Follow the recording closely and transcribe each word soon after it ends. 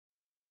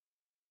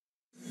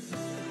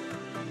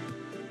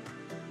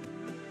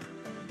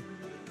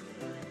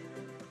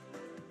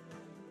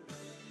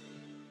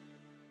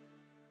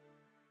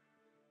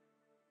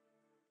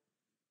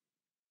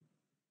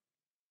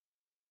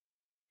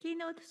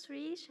Keynote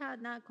 3 shall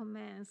now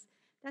commence.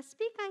 The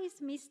speaker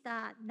is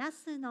Mr.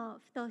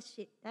 Nasuno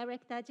Futoshi,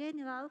 Director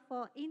General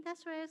for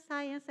Industrial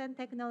Science and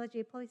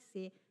Technology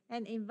Policy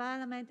and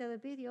Environmental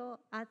Bureau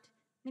at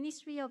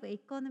Ministry of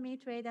Economy,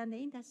 Trade and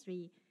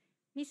Industry.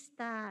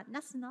 Mr.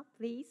 Nasuno,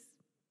 please.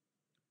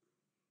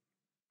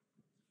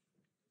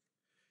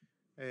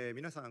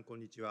 皆さん、こん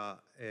にち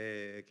は。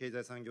経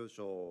済産業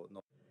省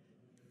の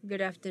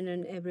Good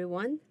afternoon,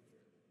 everyone.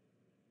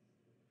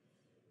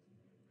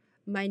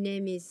 My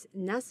name is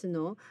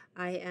Nasuno.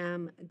 I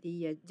am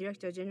the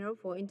Director General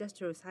for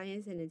Industrial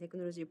Science and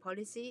Technology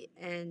Policy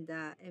and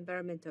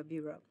Environmental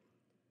Bureau.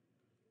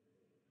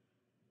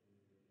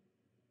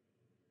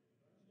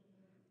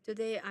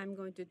 Today, I'm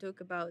going to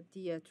talk about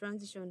the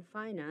transition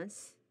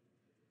finance,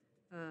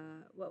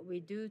 what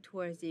we do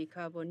towards the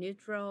carbon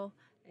neutral,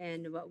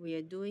 and what we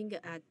are doing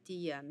at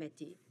the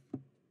METI.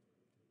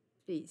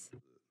 Please.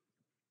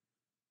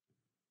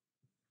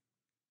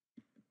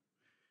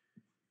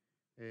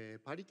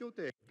 パリ協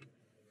定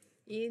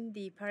In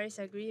the Paris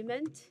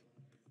Agreement,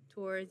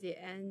 towards the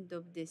end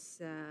of this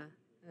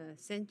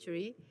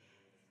century,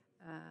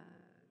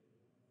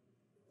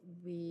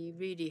 we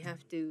really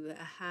have to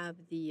have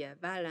the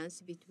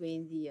balance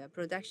between the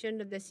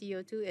production of the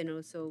CO2 and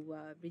also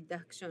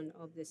reduction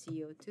of the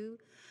CO2,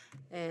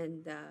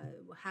 and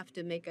have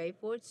to make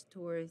efforts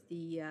towards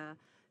the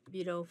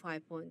below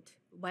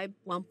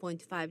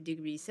 1.5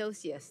 degrees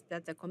Celsius.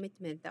 That's a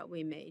commitment that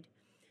we made.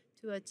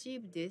 To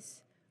achieve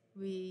this,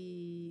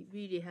 we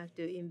really have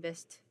to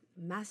invest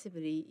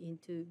massively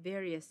into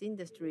various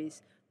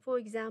industries. For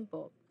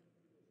example,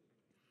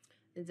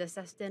 the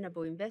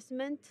sustainable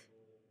investment.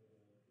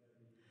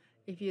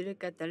 If you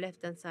look at the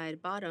left-hand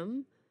side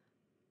bottom,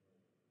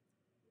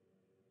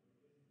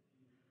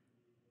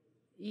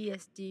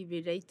 ESG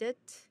related,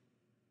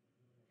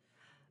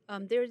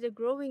 there is a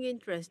growing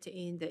interest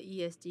in the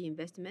ESG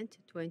investment.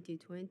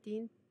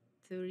 2020,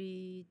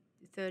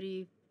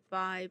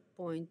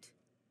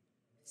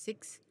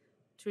 $35.6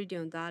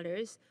 trillion,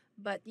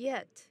 but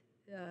yet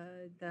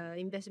the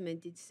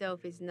investment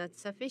itself is not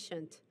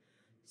sufficient.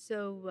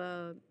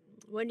 So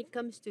when it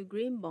comes to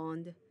green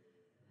bond,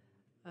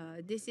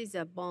 this is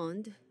a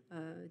bond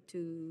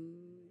to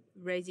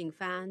raising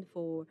fund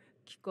for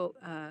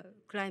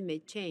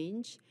climate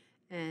change,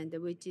 and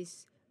which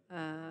is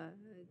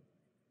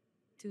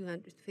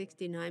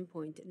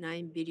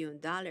 $269.9 billion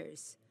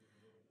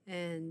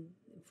and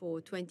for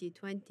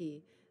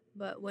 2020.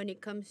 But when it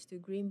comes to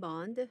green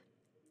bond,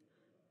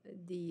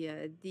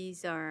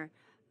 these are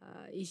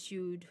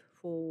issued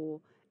for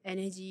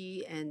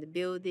energy and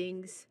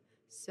buildings.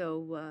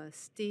 So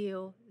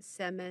steel,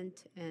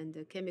 cement,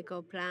 and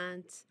chemical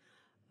plants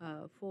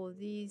for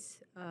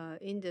these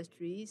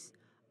industries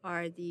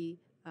are the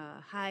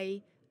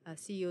high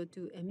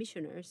CO2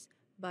 emissioners,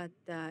 but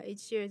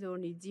it shares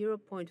only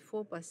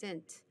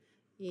 0.4%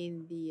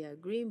 in the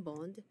green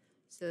bond,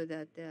 so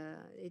that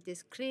it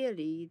is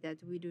clearly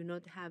that we do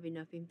not have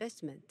enough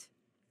investment.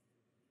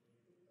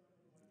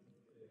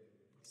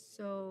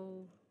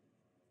 So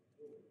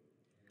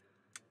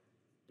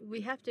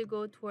we have to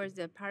go towards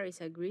the Paris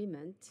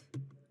Agreement,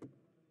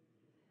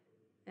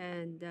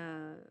 and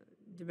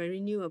the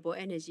renewable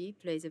energy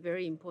plays a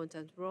very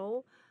important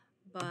role,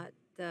 but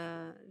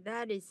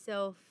that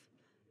itself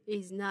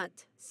is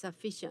not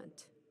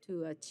sufficient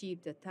to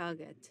achieve the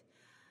target.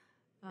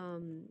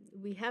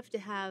 We have to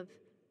have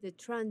the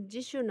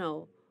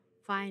transitional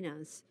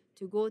finance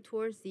to go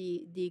towards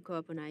the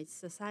decarbonized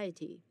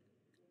society.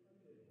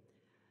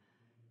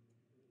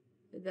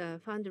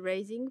 The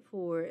fundraising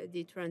for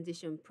the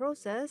transition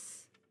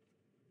process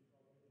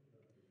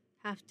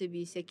have to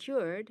be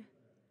secured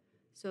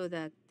so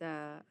that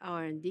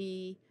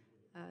R&D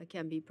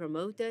can be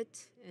promoted,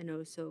 and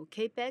also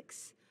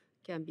CAPEX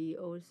can be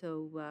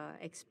also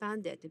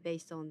expanded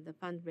based on the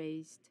fund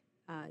raised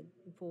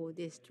for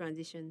this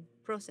transition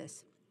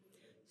process.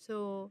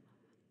 So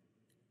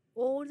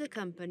all the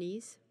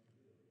companies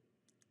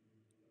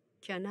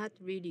cannot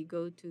really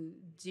go to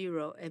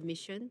zero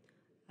emission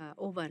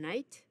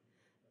overnight.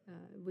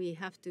 We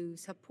have to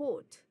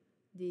support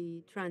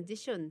the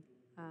transition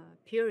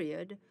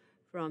period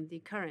from the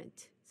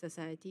current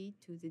society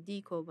to the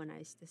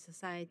decarbonized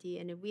society,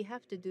 and we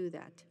have to do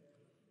that.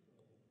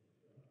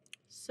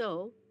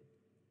 So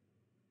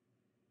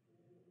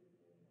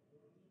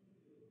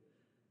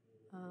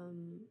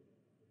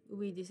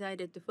we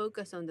decided to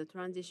focus on the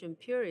transition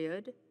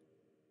period,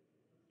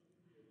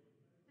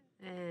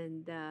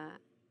 and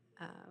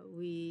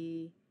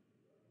we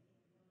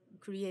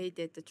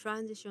created the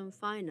transition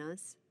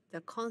finance,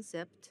 the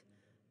concept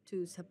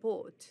to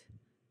support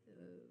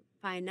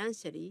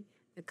financially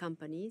the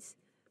companies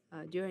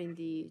during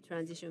the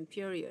transition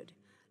period.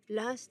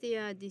 Last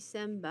year,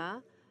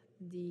 December,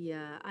 the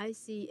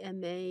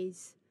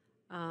ICMA's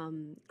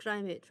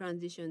Climate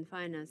Transition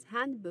Finance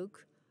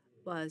Handbook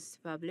was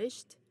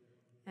published,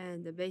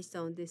 and based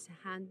on this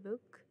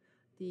handbook,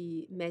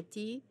 the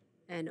METI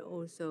and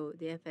also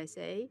the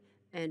FSA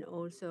and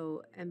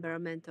also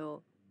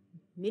Environmental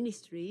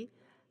Ministry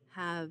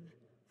have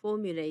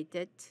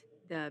formulated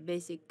the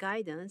basic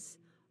guidance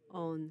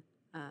on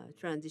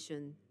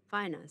transition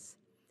finance,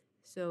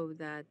 so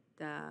that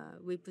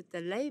we put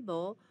the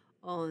label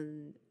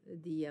on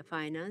the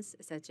finance,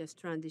 such as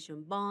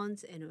transition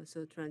bonds and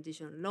also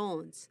transition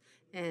loans.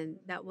 And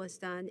that was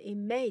done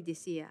in May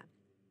this year.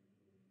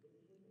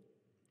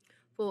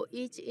 For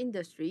each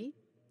industry,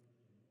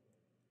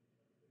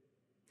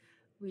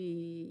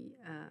 we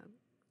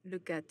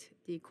look at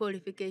the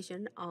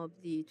qualification of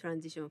the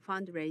transition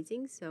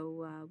fundraising.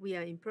 So we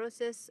are in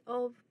process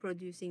of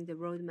producing the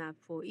roadmap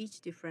for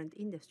each different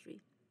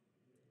industry.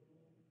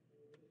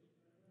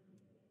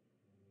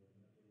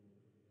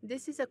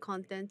 This is the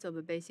content of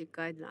the basic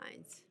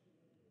guidelines.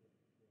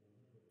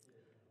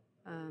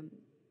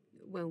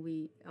 When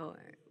we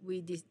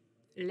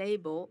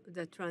label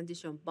the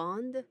transition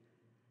bond,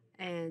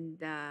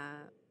 and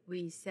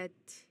we set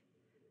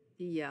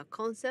the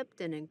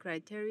concept and then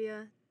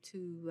criteria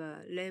to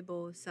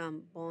label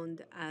some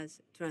bond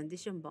as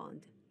transition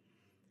bond.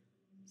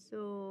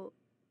 So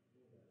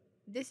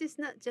this is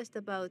not just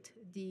about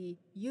the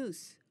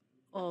use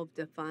of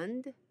the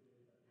fund,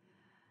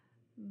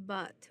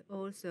 but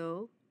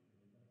also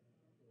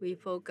we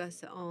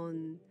focus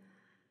on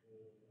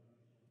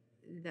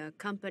the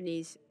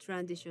company's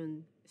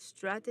transition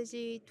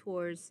strategy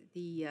towards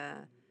the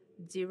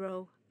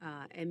zero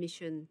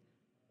emission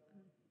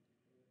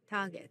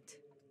target.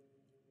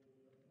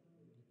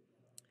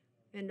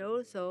 And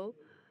also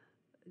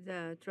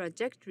the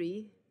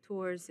trajectory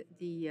towards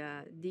the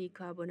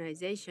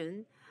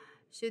decarbonization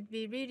should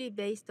be really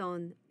based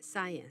on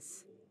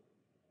science.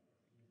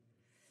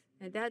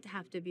 And that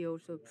have to be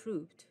also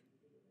proved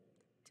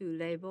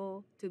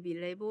to be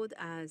labeled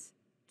as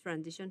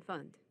transition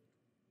fund.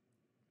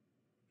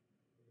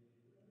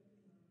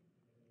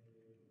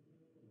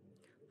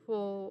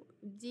 For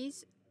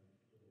these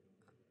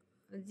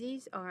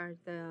are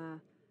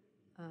the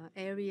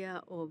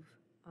area of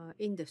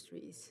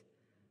industries.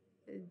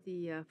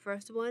 The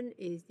first one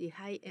is the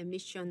high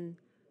emission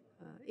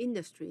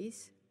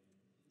industries,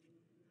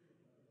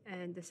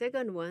 and the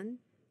second one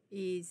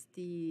is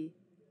the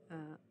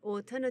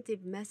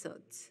alternative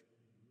methods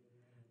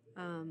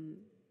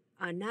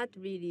are not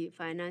really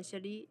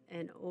financially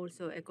and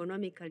also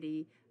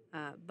economically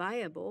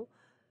viable,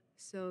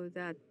 so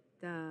that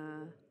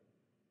the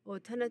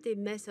alternative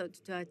methods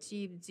to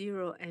achieve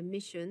zero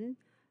emission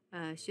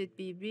should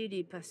be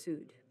really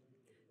pursued.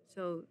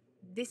 So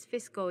this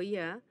fiscal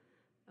year,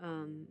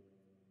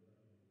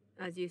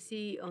 as you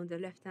see on the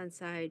left-hand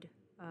side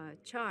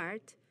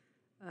chart,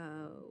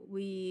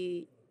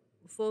 we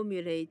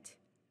formulate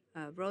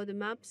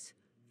roadmaps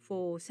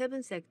for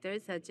 7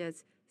 sectors such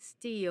as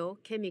steel,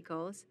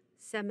 chemicals,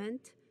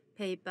 cement,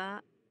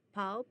 paper,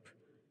 pulp,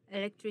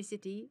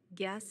 electricity,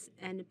 gas,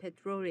 and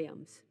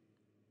petroleums.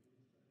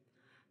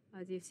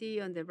 As you see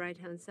on the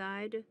right-hand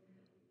side,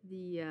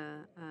 the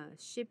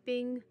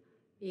shipping,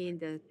 in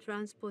the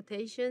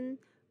transportation,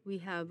 we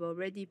have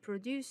already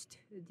produced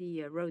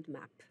the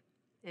roadmap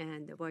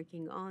and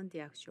working on the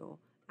actual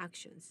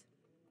actions.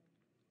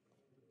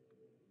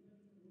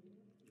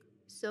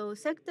 So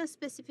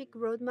sector-specific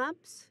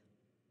roadmaps,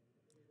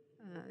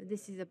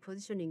 this is a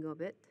positioning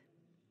of it.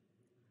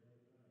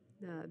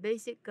 The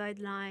basic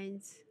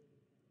guidelines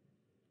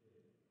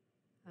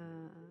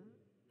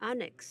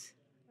annex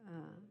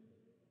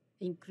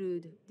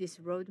include these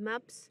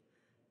roadmaps,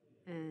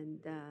 and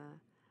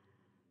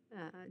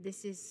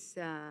this is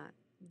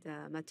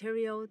the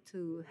material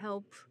to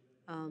help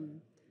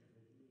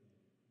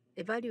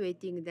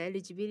evaluating the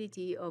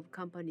eligibility of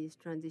companies'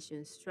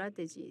 transition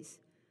strategies.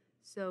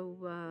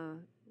 So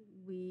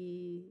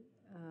we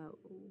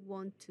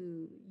want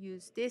to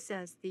use this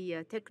as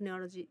the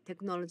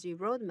technology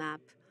roadmap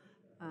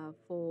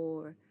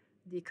for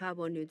the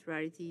carbon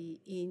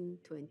neutrality in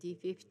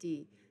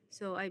 2050.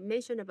 So I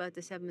mentioned about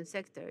the 7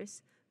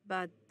 sectors,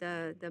 but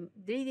the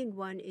leading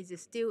one is the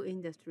steel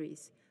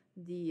industries,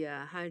 the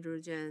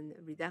hydrogen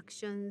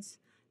reductions,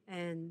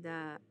 and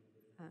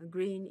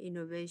green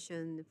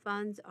innovation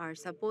funds are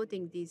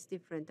supporting these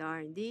different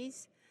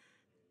R&Ds.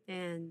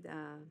 And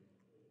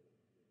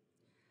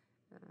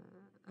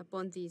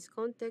upon these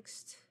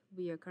contexts,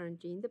 we are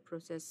currently in the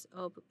process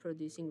of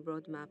producing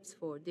roadmaps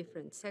for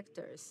different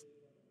sectors.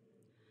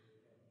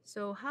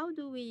 So how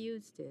do we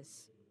use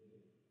this?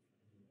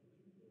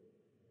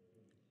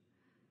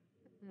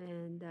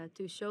 And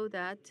to show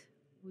that,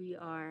 we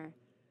are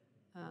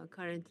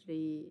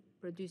currently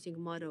producing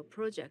model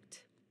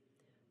project.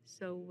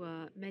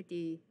 So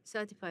METI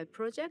certified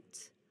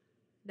projects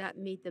that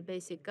meet the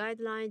basic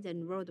guidelines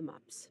and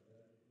roadmaps.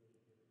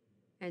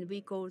 And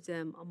we call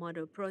them a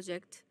model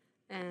project,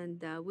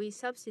 and we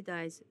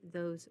subsidize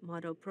those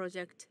model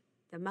projects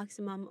the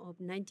maximum of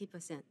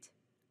 90%.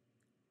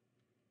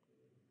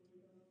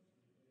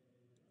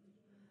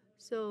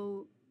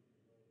 So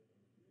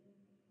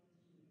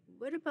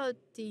what about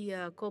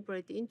the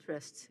corporate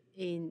interest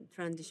in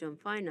transition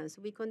finance?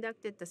 We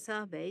conducted the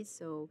survey,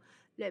 so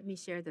let me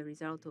share the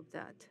result of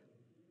that.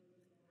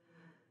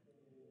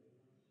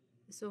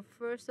 So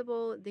first of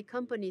all, the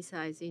company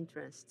size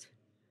interest.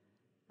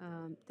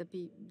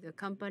 The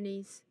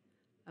companies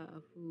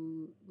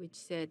which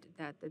said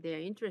that they are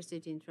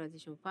interested in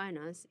transition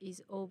finance,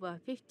 is over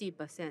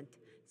 50%,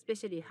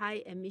 especially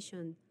high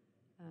emission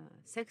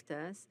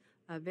sectors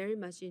are very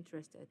much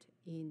interested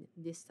in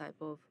this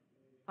type of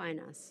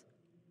finance.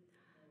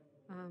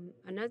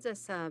 Another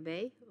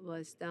survey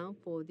was done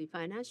for the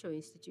financial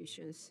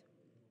institutions.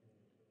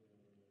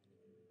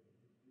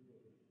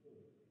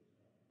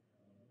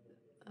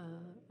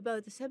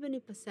 About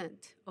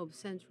 70% of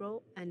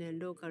central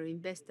and local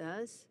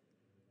investors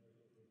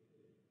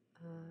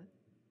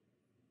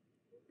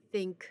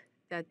think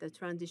that the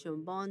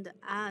transition bond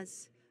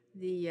as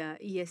the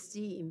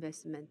ESG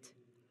investment.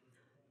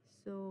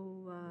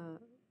 So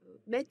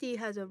METI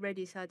has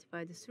already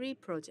certified 3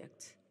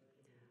 projects.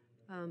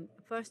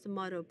 First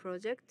model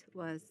project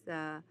was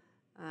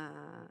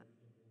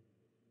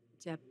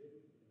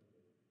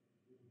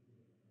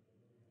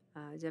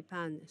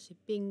Japan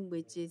Shipping,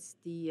 which is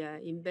the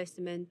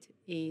investment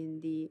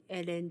in the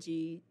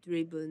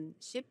LNG-driven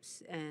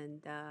ships,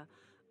 and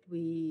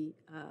we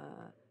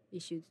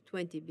issued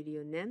 20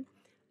 billion yen,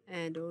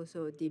 and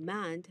also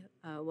demand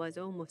was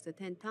almost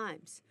 10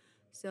 times.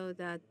 So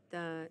that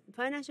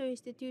financial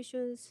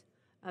institutions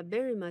are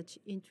very much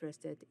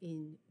interested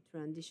in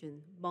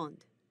transition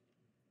bond.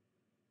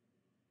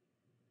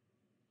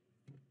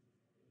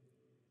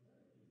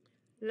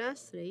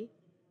 Lastly,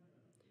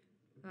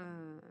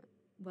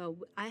 well,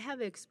 I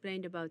have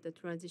explained about the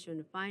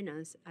transition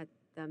finance at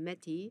the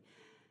METI,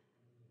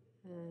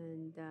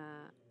 and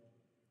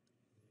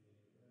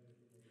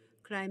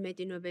Climate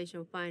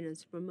Innovation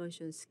Finance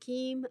Promotion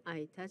Scheme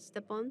I touched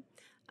upon.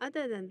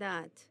 Other than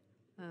that,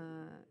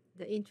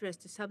 the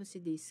interest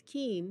subsidy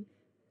scheme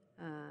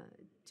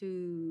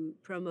to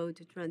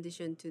promote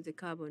transition to the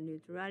carbon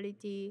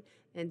neutrality,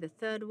 and the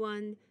third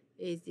one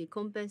is the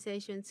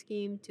compensation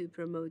scheme to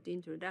promote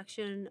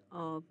introduction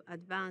of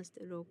advanced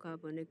low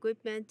carbon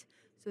equipment.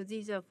 So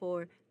these are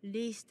for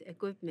leased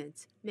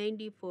equipment,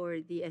 mainly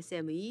for the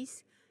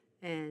SMEs,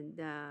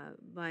 and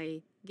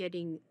by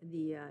getting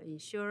the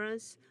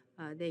insurance,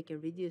 they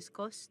can reduce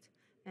cost.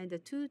 And the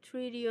 2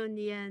 trillion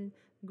yen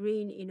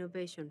Green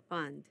Innovation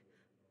Fund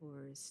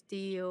for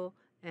steel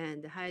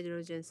and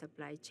hydrogen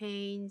supply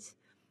chains.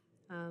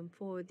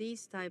 For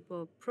these type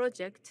of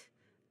project,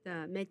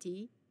 the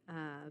METI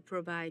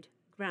provide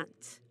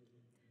grants.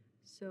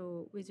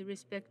 So with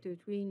respect to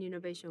Green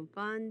Innovation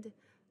Fund,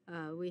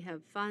 we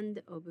have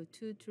fund of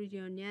 2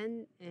 trillion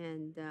yen,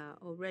 and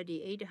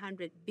already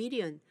 800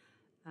 billion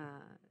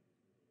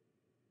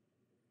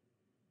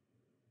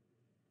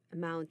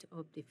amount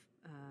of the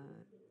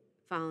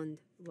fund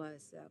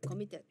was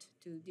committed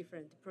to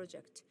different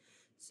projects.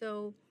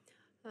 So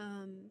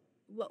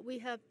what we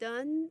have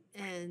done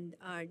and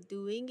are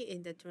doing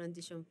in the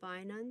transition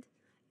finance,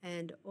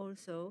 and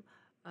also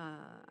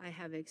I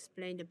have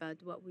explained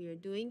about what we are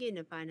doing in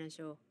the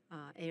financial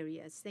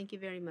areas. Thank you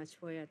very much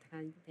for your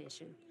kind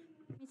attention.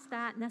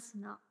 Mr.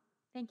 Nasuno,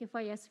 thank you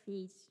for your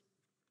speech.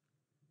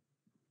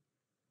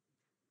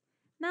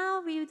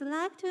 Now we would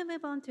like to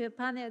move on to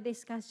panel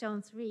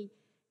discussion 3,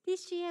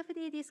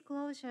 TCFD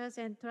disclosures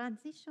and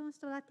transition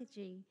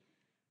strategy.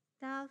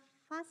 The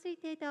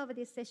facilitator of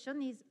this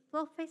session is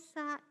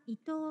Professor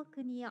Ito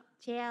Kunio,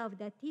 Chair of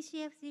the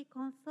TCFD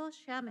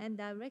Consortium and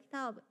Director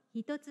of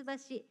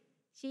Hitotsubashi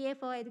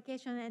CFO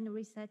Education and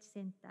Research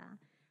Center.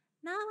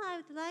 Now I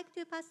would like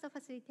to pass the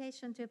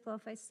facilitation to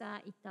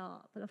Professor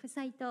Ito.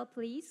 Professor Ito,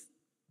 please.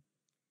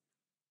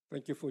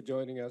 Thank you for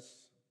joining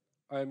us.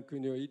 I'm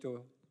Kunio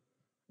Ito.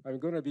 I'm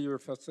going to be your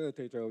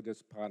facilitator of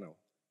this panel.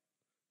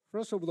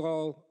 First of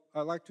all,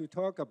 I'd like to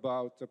talk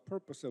about the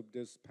purpose of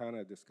this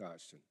panel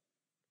discussion.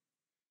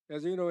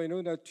 As you know, in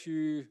order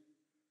to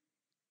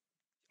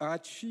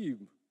achieve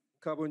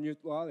carbon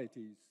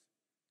neutrality,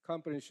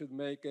 companies should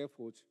make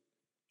efforts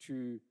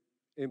to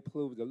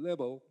improve the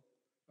level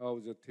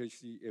of the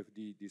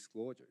TCFD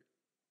disclosure.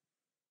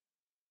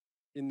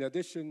 In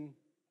addition,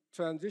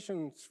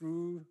 transition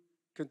through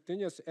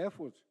continuous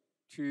efforts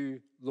to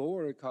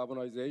lower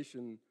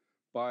carbonization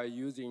by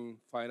using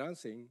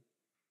financing,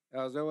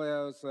 as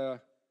well as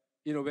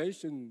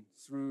innovation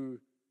through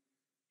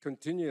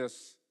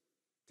continuous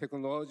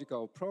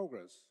technological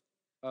progress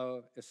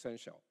are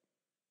essential.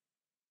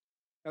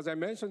 As I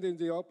mentioned in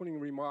the opening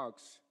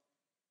remarks,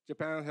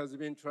 Japan has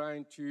been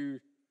trying to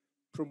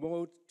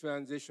promote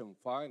transition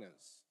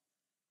finance.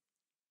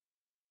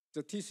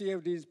 The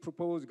TCFD's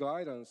proposed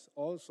guidance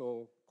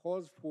also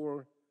calls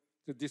for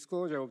the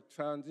disclosure of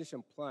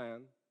transition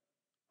plan,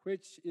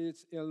 which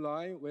is in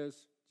line with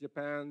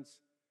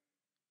Japan's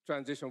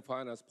transition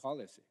finance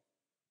policy.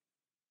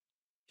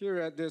 Here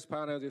at this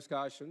panel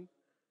discussion,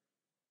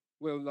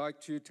 we would like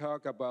to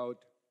talk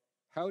about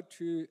how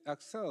to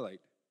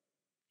accelerate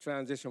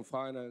transition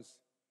finance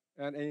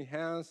and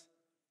enhance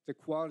the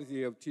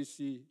quality of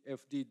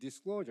TCFD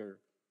disclosure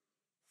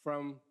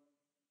from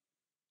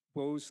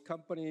both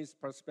companies'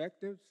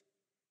 perspectives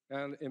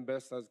and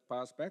investors'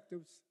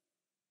 perspectives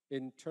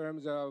in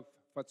terms of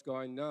what's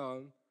going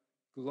on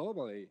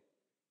globally,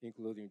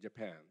 including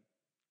Japan.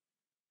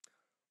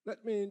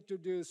 Let me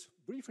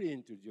briefly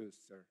introduce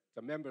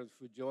the members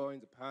who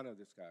joined the panel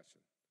discussion.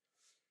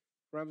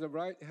 From the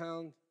right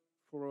hand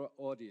for our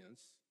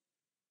audience,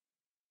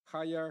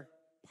 hire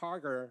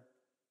Parker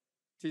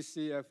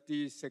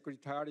TCFD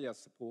Secretariat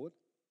Support,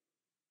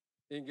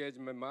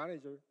 Engagement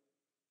Manager,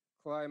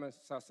 Climate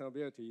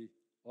Sustainability,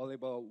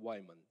 Oliver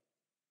Wyman.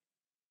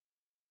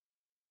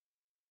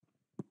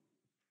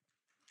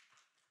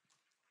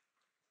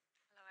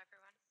 Hello,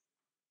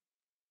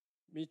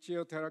 everyone.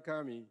 Michio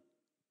Terakami,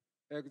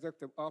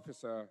 Executive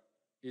Officer,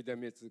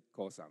 Idemitsu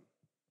Kosan.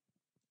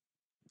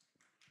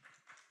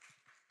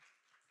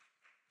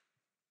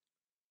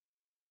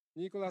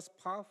 Nicholas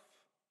Puff,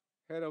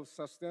 Head of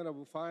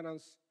Sustainable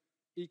Finance,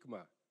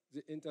 ICMA,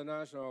 the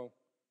International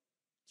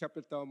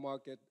Capital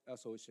Market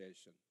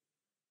Association.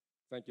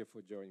 Thank you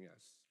for joining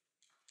us.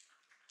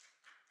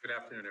 Good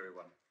afternoon,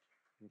 everyone.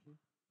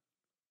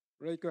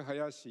 Reiko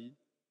Hayashi,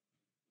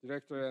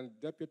 Director and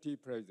Deputy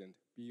President,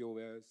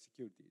 BOL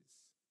Securities.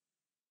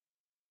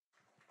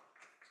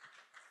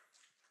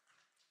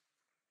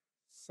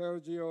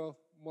 Sergio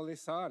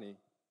Molisani,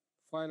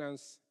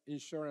 Finance,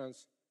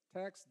 Insurance,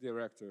 Tax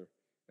Director,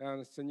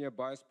 and Senior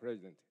Vice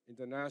President,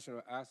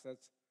 International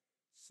Assets,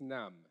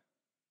 SNAM.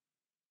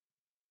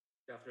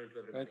 Good afternoon to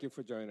everybody. Thank you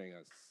for joining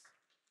us.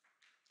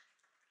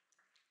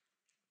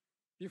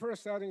 Before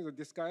starting the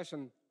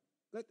discussion,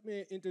 let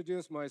me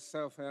introduce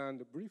myself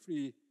and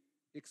briefly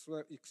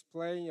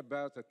explain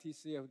about the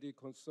TCFD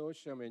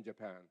Consortium in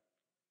Japan.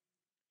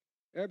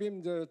 I've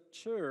been the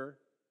chair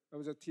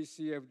of the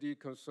TCFD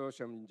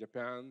Consortium in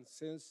Japan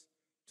since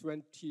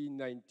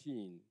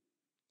 2019.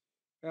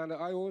 And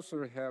I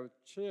also have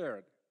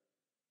chaired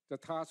the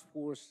task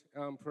force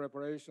on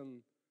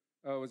preparation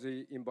of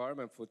the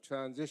environment for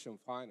transition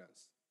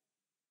finance.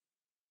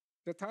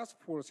 The task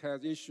force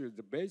has issued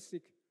the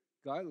basic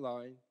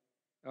guideline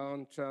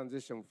on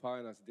transition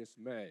finance this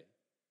May.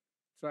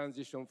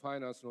 Transition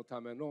finance no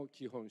tame no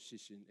kihon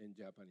shishin in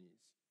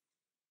Japanese.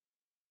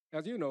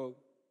 As you know,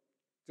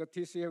 the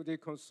TCFD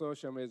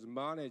Consortium is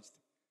managed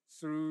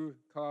through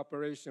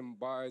cooperation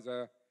by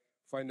the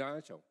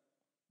financial,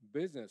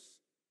 business,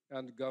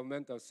 and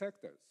governmental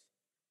sectors.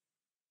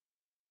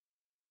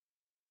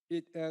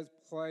 It has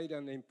played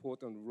an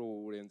important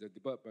role in the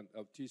development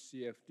of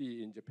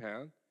TCFD in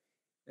Japan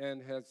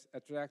and has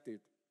attracted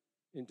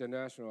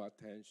international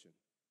attention.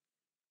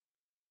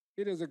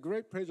 It is a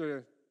great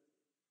pleasure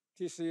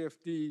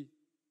TCFD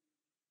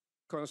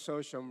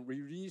Consortium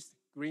released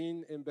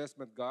Green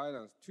Investment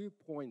Guidance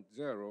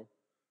 2.0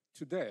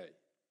 today.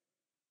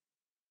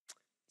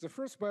 The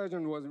first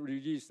version was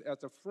released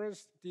at the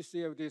first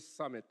TCFD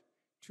Summit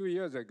 2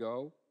 years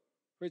ago,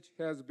 which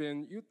has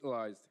been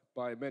utilized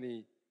by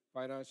many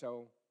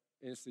financial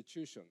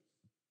institutions,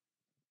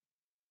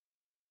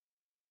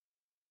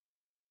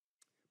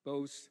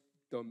 both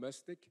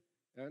domestic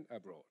and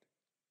abroad.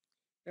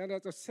 And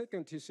at the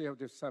second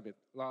TCFD Summit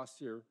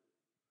last year,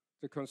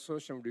 the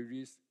consortium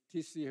released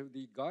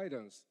TCFD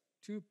Guidance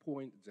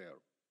 2.0.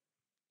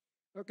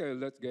 Okay,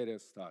 let's get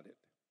it started.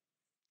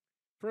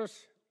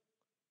 First,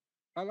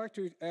 I'd like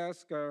to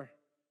ask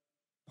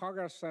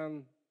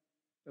Paga-san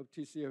of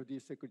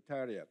TCFD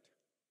Secretariat.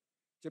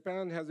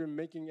 Japan has been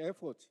making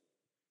efforts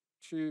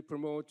to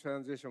promote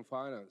transition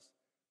finance,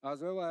 as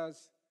well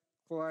as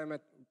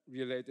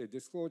climate-related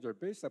disclosure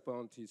based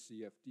upon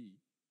TCFD.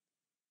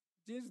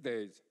 These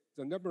days,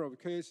 the number of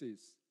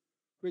cases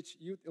which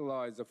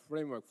utilize the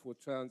framework for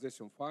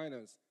transition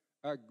finance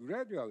are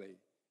gradually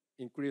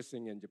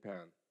increasing in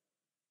Japan.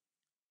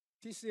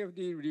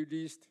 TCFD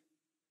released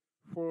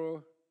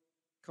for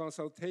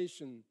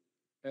consultation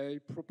a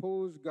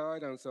proposed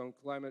guidance on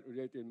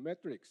climate-related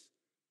metrics,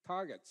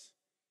 targets,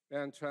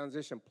 and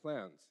transition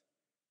plans,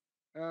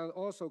 and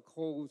also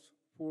calls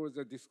for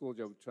the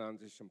disclosure of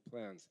transition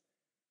plans,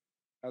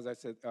 as I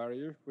said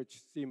earlier,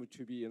 which seem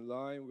to be in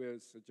line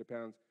with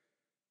Japan's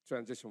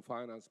transition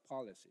finance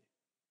policy.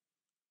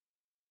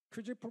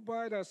 Could you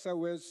provide us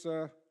with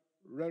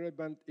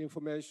relevant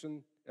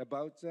information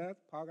about that,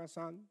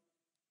 Paga-san?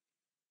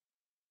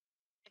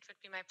 It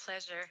would be my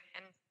pleasure.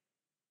 And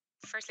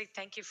firstly,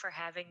 thank you for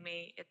having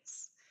me.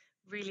 It's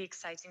really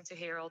exciting to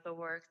hear all the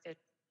work that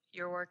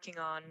you're working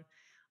on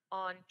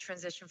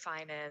transition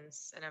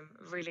finance. And I'm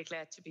really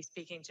glad to be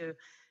speaking to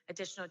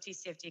additional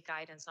TCFD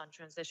guidance on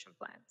transition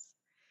plans.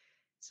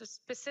 So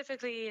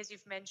specifically, as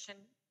you've mentioned,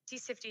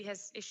 TCFD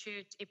has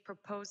issued a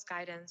proposed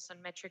guidance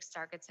on metrics,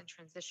 targets, and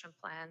transition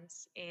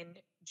plans in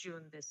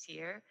June this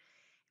year.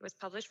 It was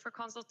published for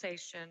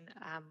consultation.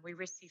 We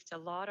received a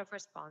lot of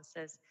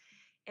responses,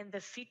 and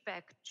the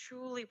feedback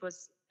truly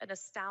was an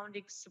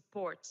astounding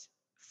support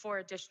for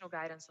additional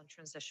guidance on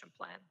transition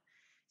plan.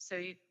 So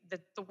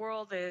the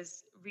world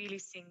is really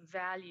seeing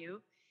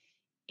value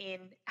in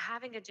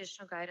having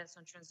additional guidance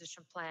on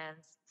transition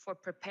plans for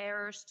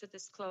preparers to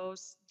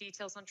disclose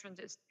details on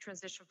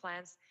transition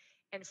plans,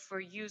 and for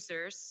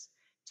users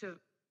to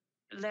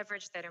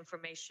leverage that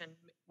information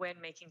when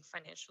making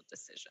financial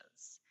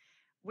decisions.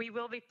 We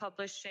will be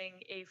publishing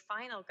a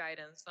final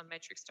guidance on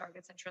metrics,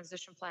 targets, and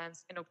transition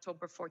plans in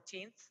October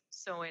 14th,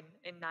 so in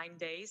 9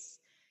 days.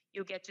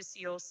 You'll get to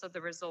see also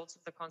the results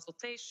of the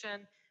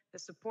consultation, the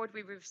support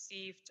we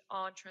received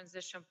on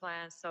transition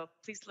plans. So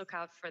please look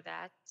out for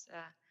that.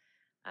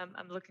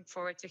 I'm looking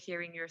forward to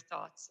hearing your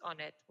thoughts on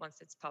it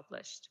once it's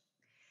published.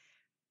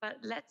 But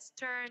let's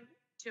turn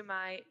to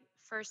my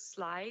first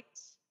slide,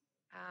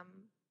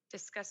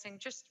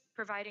 just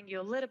providing you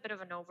a little bit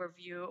of an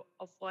overview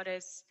of what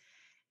is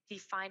the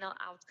final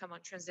outcome on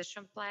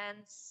transition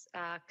plans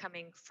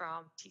coming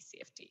from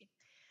TCFD.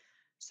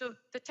 So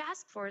the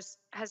task force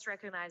has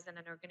recognized that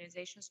an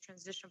organization's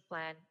transition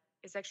plan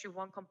is actually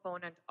one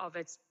component of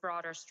its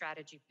broader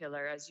strategy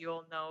pillar. As you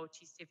all know,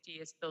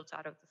 TCFD is built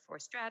out of the four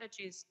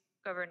strategies,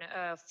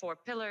 four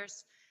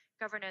pillars: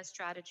 governance,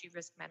 strategy,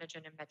 risk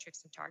management, and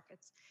metrics and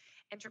targets.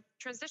 And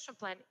transition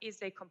plan is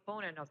a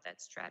component of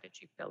that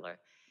strategy pillar,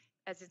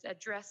 as it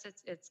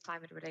addresses its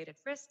climate-related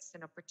risks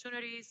and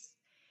opportunities,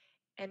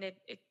 and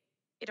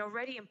it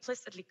already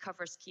implicitly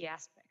covers key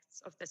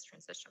aspects of this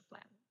transition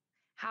plan.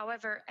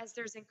 However, as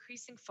there's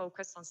increasing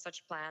focus on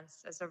such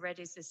plans, as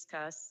already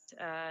discussed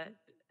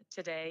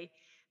today,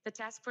 the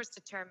task force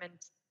determined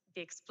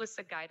the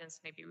explicit guidance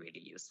may be really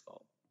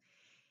useful.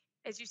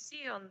 As you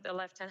see on the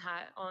left-hand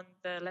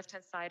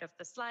side of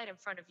the slide in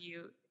front of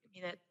you,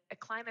 a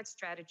climate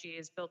strategy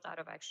is built out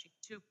of actually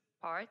two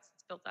parts.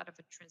 It's built out of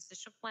a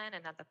transition plan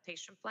and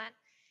adaptation plan.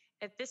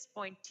 At this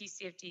point,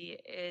 TCFD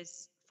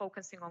is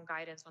focusing on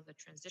guidance on the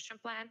transition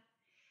plan.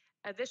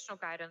 Additional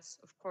guidance,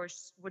 of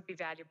course, would be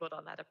valuable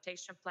on the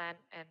adaptation plan,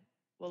 and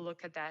we'll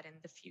look at that in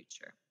the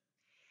future.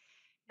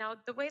 Now,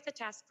 the way the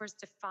task force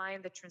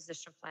defined the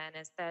transition plan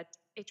is that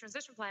a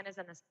transition plan is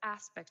an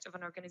aspect of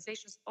an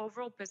organization's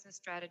overall business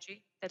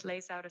strategy that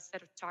lays out a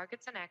set of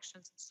targets and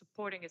actions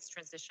supporting its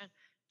transition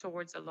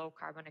towards a low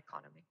carbon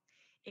economy,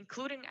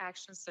 including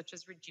actions such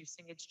as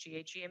reducing its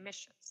GHG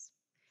emissions.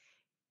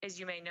 As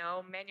you may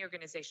know, many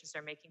organizations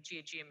are making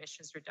GHG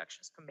emissions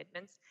reductions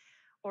commitments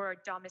or are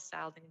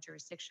domiciled in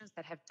jurisdictions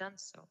that have done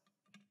so.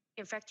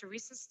 In fact, a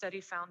recent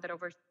study found that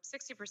over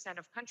 60%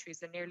 of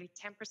countries and nearly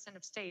 10%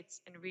 of states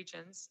and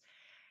regions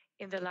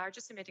in the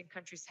largest emitting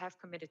countries have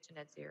committed to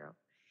net zero.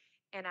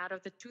 And out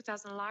of the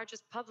 2,000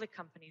 largest public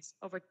companies,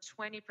 over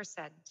 20%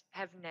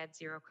 have net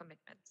zero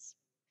commitments.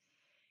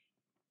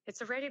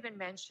 It's already been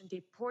mentioned the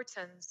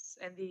importance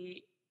and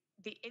the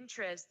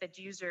interest that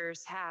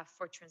users have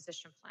for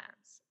transition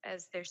plans,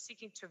 as they're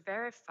seeking to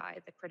verify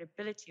the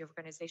credibility of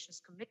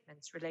organizations'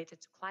 commitments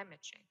related to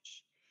climate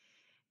change.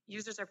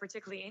 Users are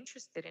particularly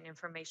interested in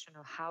information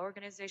on how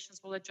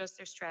organizations will adjust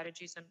their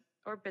strategies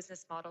or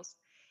business models,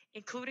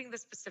 including the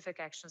specific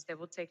actions they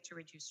will take to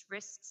reduce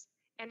risks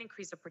and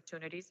increase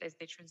opportunities as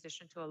they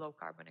transition to a low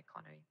carbon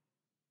economy.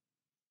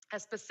 A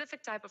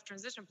specific type of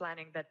transition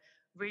planning that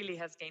really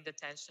has gained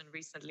attention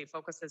recently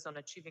focuses on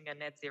achieving a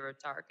net zero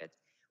target.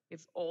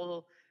 We've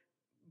all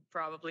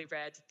probably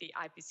read the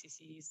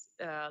IPCC's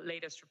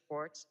latest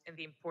report and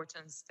the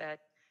importance that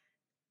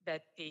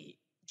the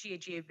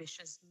GHG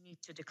emissions need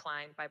to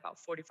decline by about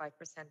 45%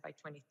 by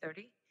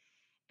 2030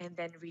 and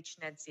then reach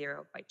net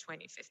zero by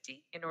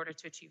 2050 in order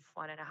to achieve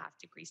 1.5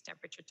 degrees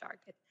temperature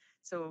target.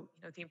 So,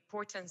 the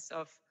importance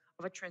of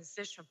a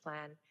transition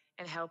plan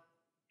and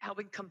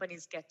helping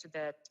companies get to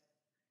that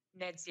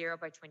net zero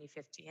by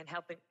 2050 and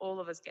helping all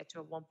of us get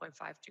to a 1.5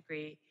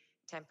 degree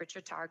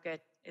temperature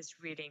target is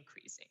really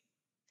increasing.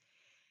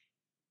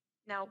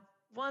 Now,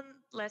 one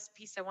last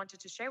piece I wanted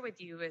to share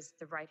with you is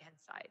the right-hand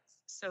side.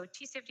 So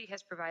TCFD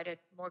has provided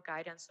more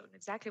guidance on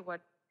exactly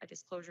what a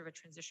disclosure of a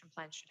transition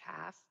plan should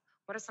have.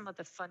 What are some of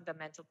the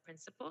fundamental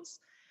principles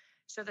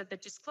so that the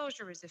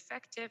disclosure is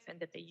effective and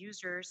that the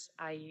users,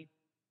 i.e.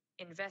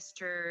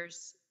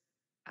 investors,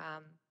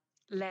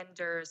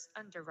 lenders,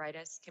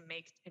 underwriters, can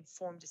make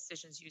informed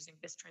decisions using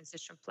this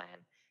transition plan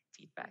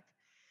feedback.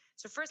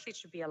 So firstly, it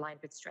should be aligned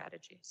with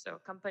strategy. So a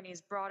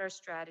company's broader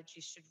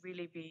strategy should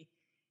really be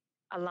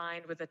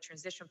aligned with the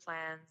transition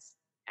plan's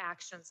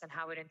actions and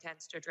how it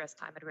intends to address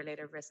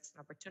climate-related risks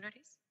and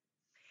opportunities.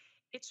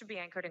 It should be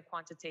anchored in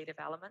quantitative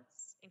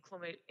elements,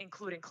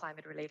 including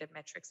climate-related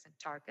metrics and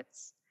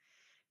targets.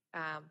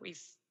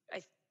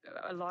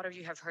 A lot of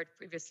you have heard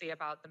previously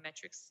about the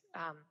metrics,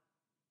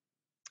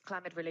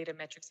 climate-related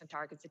metrics and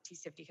targets that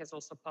TCFD has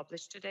also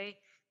published today.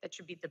 That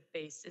should be the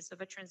basis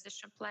of a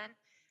transition plan,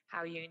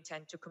 how you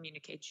intend to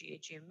communicate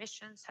GHG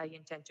emissions, how you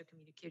intend to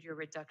communicate your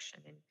reduction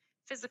in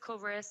physical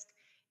risk,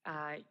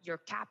 your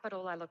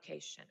capital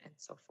allocation, and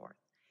so forth.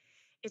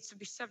 It should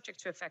be subject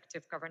to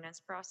effective governance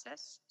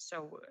process.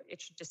 So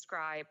it should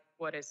describe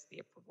what is the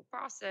approval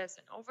process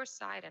and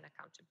oversight and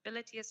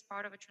accountability as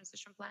part of a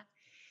transition plan.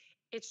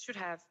 It should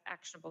have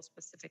actionable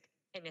specific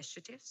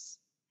initiatives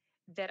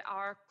that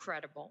are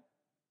credible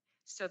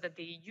so that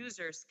the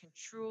users can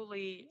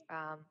truly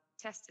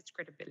test its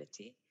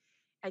credibility.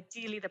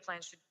 Ideally, the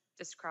plan should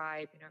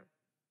describe,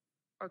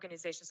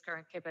 organizations'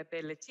 current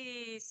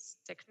capabilities,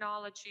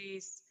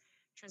 technologies,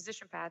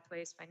 transition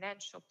pathways,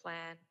 financial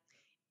plan.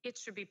 It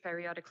should be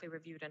periodically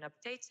reviewed and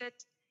updated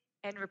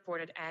and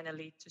reported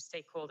annually to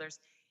stakeholders,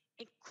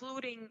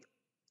 including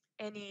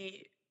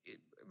any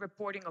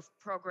reporting of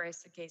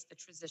progress against the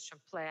transition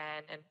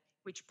plan and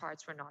which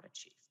parts were not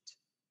achieved.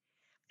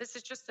 This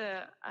is just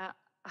a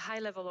a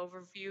high-level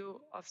overview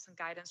of some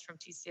guidance from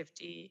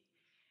TCFD.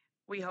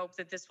 We hope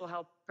that this will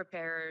help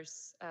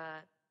preparers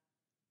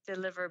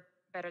deliver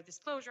better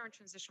disclosure on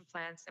transition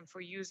plans and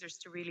for users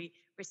to really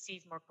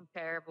receive more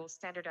comparable,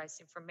 standardized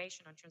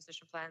information on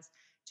transition plans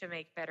to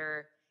make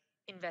better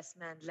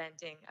investment,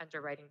 lending,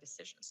 underwriting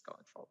decisions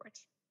going forward.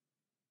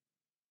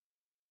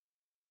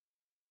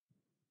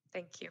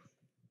 Thank you.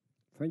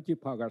 Thank you,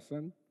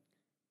 Pagarsan.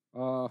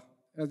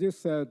 As you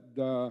said,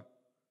 the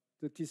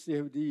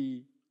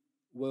TCFD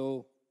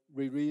will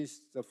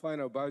release the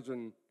final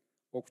version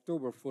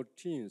October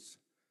 14th.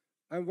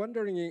 I'm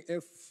wondering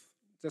if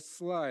the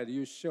slide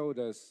you showed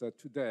us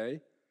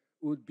today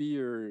would be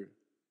your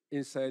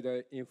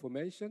insider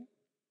information?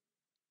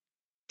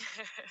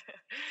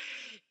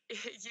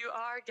 You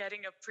are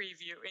getting a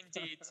preview,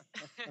 indeed.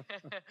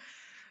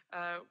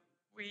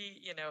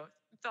 We,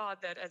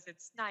 thought that as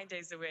it's 9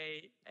 days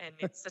away and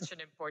it's such an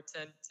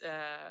important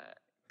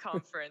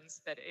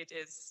conference that it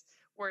is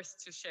worth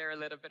to share a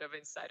little bit of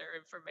insider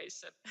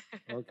information.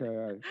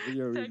 Okay,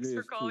 we are Thanks really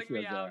for calling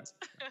me out.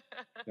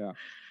 Yeah.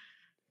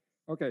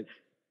 Okay,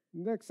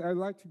 next I'd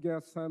like to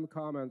get some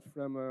comments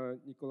from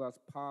Nicholas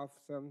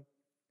Paffson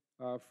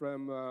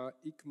from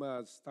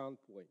ICMA's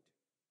standpoint.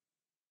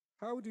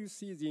 How do you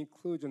see the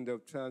inclusion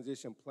of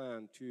transition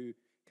plan to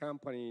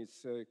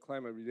companies'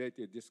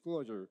 climate-related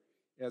disclosure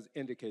as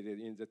indicated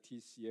in the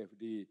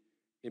TCFD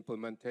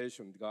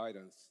implementation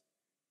guidance?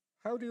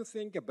 How do you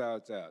think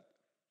about that?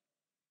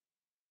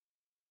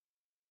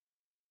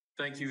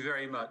 Thank you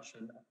very much.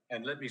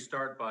 And let me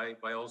start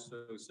by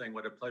also saying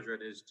what a pleasure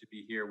it is to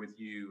be here with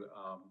you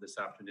this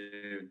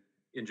afternoon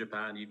in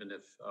Japan, even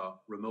if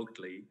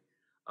remotely.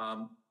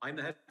 I'm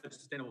the head of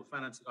sustainable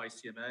finance at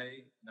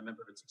ICMA and a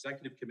member of its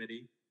executive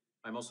committee.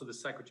 I'm also the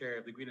secretary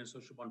of the Green and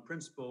Social Bond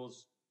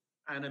Principles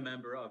and a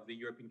member of the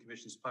European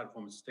Commission's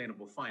Platform on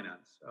Sustainable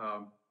Finance.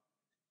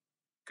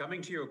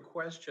 Coming to your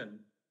question,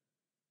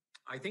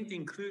 I think the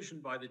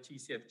inclusion by the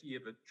TCFD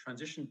of a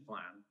transition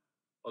plan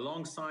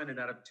alongside an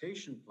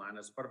adaptation plan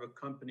as part of a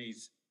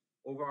company's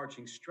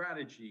overarching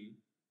strategy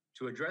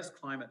to address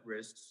climate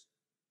risks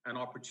and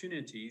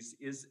opportunities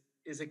is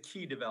a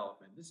key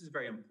development. This is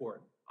very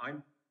important.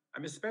 I'm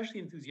especially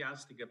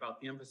enthusiastic about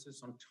the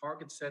emphasis on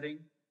target setting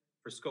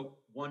for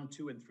scope 1,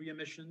 2, and 3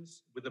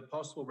 emissions with a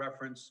possible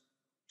reference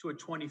to a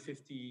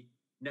 2050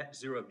 net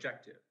zero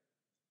objective.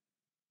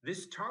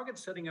 This target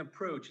setting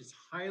approach is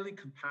highly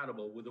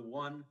compatible with the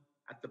one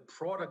at the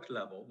product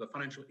level, the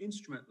financial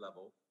instrument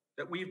level,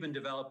 that we've been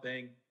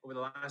developing over the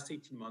last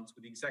 18 months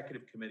with the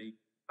executive committee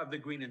of the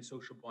Green and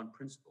Social Bond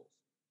Principles.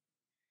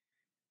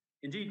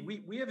 Indeed,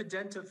 we have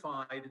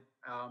identified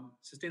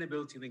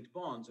sustainability-linked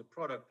bonds, a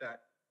product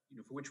that,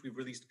 for which we've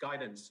released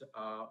guidance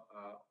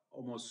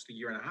almost a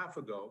year and a half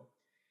ago,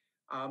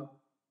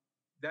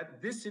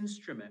 that this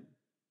instrument,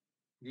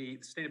 the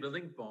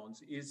sustainability-linked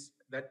bonds,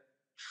 that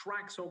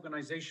tracks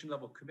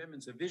organization-level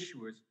commitments of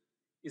issuers,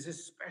 is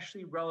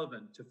especially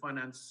relevant to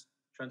finance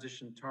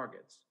transition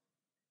targets.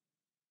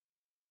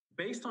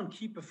 Based on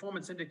key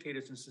performance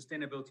indicators and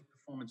sustainability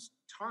performance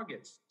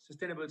targets,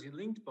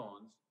 sustainability-linked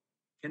bonds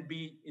can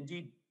be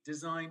indeed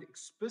designed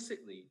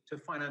explicitly to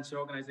finance an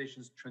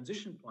organization's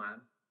transition plan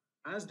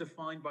as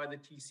defined by the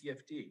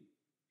TCFD.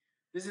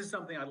 This is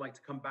something I'd like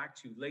to come back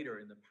to later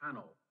in the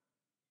panel.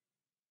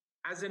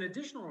 As an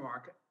additional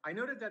remark, I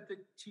noted that the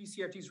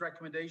TCFD's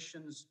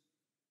recommendations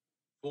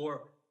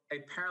for a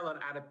parallel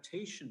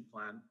adaptation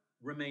plan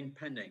remain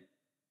pending.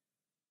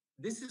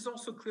 This is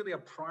also clearly a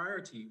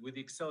priority with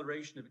the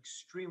acceleration of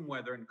extreme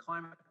weather and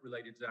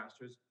climate-related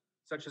disasters,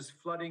 such as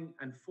flooding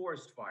and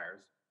forest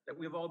fires, that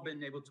we've all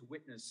been able to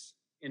witness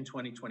in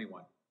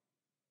 2021.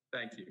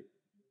 Thank you.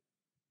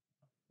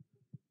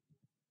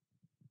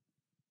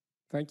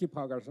 Thank you,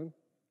 Pagarsan.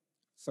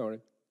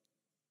 Sorry.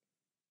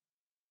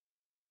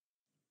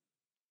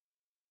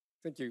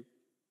 Thank you,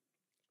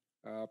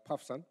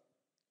 Paffson.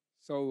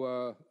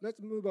 So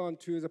let's move on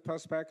to the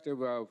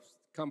perspective of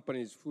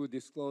companies who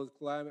disclose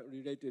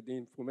climate-related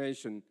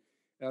information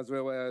as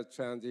well as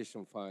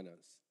transition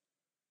finance.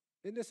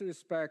 In this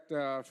respect,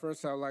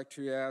 first I'd like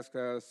to ask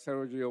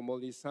Sergio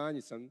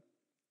Molisani-san,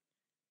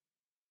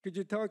 could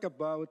you talk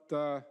about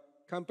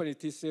company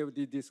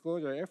TCFD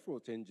disclosure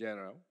efforts in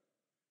general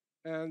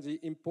and the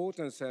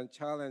importance and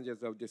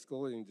challenges of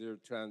disclosing their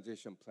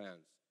transition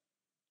plans?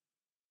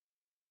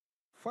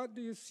 What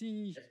do you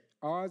see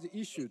are the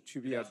issues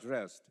to be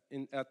addressed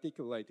in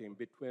articulating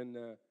between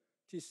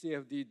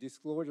TCFD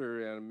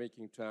disclosure and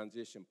making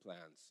transition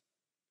plans?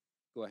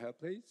 Go ahead,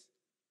 please.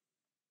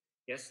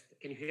 Yes,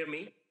 can you hear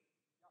me?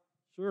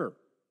 Sure,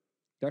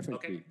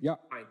 definitely. Okay. Yeah.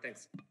 Fine,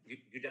 thanks.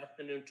 Good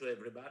afternoon to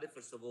everybody.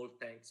 First of all,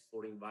 thanks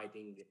for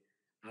inviting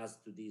us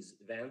to this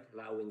event,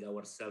 allowing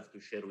ourselves to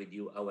share with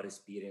you our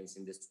experience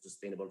in the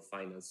sustainable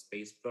finance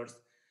space first.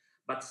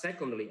 But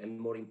secondly, and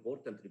more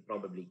importantly,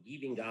 probably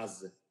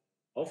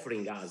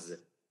offering us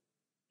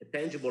a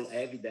tangible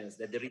evidence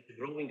that there is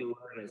growing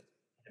awareness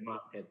in the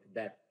market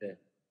that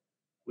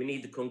we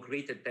need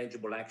concrete and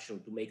tangible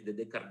action to make the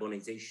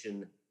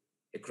decarbonization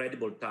a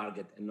credible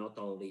target and not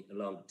only a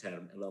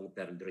long-term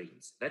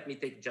dreams. Let me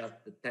take just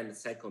 10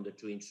 seconds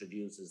to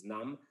introduce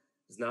SNAM.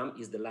 SNAM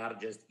is the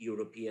largest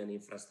European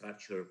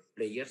infrastructure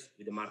player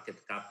with a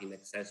market cap in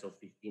excess of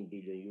 15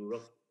 billion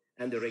euro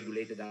and a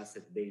regulated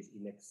asset base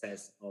in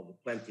excess of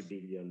 20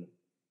 billion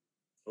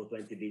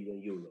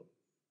euro.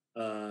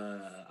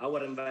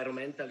 Our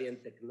environmentally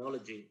and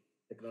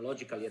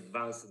technologically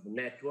advanced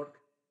network,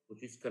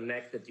 which is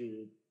connected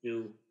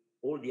to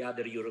all the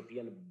other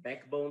European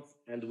backbones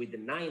and with the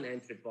 9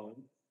 entry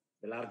points,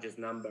 the largest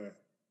number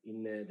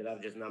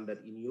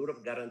in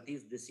Europe,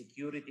 guarantees the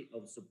security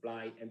of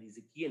supply and is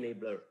a key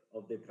enabler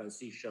of the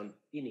transition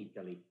in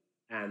Italy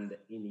and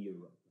in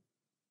Europe.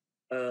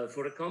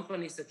 For a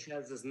company such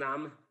as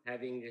SNAM,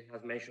 having,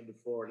 as mentioned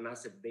before, an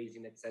asset base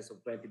in excess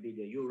of 20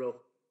 billion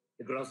euro,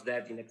 the gross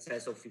debt in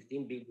excess of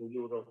 15 billion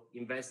euro,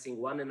 investing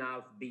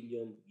 1.5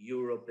 billion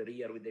euro per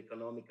year with the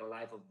economical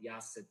life of the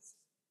assets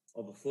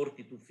of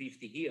 40 to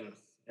 50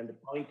 years, and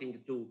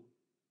pointing to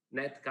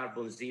net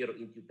carbon zero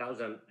in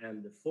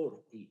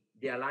 2040,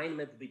 the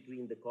alignment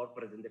between the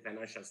corporate and the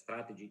financial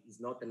strategy is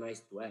not a nice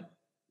to have.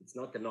 It's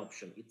not an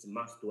option, it's a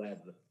must to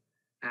have.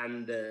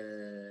 And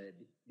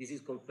this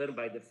is confirmed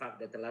by the fact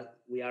that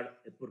we are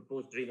a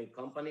purpose-driven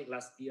company.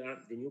 Last year,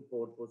 the new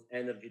purpose,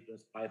 energy to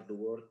inspire the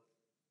world,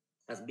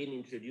 has been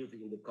introduced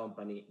in the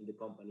company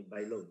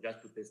by law,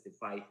 just to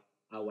testify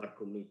our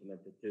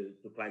commitment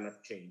to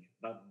climate change.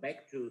 But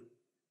back to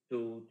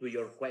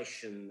your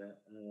question,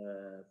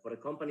 for a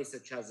company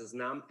such as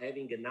SNAM,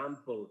 having an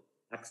ample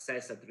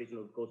access at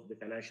reasonable cost to the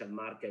financial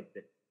market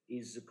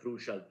is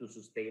crucial to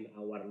sustain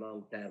our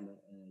long-term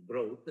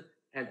growth.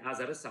 And as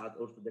a result,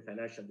 also the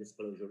financial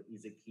disclosure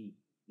is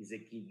a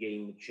key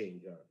game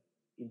changer.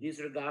 In this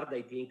regard,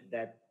 I think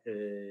that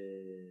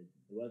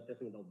well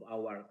testament of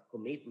our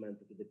commitment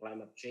to the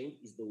climate change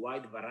is the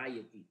wide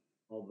variety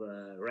of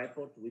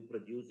reports we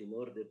produce in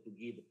order to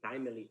give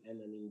timely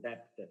and an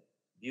in-depth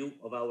view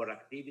of our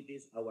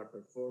activities, our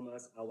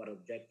performance, our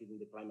objective in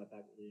the climate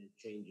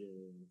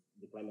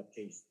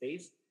change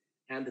space.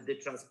 And the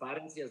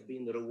transparency has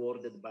been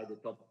rewarded by the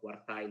top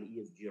quartile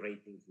ESG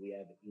ratings we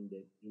have in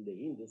the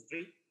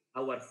industry.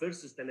 Our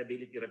first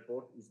sustainability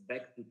report is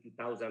back to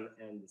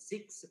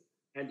 2006,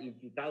 and in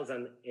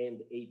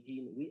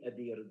 2018 we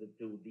adhered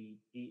to the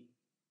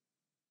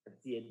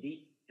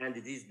TCFD, and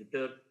it is the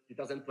third.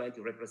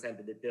 2020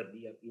 represented the third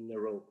year in a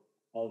row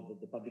of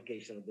the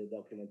publication of the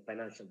document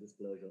Financial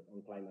Disclosure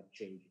on Climate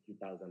Change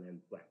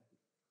 2020.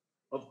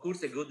 Of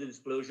course, a good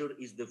disclosure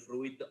is the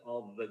fruit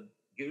of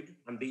good,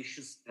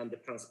 ambitious, and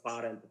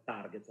transparent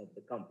targets of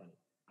the company.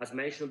 As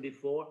mentioned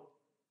before,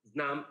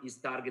 SNAM is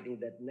targeting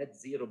that net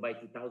zero by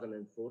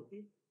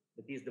 2040.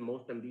 That is the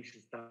most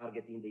ambitious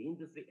target in the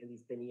industry and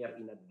is 10 years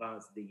in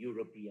advance the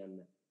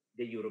European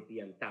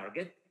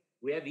target.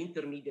 We have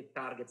intermediate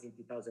targets in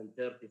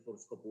 2030 for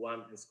Scope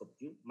 1 and Scope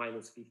 2,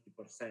 minus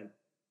 50%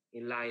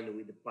 in line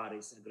with the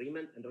Paris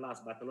Agreement. And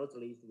last but not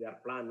least, we are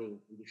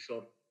planning in the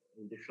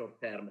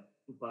short term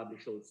to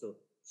publish also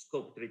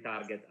Scope 3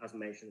 target, as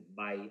mentioned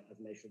by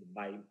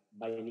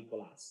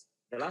Nicolas.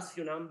 The last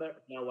few numbers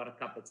in our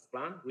capex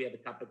plan. We have a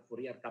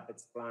four-year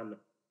capex plan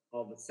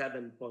of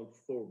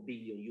 7.4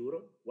 billion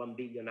euro, 1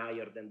 billion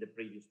higher than the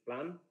previous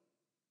plan.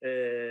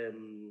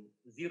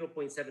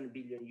 0.7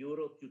 billion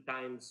euro, 2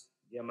 times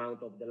the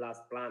amount of the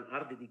last plan,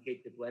 are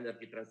dedicated to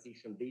energy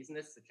transition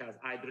business, such as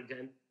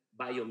hydrogen,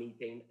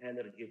 biomethane,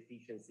 energy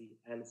efficiency,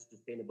 and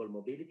sustainable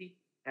mobility.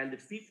 And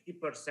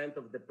 50%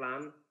 of the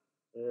plan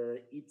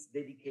it's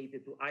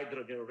dedicated to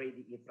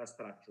hydrogen-ready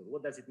infrastructure.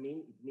 What does it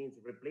mean? It means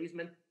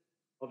replacement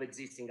of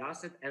existing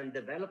asset and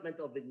development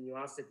of the new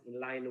asset in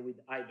line with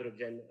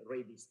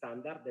hydrogen-ready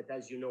standard that,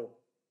 as you know,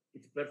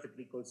 it's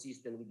perfectly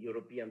consistent with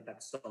European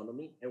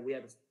taxonomy, and we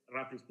have,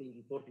 roughly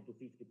speaking, 40 to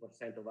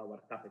 50% of our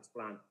capex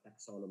plan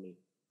taxonomy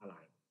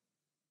aligned.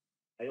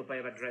 I hope I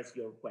have addressed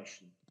your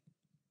question.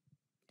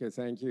 Okay,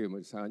 thank you,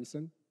 Ms.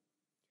 Hansen.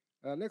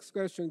 Next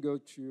question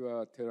goes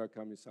to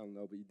Terakami-san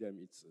of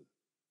Idemitsu.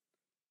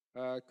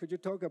 Could you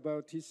talk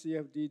about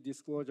TCFD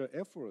disclosure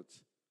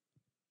efforts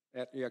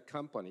at your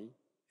company,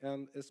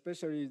 and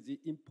especially the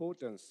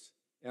importance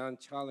and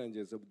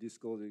challenges of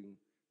disclosing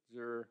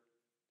your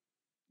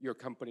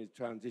company's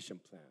transition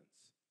plans?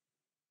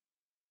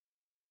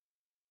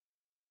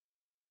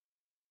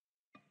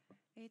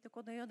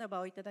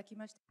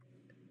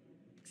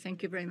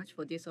 Thank you very much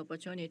for this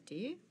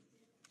opportunity.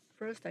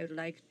 First, I would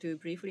like to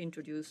briefly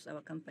introduce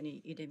our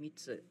company,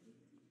 Idemitsu.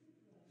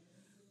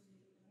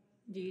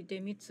 The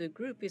Idemitsu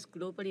Group is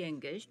globally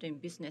engaged in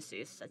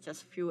businesses such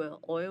as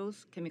fuel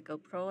oils, chemical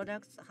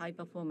products,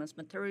 high-performance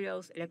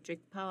materials,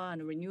 electric power,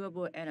 and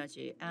renewable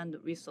energy and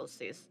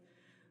resources.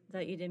 The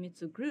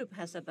Idemitsu Group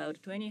has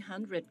about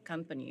 200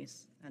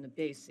 companies and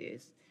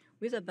bases,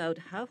 with about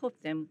half of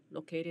them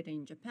located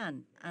in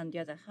Japan and the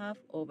other half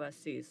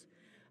overseas.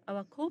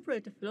 Our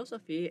corporate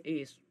philosophy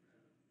is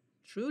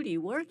truly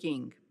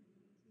working,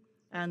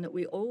 and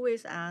we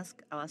always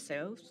ask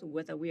ourselves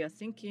whether we are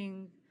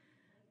thinking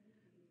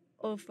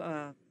of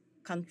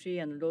country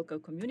and local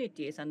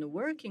communities and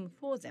working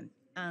for them.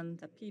 and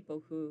the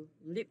people who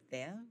live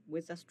there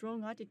with a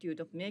strong attitude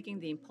of making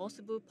the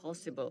impossible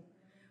possible.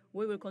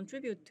 We will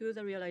contribute to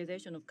the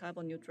realization of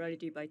carbon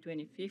neutrality by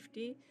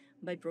 2050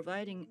 by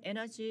providing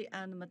energy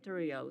and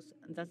materials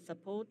that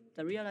support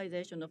the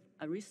realization of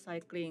a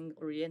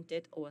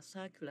recycling-oriented or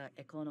circular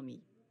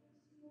economy.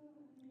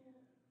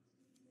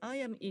 I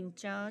am in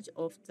charge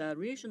of the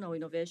Regional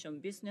Innovation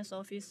Business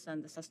Office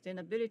and the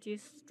Sustainability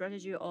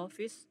Strategy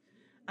Office,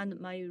 and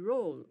my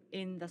role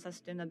in the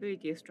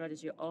Sustainability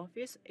Strategy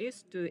Office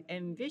is to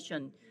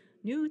envision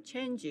new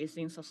changes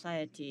in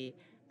society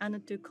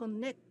and to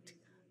connect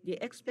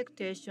the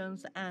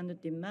expectations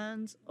and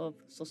demands of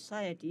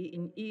society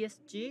in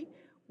ESG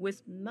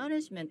with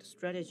management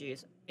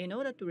strategies in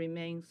order to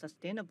remain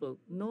sustainable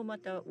no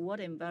matter what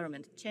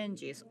environment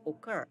changes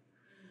occur.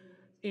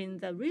 In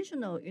the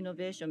Regional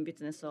Innovation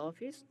Business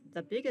Office,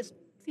 the biggest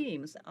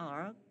themes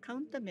are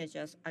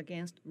countermeasures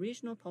against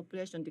regional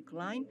population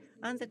decline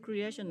and the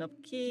creation of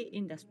key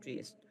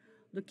industries.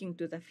 Looking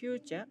to the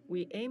future,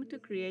 we aim to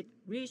create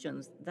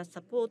regions that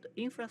support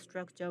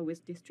infrastructure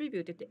with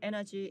distributed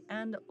energy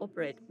and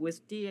operate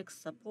with DX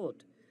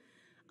support.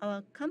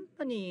 Our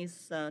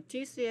company's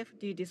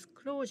TCFD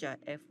disclosure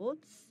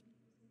efforts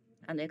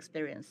and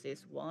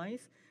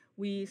experiences-wise,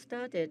 we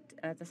started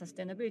the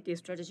Sustainability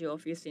Strategy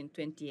Office in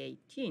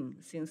 2018.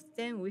 Since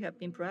then, we have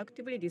been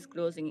proactively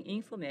disclosing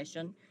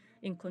information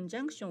in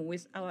conjunction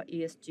with our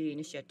ESG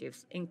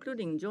initiatives,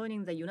 including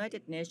joining the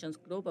United Nations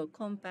Global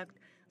Compact,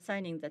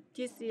 signing the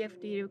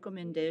TCFD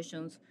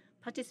recommendations,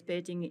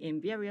 participating in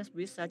various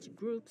research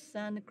groups,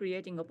 and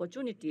creating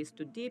opportunities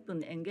to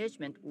deepen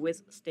engagement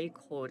with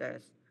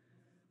stakeholders.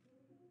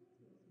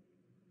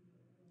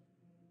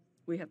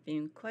 We have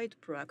been quite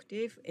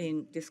proactive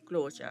in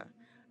disclosure.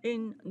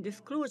 In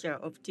disclosure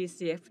of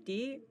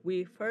TCFD,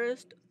 we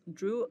first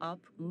drew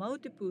up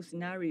multiple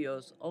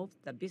scenarios of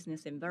the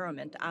business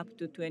environment up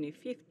to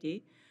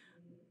 2050,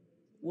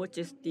 which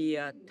is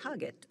the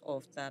target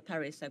of the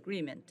Paris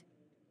Agreement.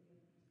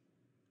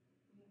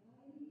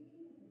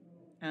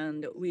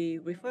 And we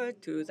refer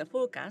to the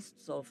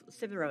forecasts of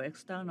several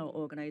external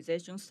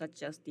organizations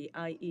such as the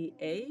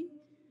IEA,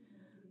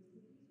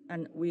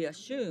 and we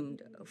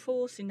assumed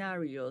 4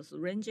 scenarios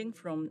ranging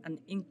from an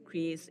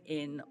increase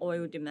in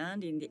oil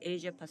demand in the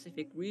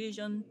Asia-Pacific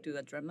region to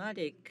a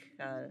dramatic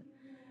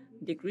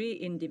degree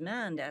in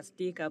demand as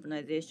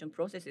decarbonization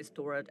processes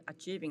toward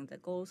achieving the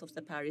goals of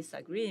the Paris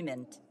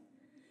Agreement.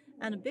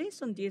 And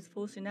based on these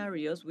 4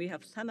 scenarios, we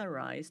have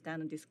summarized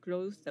and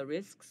disclosed the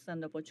risks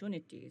and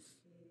opportunities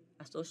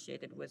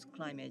associated with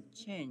climate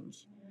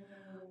change.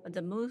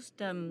 The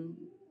most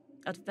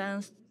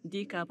advanced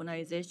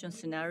decarbonization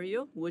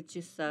scenario, which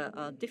is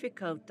a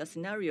difficult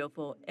scenario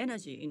for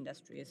energy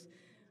industries,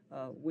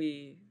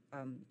 we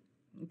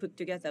put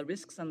together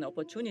risks and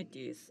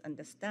opportunities,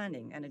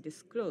 understanding, and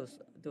disclose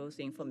those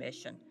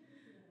information.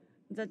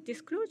 The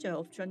disclosure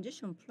of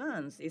transition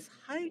plans is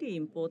highly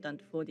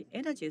important for the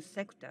energy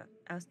sector,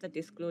 as the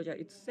disclosure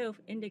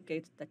itself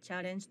indicates the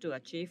challenge to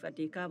achieve a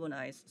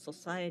decarbonized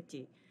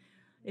society.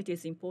 It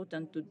is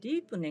important to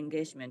deepen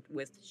engagement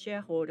with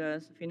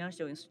shareholders,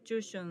 financial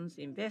institutions,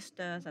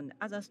 investors, and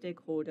other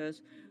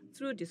stakeholders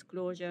through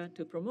disclosure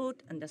to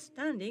promote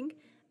understanding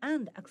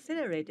and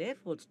accelerate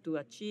efforts to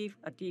achieve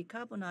a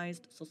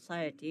decarbonized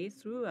society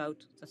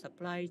throughout the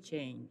supply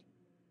chain.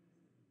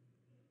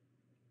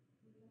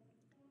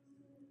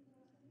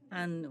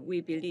 And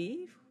we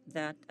believe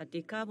that a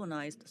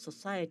decarbonized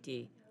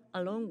society,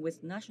 along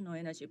with national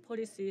energy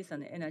policies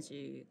and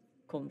energy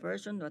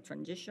conversion or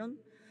transition,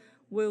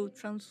 will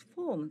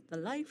transform the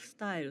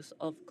lifestyles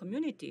of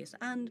communities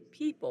and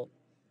people.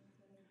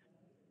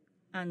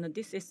 And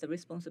this is the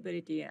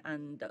responsibility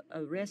and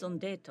a raison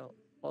d'etre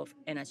of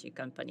energy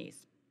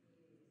companies.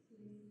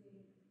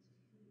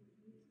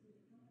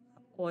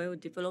 Oil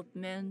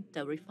development,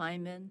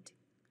 refinement,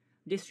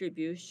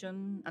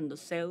 distribution, and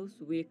sales,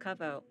 we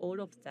cover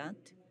all of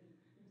that.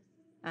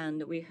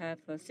 And we have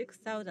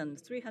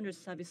 6,300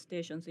 service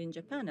stations in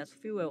Japan as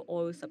fuel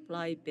oil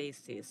supply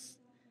bases.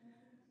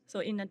 So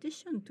in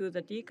addition to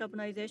the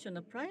decarbonization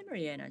of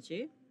primary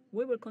energy,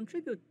 we will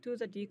contribute to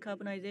the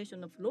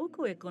decarbonization of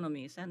local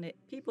economies and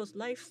people's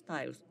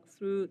lifestyles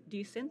through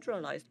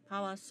decentralized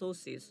power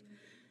sources,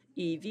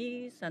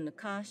 EVs and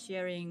car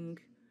sharing,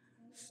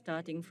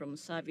 starting from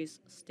service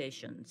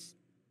stations.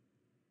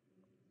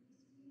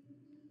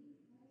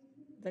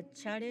 The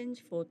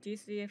challenge for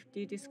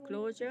TCFD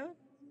disclosure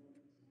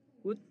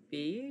would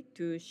be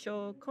to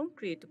show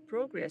concrete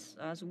progress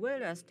as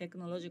well as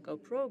technological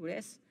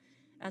progress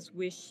as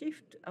we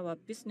shift our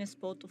business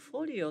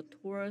portfolio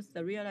towards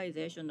the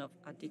realization of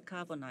a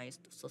decarbonized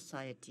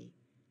society.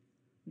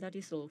 That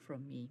is all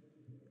from me.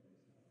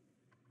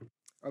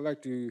 I'd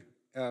like to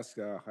ask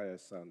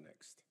Hayashi-san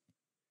next.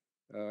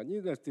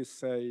 Needless to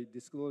say,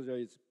 disclosure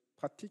is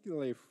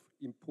particularly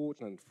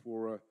important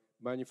for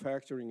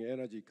manufacturing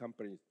energy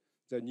companies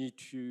that need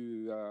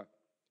to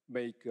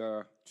make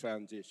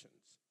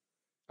transitions.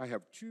 I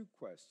have 2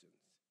 questions.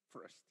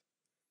 First,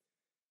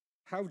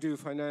 how do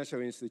financial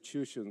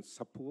institutions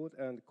support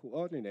and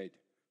coordinate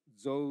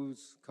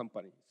those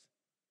companies?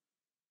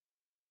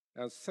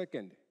 And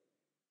second,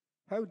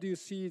 how do you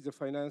see the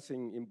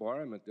financing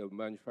environment of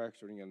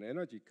manufacturing and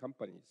energy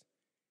companies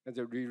and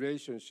the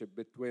relationship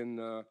between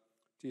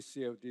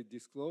TCFD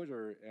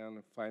disclosure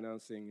and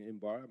financing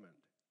environment?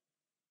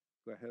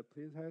 Go ahead,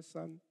 please,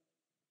 Hayes-san.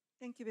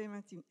 Thank you very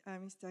much,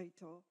 Mr.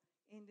 Ito.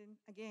 And then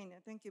again,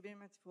 thank you very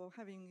much for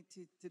having me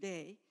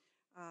today.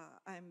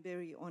 I'm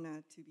very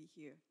honored to be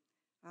here.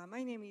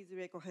 My name is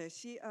Reiko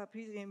Hayashi.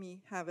 Please let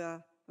me have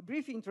a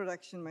brief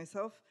introduction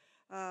myself.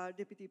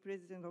 Deputy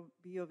President of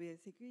BOA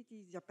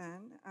Securities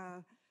Japan,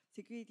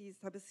 securities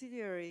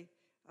subsidiary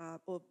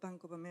of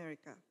Bank of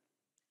America.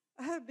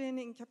 I have been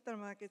in capital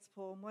markets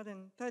for more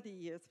than 30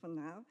 years for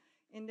now,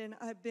 and then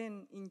I've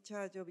been in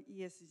charge of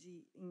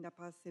ESG in the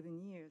past 7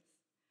 years.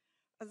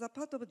 As a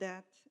part of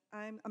that,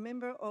 I'm a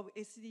member of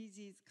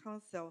SDGs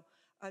Council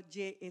at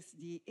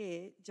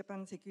JSDA,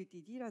 Japan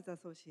Security Dealers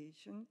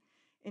Association,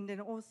 and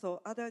then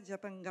also other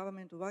Japan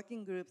government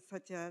working groups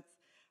such as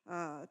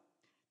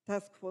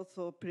Task Force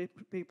for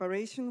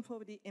Preparation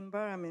for the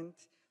Environment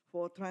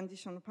for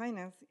Transition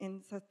Finance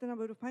and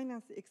Sustainable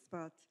Finance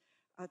Expert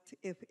at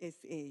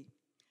FSA.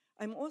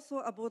 I'm also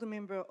a board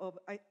member of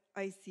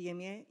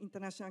ICMA,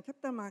 International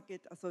Capital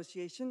Market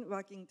Association,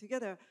 working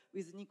together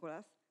with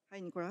Nicholas. Hi,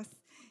 Nicholas.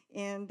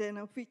 And then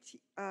which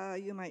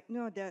you might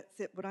know that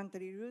set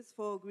voluntary rules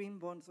for green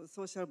bonds or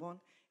social bond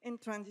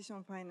and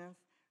transition finance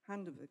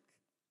handbook.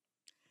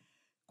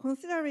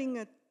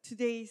 Considering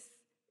today's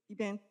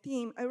event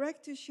theme, I'd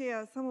like to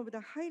share some of the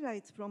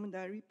highlights from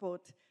the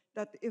report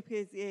that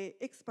FSA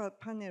expert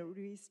panel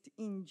released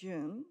in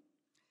June.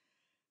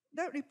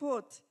 That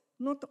report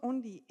not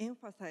only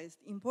emphasized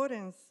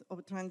importance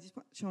of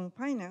transition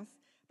finance,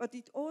 but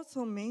it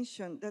also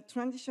mentioned that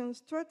transition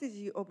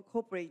strategy of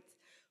corporates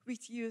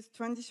which use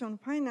transition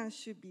finance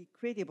should be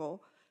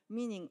credible,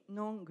 meaning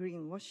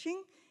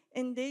non-greenwashing,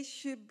 and they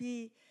should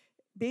be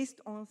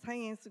based on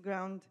science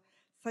ground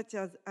such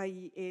as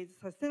IEA's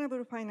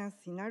sustainable finance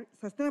scenario,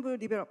 sustainable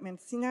development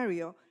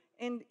scenario,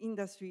 and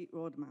industry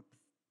roadmaps.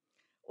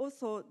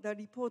 Also, the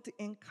report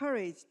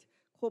encouraged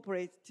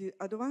corporates to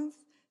advance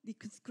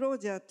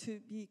disclosure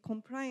to be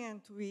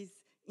compliant with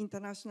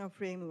international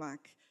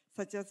framework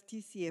such as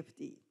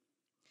TCFD.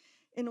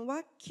 And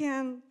what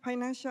can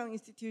financial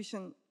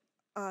institutions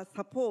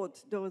support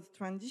those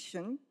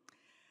transition?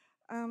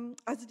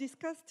 As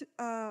discussed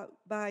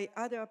by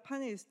other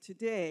panelists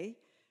today,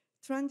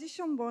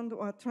 transition bond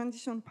or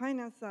transition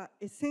finance are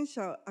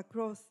essential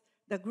across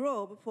the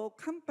globe for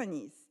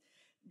companies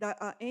that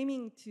are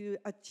aiming to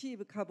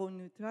achieve carbon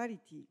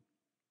neutrality.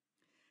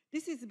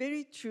 This is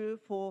very true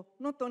for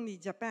not only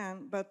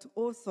Japan, but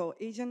also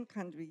Asian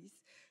countries,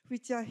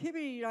 which are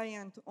heavily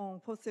reliant on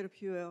fossil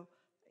fuel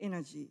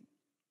energy.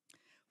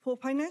 For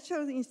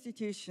financial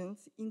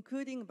institutions,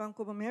 including Bank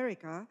of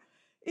America,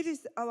 it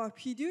is our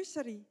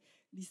fiduciary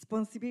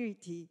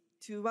responsibility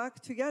to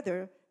work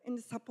together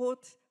and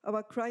support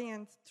our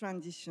clients'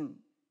 transition.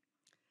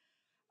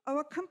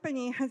 Our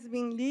company has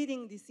been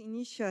leading this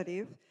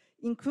initiative,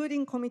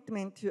 including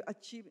commitment to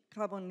achieve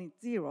carbon net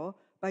zero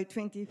by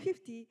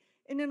 2050,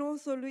 and then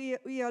also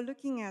we are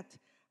looking at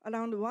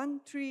around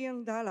 $1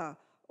 trillion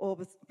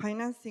of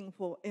financing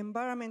for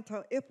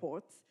environmental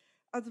efforts,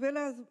 as well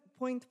as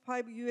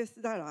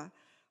 $0.5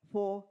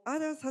 for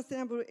other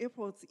sustainable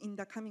efforts in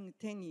the coming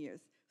 10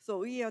 years. So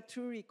we are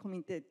truly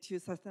committed to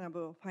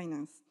sustainable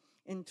finance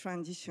and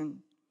transition.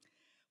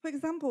 For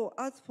example,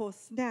 as for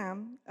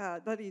SNAM,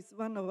 that is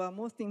one of our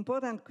most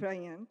important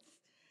clients,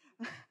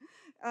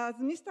 as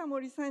Mr.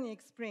 Morisani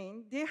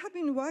explained, they have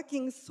been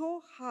working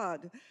so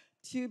hard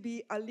to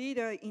be a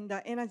leader in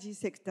the energy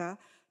sector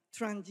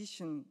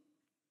transition.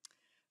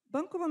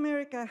 Bank of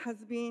America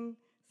has been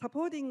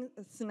supporting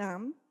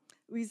SNAM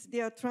with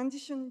their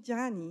transition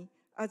journey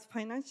as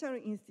financial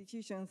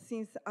institutions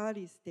since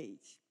early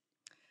stage.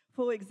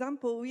 For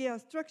example, we are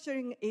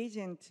structuring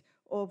agent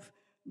of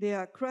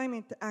their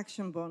climate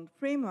action bond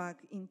framework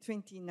in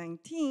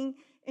 2019,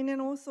 and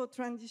then also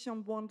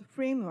transition bond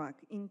framework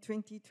in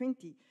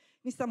 2020.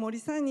 Mr.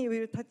 Morisani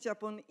will touch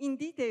upon in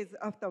details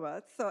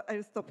afterwards, so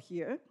I'll stop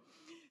here.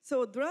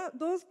 So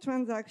those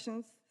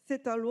transactions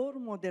set a role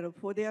model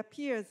for their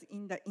peers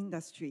in the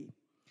industry.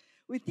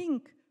 We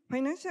think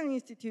financial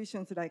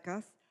institutions like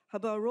us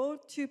have a role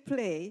to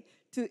play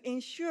to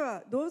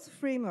ensure those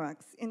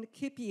frameworks and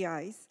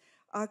KPIs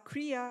are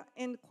clear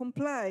and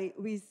comply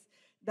with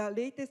the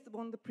latest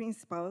bond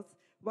principles,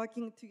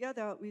 working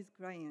together with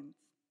clients.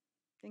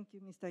 Thank you,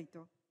 Mr.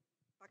 Ito.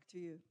 Back to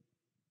you.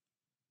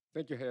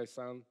 Thank you,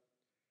 Hayes-san.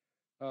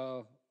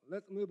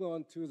 Let's move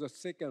on to the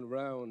second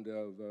round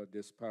of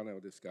this panel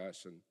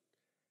discussion.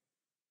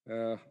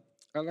 I'd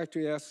like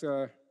to ask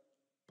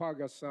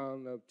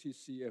Paga-san of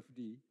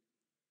TCFD.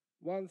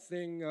 One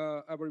thing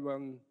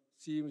everyone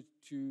seems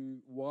to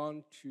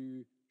want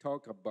to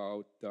talk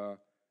about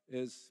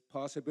is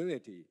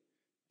possibility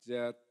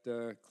that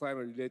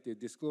climate-related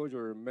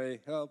disclosure may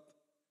help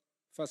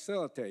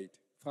facilitate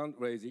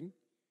fundraising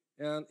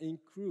and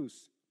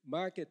increase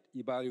market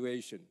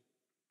evaluation.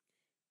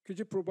 Could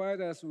you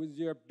provide us with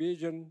your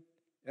vision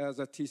as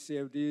a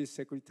TCFD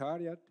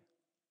Secretariat?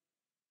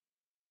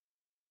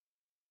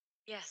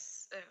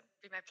 Yes,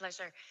 be my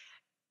pleasure.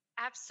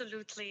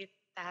 Absolutely,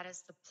 that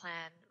is the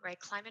plan, right?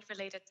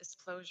 Climate-related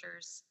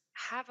disclosures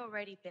have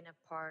already been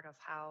a part of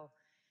how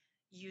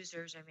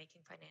users are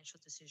making financial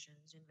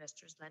decisions,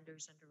 investors,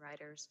 lenders,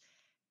 underwriters.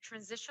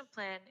 Transition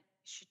plan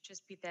should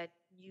just be that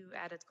new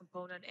added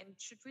component and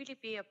should really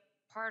be a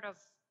part of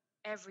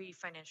every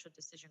financial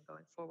decision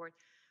going forward,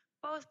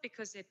 both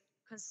because it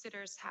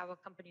considers how a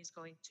company is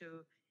going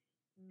to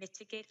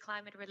mitigate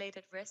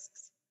climate-related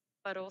risks,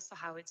 but also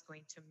how it's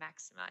going to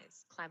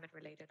maximize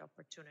climate-related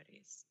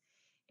opportunities.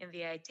 And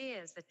the idea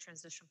is that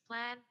transition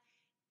plan,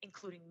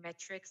 including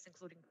metrics,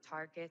 including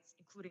targets,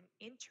 including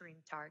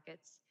interim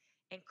targets,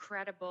 and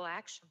credible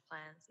action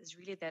plans, is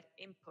really that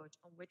input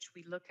on which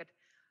we look at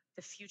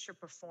the future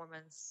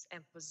performance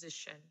and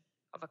position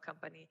of a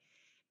company.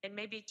 And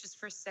maybe just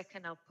for a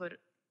second, I'll put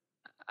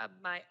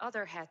my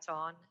other hat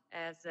on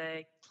as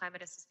a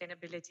climate and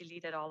sustainability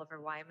lead at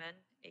Oliver Wyman,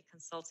 a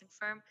consulting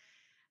firm.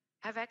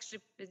 I've actually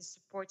been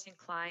supporting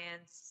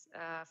clients,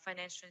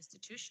 financial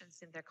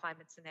institutions in their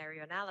climate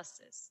scenario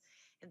analysis.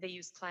 And they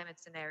use climate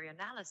scenario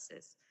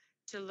analysis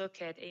to look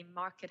at a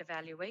market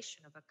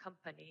evaluation of a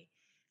company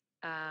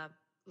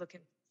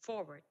looking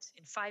forward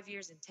in 5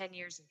 years, in 10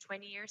 years, in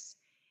 20 years,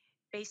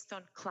 based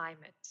on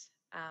climate.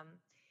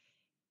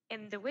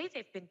 And the way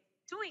they've been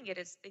doing it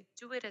is they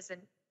do it as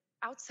an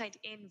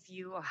outside-in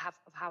view of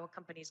how a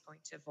company is going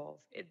to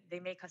evolve. They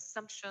make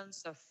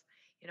assumptions of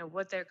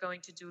what they're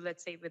going to do,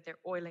 let's say, with their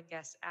oil and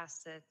gas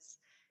assets.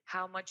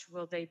 How much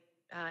will they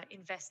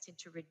invest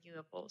into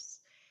renewables?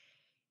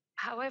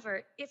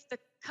 However, if the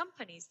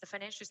companies, the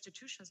financial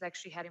institutions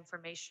actually had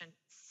information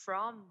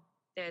from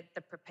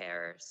the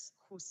preparers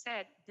who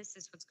said, this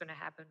is what's going to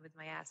happen with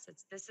my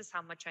assets, this is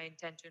how much I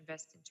intend to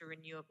invest into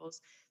renewables,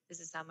 this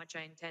is how much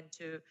I intend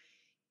to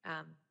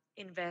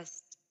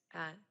invest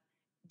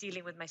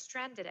dealing with my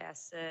stranded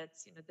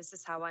assets, this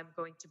is how I'm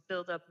going to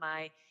build up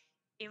my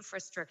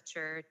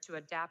infrastructure to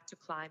adapt to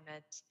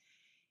climate.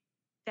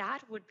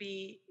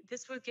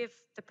 This would give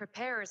the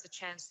preparers a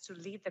chance to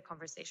lead the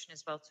conversation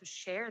as well, to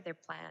share their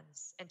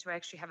plans and to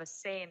actually have a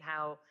say in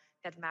how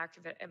that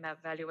market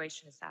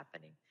evaluation is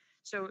happening.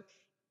 So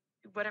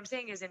what I'm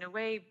saying is, in a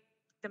way,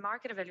 the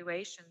market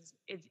evaluations,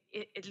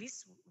 at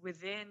least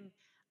within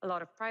a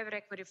lot of private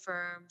equity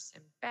firms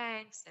and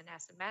banks and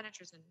asset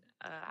managers and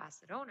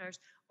asset owners,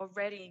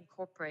 already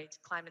incorporate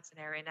climate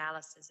scenario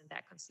analysis in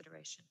that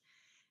consideration.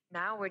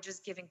 Now we're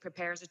just giving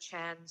preparers a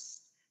chance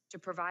to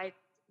provide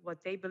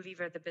what they believe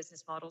are the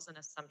business models and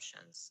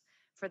assumptions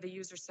for the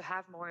users to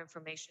have more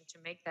information to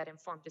make that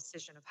informed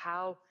decision of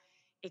how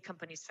a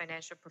company's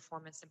financial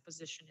performance and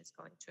position is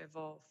going to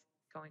evolve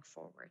going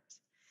forward.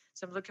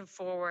 So I'm looking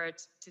forward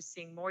to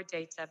seeing more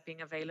data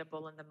being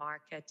available in the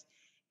market,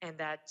 and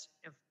that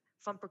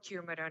fund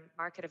procurement and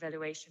market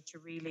evaluation to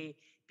really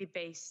be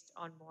based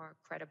on more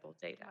credible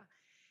data.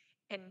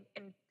 And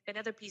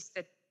another piece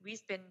that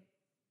we've been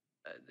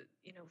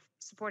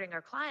supporting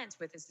our clients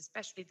with is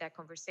especially that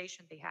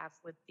conversation they have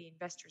with the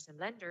investors and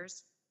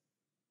lenders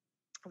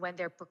when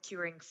they're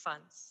procuring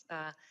funds,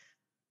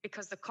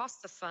 because the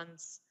cost of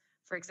funds,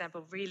 for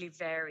example, really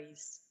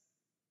varies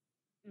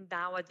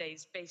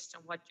nowadays based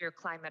on what your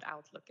climate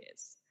outlook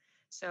is.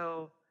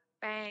 So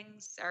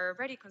banks are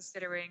already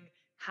considering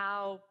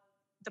how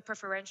the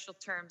preferential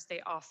terms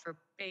they offer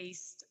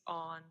based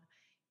on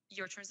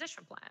your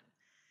transition plan.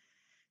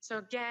 So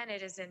again,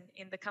 it is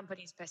in the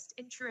company's best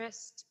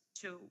interest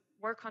to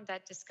work on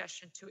that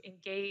discussion, to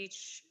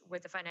engage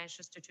with the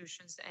financial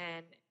institutions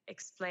and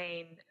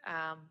explain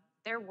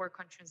their work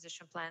on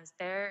transition plans,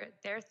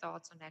 their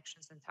thoughts on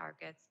actions and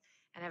targets,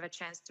 and have a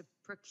chance to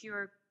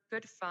procure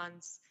good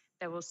funds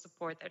that will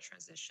support their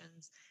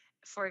transitions.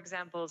 For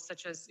example,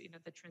 such as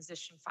the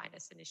Transition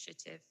Finance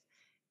Initiative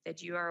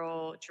that you are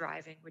all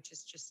driving, which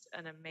is just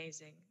an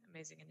amazing,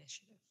 amazing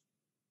initiative.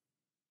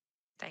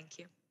 Thank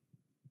you.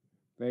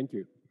 Thank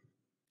you.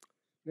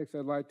 Next,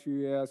 I'd like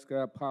to ask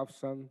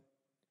Pop-san.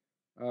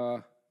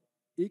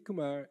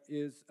 ICMA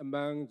is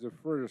among the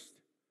first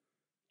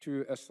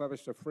to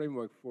establish a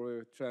framework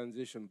for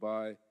transition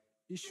by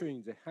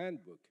issuing the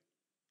handbook.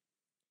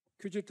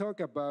 Could you talk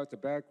about the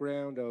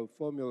background of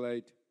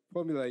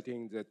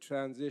formulating the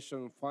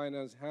Transition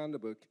Finance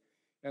Handbook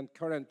and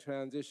current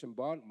transition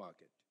bond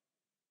market?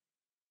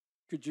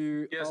 Could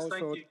you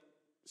also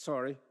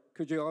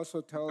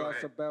tell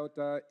us about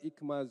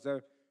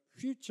ICMA's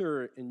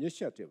future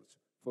initiatives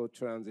for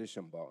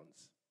transition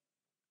bonds?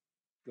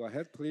 Go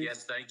ahead, please.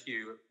 Yes, thank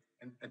you.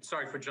 And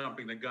sorry for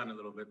jumping the gun a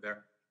little bit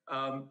there.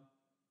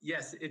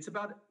 Yes, it's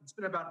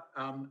been about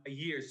a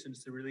year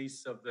since the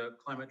release of the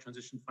Climate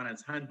Transition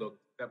Finance Handbook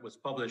that was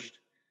published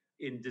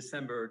in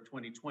December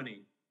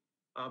 2020.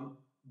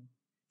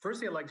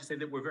 Firstly, I'd like to say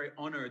that we're very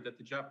honored that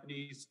the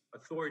Japanese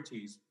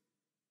authorities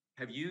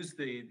have used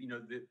the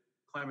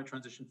Climate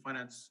Transition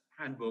Finance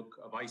Handbook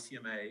of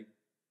ICMA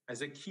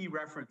as a key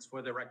reference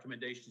for their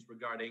recommendations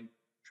regarding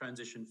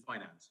transition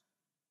finance.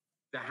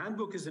 The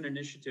handbook is an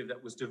initiative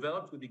that was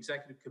developed with the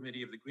Executive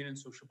Committee of the Green and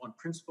Social Bond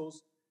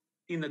Principles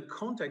in the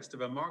context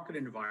of a market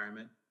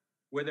environment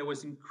where there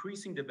was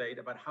increasing debate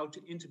about how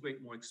to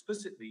integrate more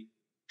explicitly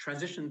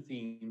transition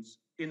themes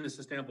in the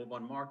sustainable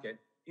bond market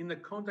in the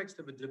context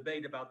of a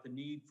debate about the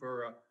need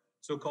for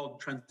so-called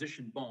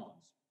transition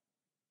bonds.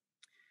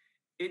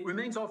 It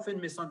remains often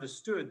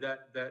misunderstood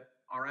that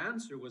our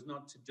answer was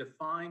not to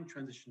define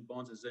transition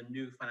bonds as a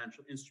new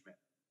financial instrument.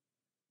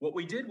 What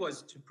we did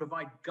was to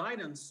provide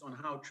guidance on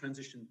how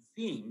transition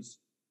themes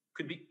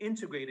could be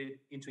integrated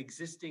into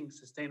existing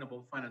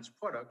sustainable finance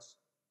products,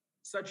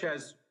 such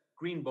as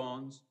green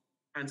bonds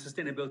and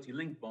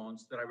sustainability-linked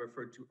bonds that I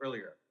referred to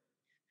earlier.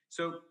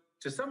 So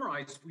to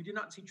summarize, we do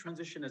not see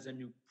transition as a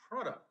new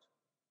product,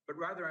 but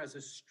rather as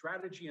a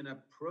strategy and a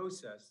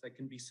process that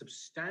can be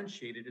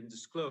substantiated and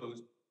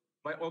disclosed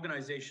by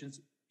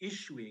organizations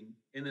issuing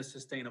in the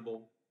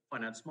sustainable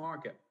finance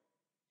market.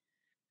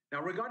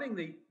 Now, regarding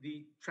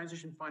the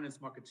transition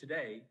finance market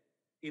today,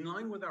 in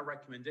line with our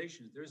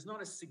recommendations, there is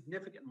not a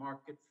significant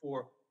market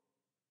for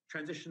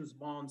transitions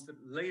bonds that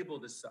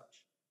labeled as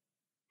such,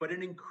 but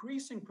an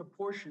increasing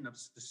proportion of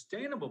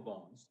sustainable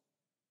bonds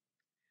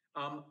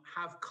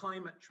have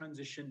climate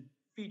transition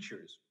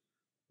features.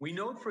 We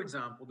note, for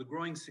example, the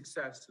growing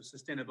success of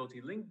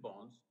sustainability-linked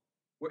bonds,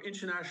 where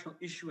international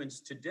issuance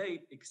to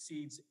date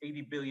exceeds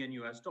 $80 billion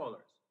US.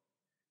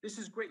 This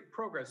is great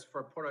progress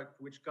for a product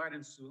for which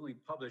guidance was only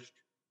published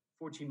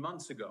 14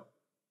 months ago.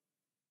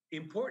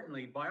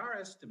 Importantly, by our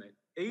estimate,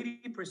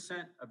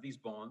 80% of these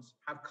bonds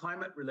have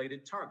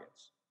climate-related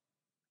targets.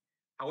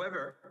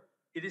 However,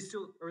 it is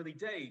still early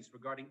days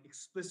regarding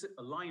explicit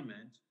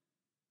alignment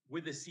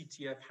with the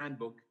CTF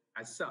handbook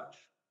as such.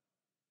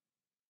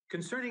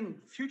 Concerning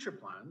future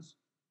plans,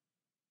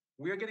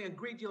 we are getting a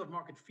great deal of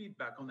market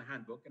feedback on the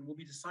handbook, and we'll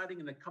be deciding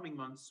in the coming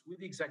months with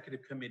the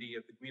Executive Committee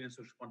of the Green and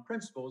Social Bond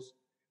Principles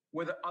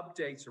whether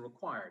updates are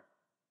required.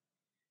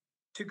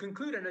 To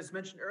conclude, and as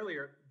mentioned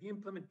earlier, the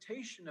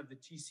implementation of the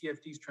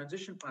TCFD's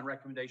transition plan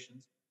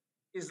recommendations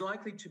is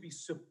likely to be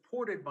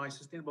supported by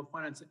sustainable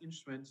finance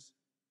instruments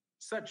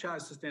such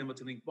as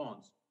sustainability-linked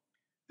bonds.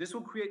 This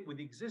will create, with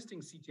the existing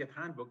CTF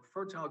handbook,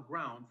 fertile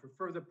ground for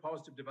further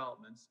positive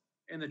developments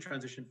in the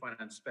transition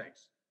finance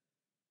space.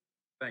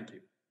 Thank you.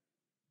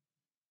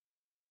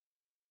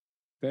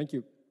 Thank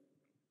you.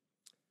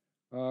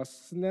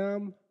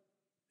 Snam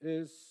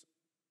is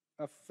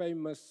a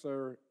famous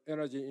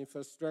energy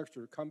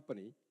infrastructure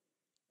company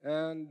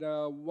and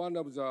one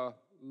of the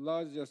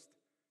largest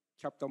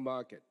capital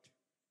market.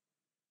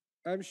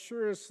 I'm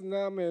sure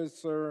Snam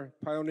is a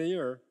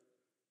pioneer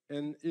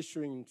in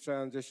issuing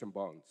transition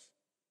bonds.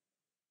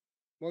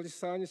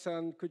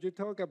 Morisani-san, could you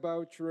talk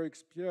about your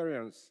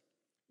experience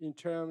in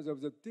terms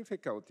of the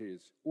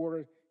difficulties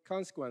or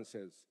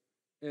consequences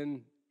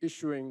in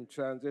issuing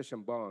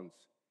transition bonds?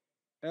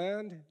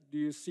 And do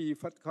you see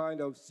what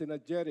kind of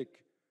synergetic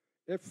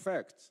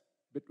effects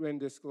between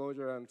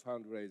disclosure and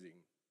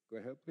fundraising? Go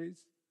ahead,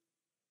 please.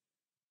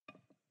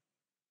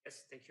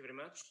 Yes, thank you very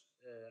much.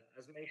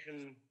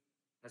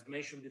 As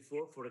mentioned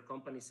before, for a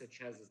company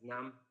such as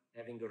Snam,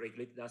 having a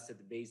regulated asset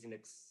base in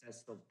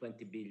excess of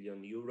 20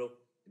 billion euro,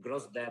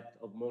 gross debt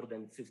of more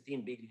than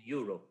 15 billion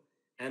euro,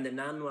 and an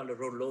annual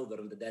rollover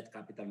on the debt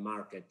capital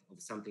market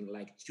of something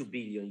like 2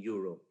 billion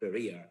euro per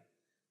year,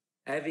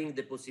 having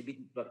the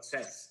possibility to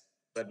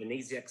have an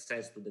easy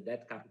access to the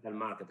debt capital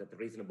market at a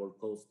reasonable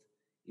cost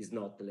is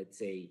not, let's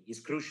say, is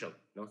crucial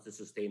not to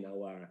sustain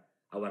our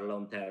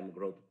long-term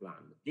growth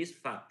plan. This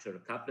factor,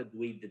 coupled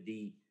with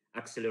the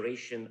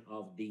acceleration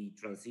of the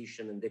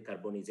transition and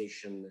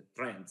decarbonization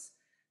trends,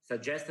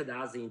 suggested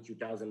us in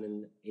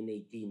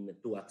 2018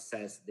 to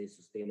access the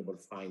sustainable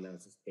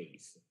finance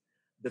space.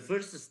 The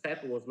first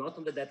step was not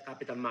on the debt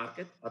capital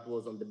market, but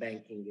was on the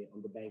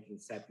banking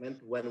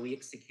segment, when we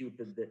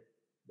executed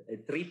a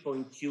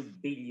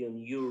 3.2 billion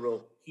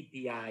euro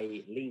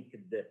KPI-linked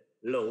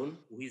loan,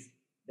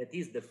 that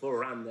is the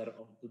forerunner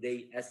of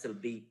today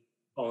SLB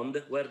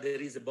bond, where there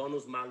is a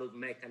bonus-malus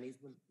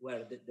mechanism,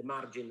 where the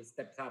margin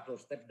steps up or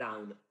steps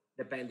down,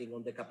 depending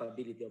on the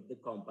capability of the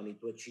company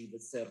to achieve a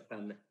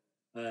certain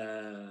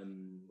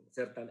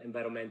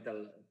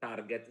environmental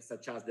target,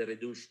 such as the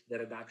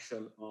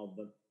reduction of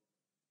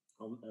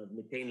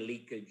methane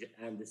leakage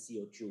and the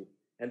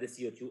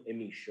CO2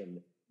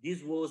 emission.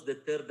 This was the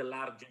third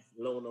largest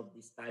loan of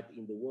this type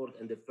in the world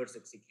and the first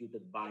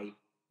executed by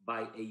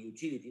a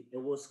utility,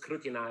 and was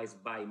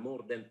scrutinized by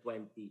more than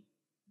 20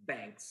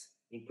 banks,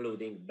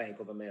 including Bank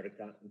of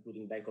America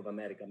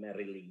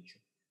Merrill Lynch.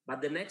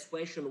 But the next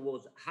question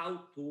was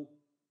how to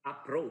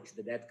approach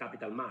the debt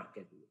capital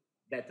market.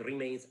 That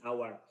remains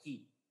our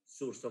key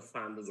source of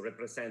funding,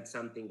 represents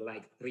something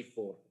like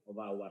 3/4 of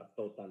our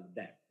total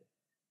debt.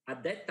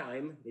 At that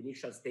time, the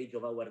initial stage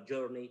of our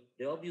journey,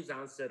 the obvious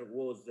answer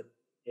was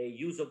a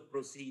use of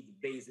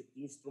proceed-based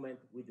instrument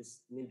with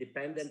an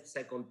independent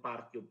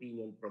second-party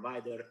opinion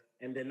provider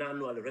and an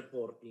annual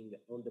reporting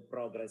on the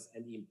progress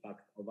and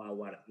impact of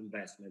our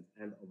investment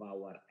and of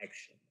our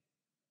action.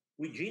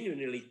 We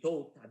genuinely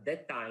thought at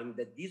that time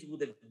that this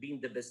would have been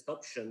the best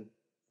option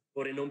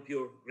for a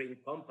non-pure green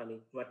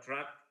company to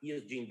attract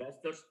ESG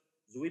investors,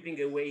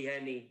 sweeping away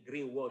any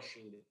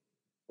greenwashing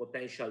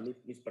potential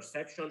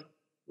misperception,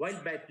 while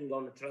betting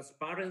on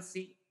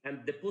transparency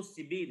and the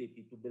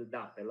possibility to build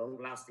up a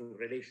long-lasting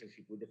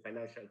relationship with the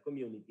financial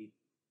community,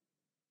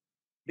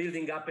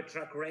 building up a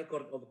track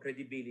record of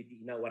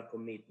credibility in our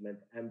commitment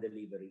and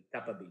delivery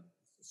capabilities.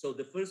 So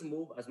the first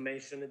move, as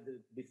mentioned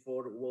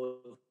before, was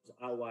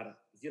our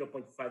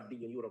 0.5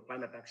 billion euro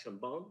climate action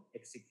bond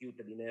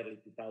executed in early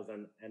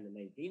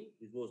 2019.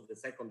 This was the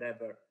second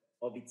ever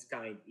of its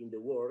kind in the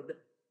world.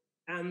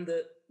 And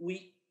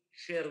we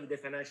share with the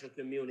financial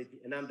community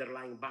an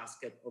underlying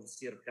basket of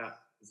circa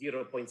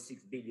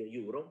 0.6 billion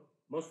euro,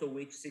 most of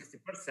which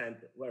 60%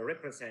 were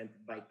represented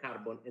by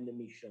carbon and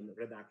emission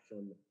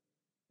reduction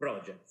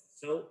projects.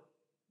 So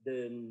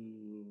the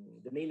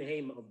main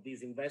aim of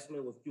this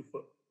investment was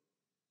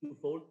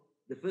twofold.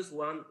 The first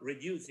one,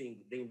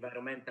 reducing the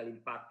environmental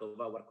impact of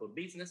our core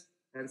business.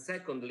 And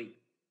secondly,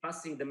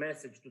 passing the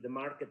message to the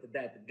market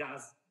that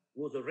gas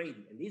was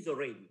already and is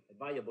already a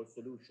viable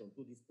solution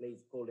to displace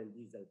coal and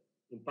diesel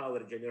in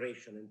power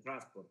generation and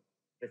transport,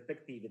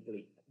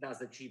 respectively,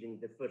 thus achieving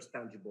the first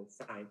tangible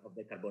sign of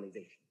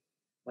decarbonization.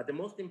 But the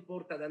most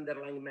important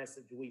underlying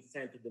message we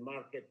send to the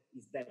market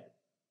is that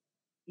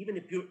even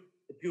a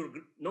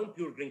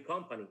non-pure green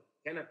company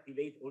can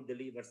activate all the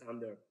levers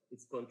under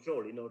its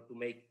control in order to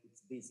make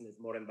its business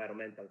more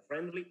environmental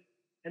friendly.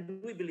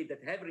 And we believe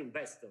that every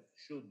investor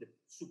should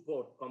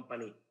support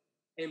company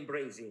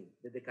embracing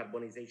the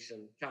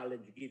decarbonization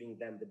challenge, giving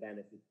them the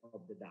benefit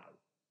of the doubt.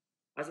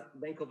 As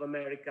Bank of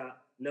America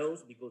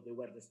knows, because they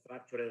were the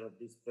structurer of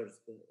this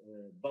first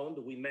bond,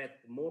 we met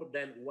more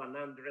than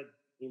 100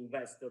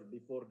 investors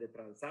before the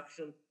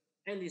transaction.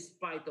 And in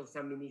spite of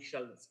some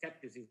initial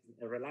skepticism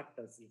and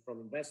reluctance from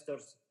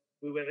investors,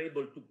 we were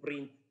able to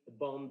print a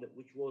bond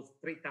which was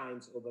 3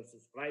 times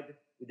oversubscribed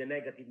with a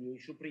negative new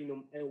issue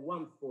premium and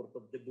 1/4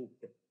 of the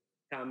book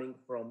coming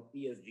from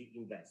ESG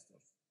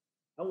investors.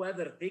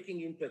 However, taking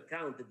into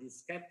account this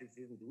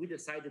skepticism, we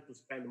decided to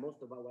spend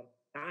most of our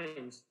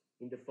times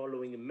in the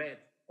following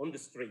on the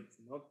streets,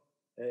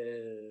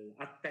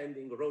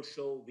 attending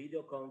roadshow,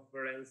 video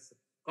conference,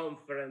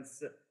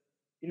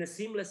 in a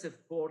seamless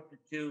effort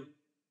to,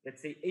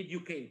 let's say,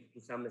 educate to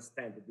some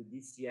extent the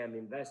DCM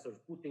investors,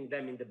 putting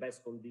them in the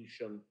best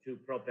condition to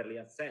properly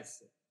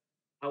assess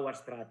our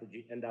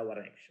strategy and our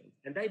actions.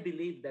 And I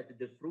believe that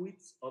the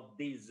fruits of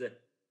this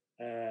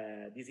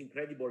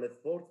incredible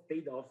effort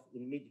paid off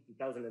in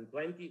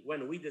mid-2020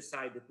 when we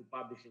decided to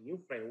publish a new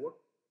framework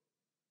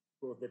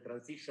for the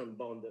transition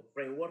bond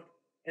framework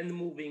and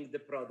moving the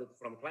product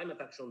from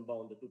climate action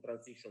bond to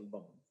transition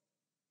bond.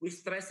 We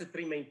stressed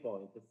 3 main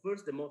points.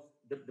 First,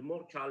 the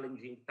more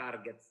challenging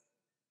targets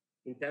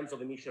in terms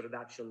of emission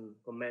reduction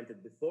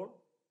commented before.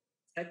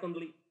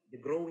 Secondly, the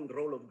growing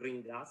role of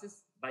green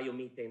gases,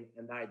 biomethane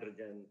and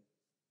hydrogen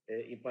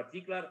in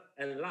particular.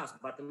 And last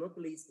but not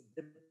least,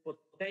 the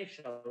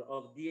potential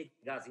of the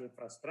gas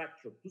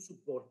infrastructure to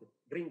support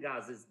green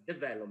gases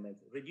development,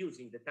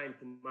 reducing the time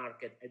to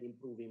market and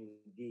improving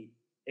the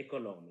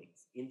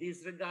economics. In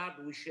this regard,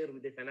 we share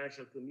with the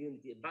financial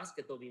community a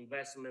basket of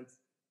investments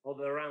of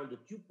around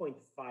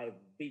 2.5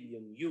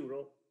 billion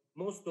euro,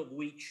 most of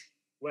which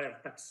were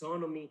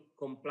taxonomy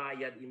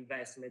compliant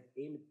investment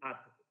aimed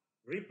at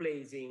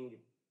replacing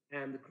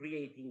and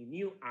creating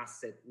new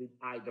assets with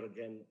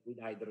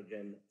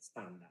hydrogen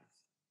standards.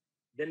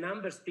 The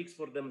number speaks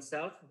for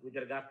themselves with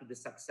regard to the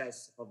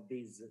success of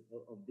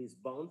this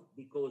bond,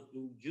 because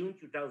in June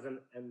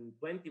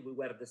 2020, we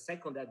were the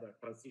second ever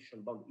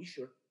transition bond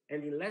issuer,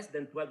 and in less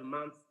than 12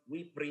 months,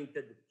 we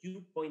printed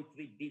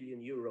 2.3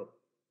 billion euro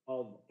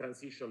of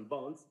transition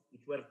bonds,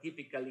 which were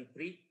typically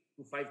 3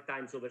 to 5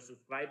 times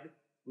oversubscribed,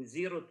 with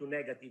 0 to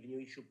negative new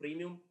issue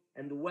premium,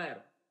 and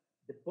where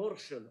the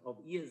portion of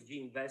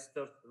ESG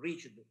investors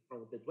reached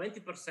from the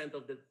 20%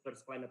 of the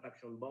first climate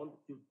action bond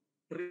to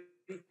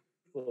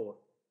 3/4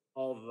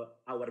 of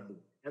our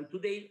book. And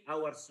today,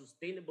 our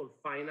sustainable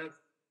finance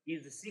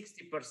is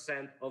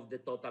 60% of the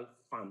total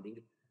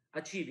funding,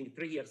 achieving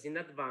 3 years in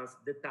advance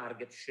the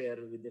target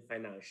shared with the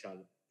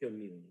financial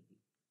community.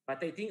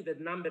 But I think that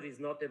number is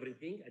not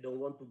everything. I don't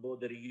want to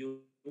bother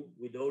you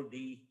with all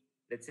the,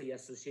 let's say,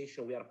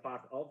 association we are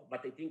part of,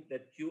 but I think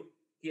that 2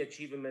 key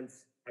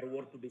achievements are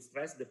worth to be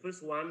stressed. The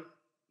first one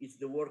is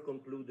the work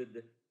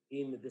concluded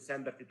in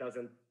December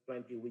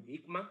 2020 with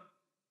ICMA.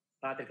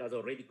 Patrick has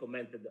already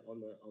commented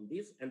on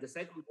this. And the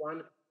second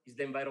one is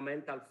the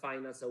Environmental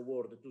Finance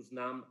Award to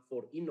SNAM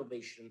for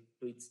innovation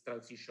to its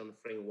transition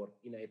framework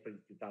in April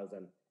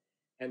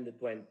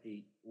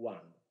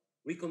 2021.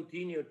 We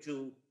continue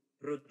to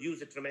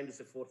produce a tremendous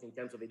effort in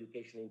terms of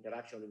education and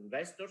interaction with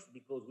investors,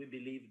 because we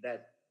believe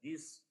that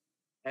these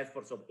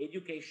efforts of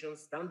education,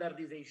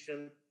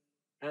 standardization,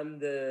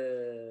 and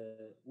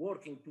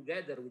working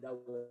together with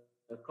our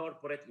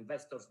corporate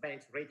investors,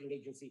 banks, rating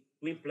agency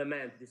to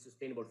implement this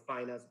sustainable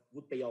finance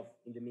would pay off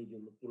in the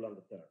medium to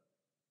longer term.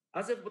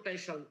 As a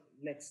potential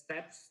next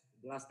steps,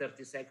 the last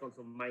 30 seconds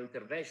of my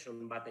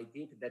intervention, but I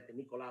think that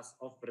Nicolas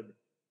offered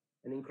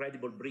an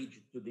incredible bridge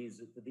to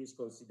this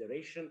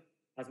consideration.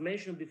 As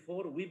mentioned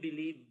before, we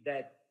believe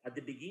that at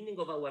the beginning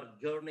of our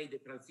journey, the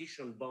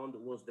transition bond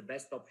was the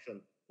best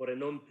option for a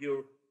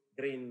non-pure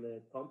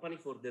green company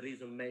for the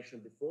reason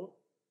mentioned before.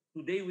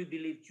 Today, we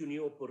believe two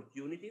new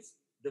opportunities.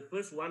 The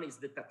first one is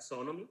the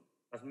taxonomy.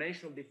 As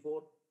mentioned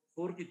before,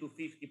 40 to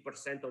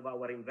 50% of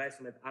our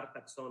investment are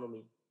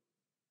taxonomy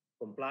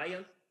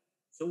compliant.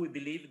 So we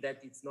believe that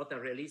it's not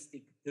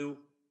unrealistic to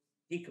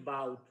think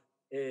about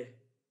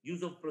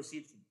use of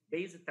proceeds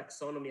based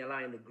taxonomy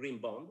aligned green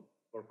bond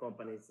for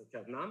companies such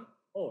as NAM,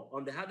 or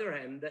on the other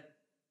hand,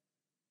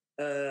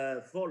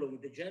 following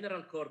the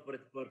general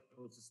corporate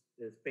purpose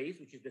space,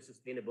 which is the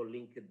sustainable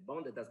linked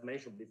bond that, as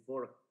mentioned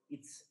before,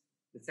 it's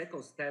the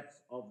second steps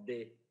of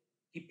the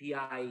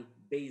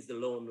KPI-based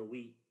loan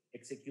we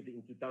executed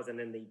in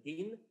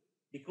 2018,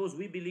 because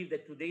we believe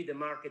that today the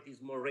market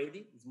is more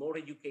ready, is more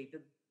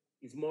educated,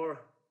 is more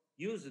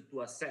used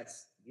to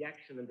assess the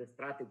action and the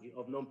strategy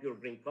of non-pure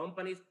green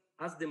companies,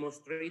 as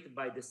demonstrated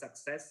by the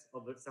success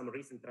of some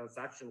recent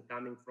transaction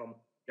coming from,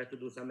 just to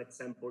do some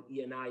example,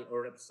 ENI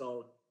or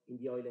Repsol in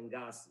the oil and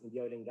gas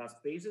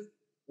spaces,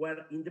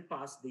 where in the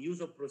past the use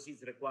of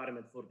proceeds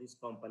requirement for this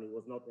company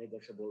was not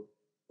negotiable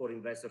for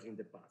investors in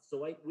the past.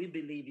 So we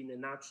believe in a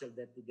nutshell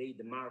that today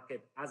the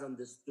market has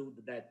understood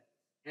that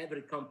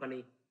every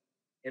company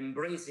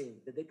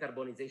embracing the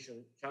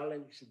decarbonization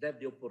challenge should have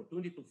the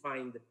opportunity to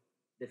find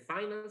the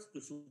finance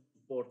to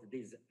support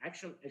this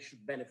action and should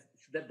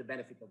have the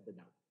benefit of the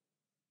doubt.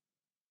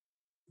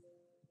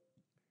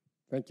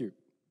 Thank you.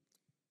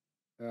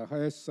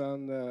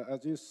 Hayashi-san,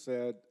 as you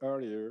said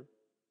earlier,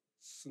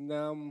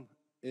 SNAM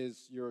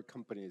is your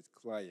company's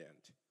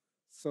client.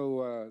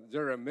 So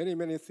there are many,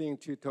 many things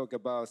to talk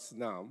about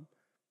SNAM,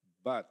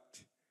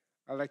 but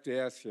I'd like to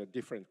ask you a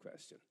different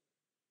question.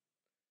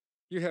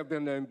 You have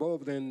been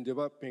involved in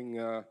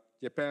developing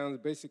Japan's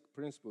basic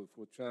principle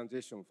for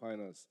transition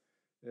finance,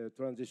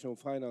 transition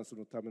finance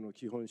のための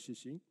基本指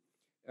針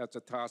at the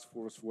task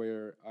force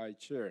where I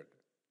chaired.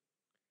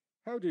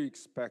 How do you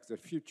expect the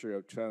future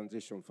of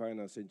transition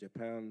finance in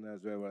Japan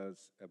as well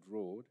as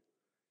abroad?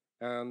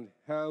 And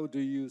how do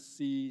you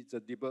see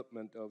the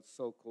development of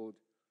so-called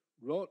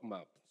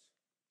roadmaps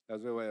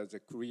as well as the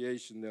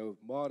creation of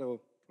model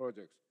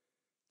projects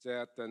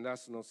that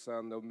National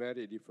San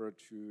Omeri referred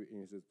to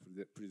in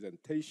his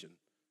presentation?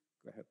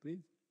 Go ahead,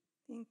 please.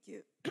 Thank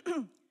you.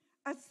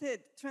 As said,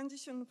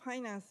 transition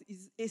finance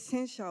is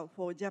essential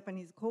for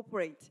Japanese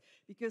corporate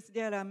because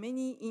there are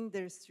many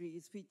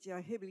industries which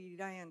are heavily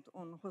reliant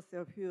on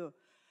fossil fuel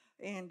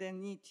and they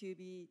need to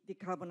be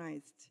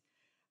decarbonized.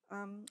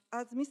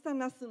 As Mr.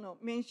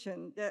 Nasuno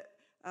mentioned, there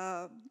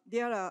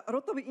are a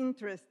lot of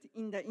interest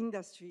in the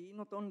industry,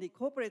 not only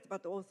corporate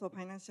but also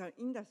financial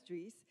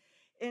industries.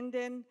 And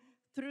then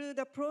through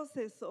the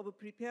process of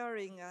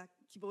preparing a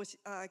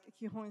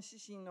Kihon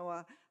Shishin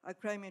or a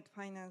climate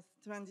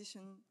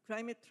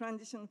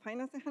transition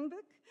finance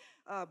handbook,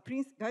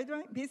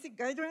 basic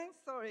guidelines,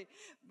 sorry,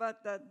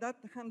 but that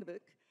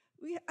handbook,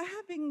 I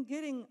have been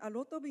getting a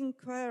lot of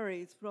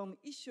inquiries from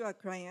issuer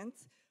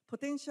clients,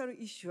 potential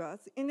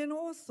issuers, and then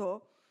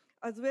also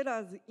as well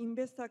as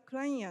investor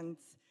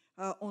clients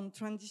on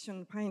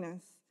transition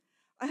finance.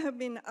 I have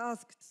been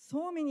asked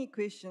so many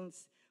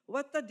questions.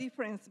 What's the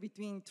difference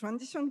between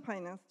transition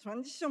finance,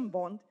 transition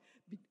bond,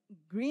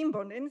 green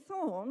bond, and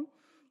so on?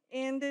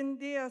 And then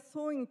they are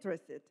so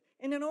interested.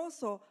 And then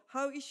also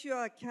how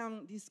issuer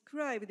can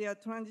describe their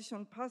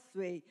transition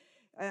pathway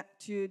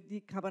to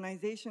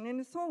decarbonization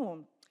and so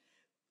on.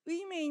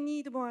 We may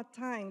need more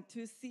time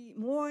to see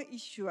more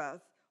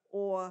issuers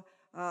or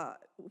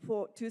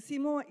to see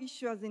more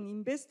issuers and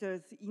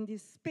investors in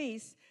this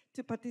space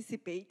to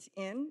participate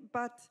in,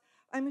 but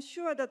I'm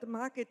sure that the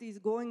market is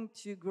going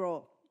to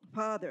grow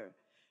further.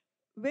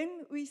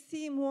 When we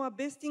see more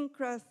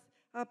best-in-class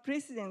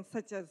precedents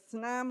such as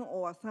SNAM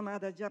or some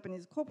other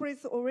Japanese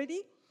corporates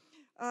already,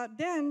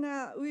 then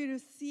we'll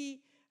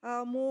see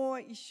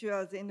more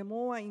issuers and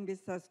more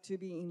investors to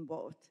be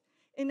involved.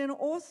 And then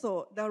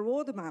also the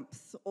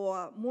roadmaps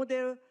or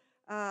model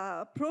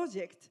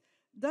project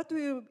that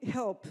will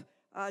help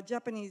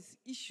Japanese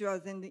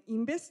issuers and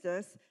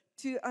investors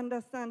to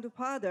understand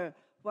further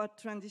what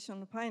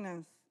transition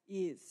finance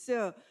is.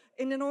 So,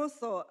 and then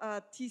also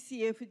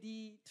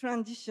TCFD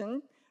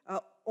transition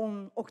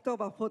on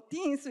October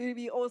 14th will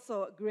be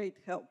also a great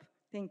help.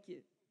 Thank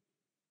you.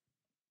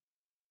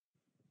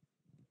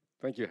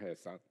 Thank you,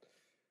 Hayashi-san.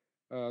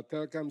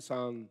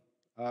 Telecom-san,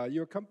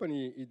 your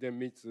company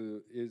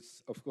Idemitsu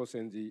is, of course,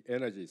 in the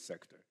energy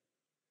sector.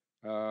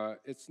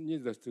 It's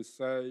needless to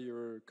say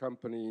your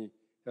company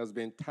has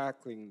been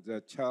tackling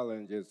the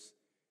challenges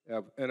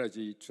of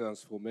energy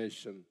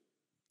transformation,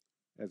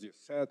 as you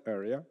said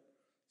earlier.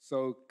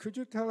 So could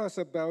you tell us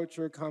about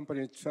your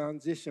company's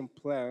transition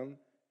plan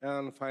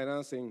and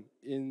financing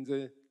in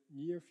the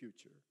near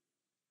future?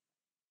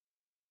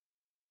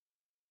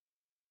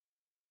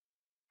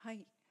 は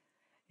い。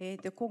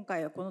今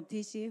回はこの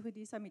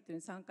TCFD サミット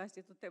に参加し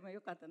てとても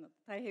良かったので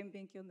大変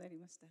勉強になり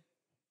ました。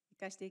生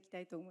かしていきた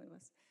いと思い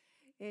ます。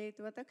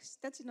私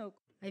たちの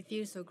I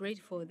feel so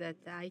grateful that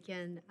I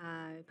can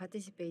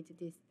participate in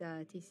this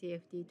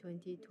TCFD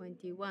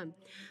 2021.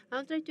 I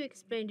would like to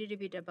explain a little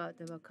bit about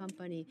our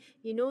company.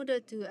 In order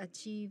to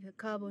achieve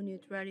carbon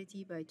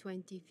neutrality by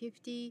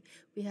 2050,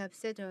 we have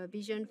set our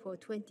vision for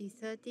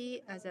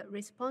 2030 as a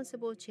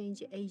responsible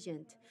change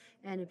agent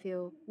and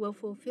will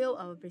fulfill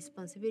our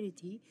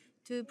responsibility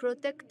to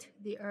protect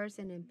the earth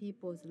and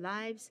people's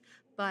lives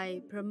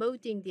by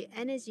promoting the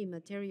energy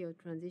material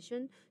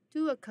transition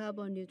to a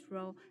carbon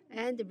neutral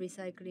and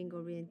recycling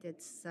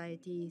oriented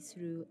society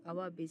through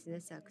our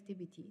business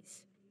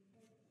activities.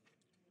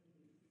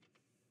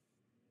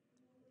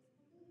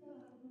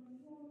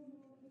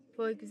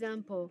 For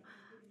example,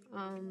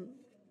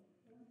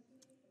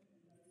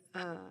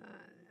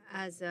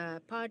 as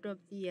a part of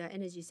the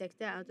energy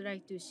sector, I would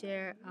like to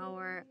share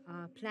our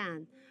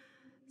plan.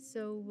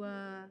 So,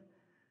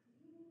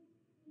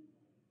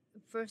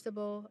 first of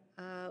all,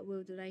 we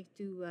would like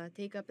to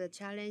take up the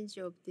challenge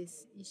of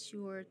this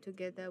issue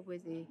together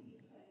with the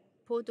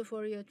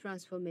portfolio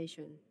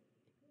transformation.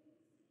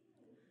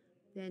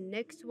 The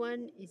next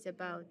one is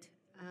about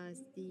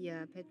as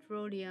the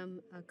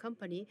petroleum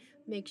company,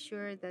 make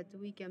sure that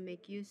we can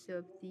make use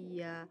of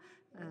the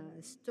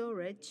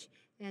storage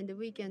and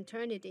we can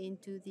turn it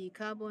into the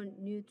carbon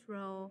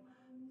neutral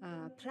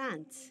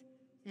plants.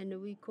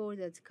 And we call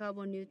that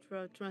carbon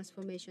neutral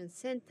transformation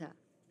center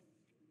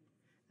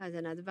as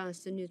an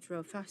advanced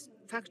neutral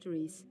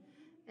factories.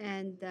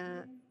 And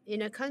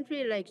in a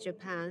country like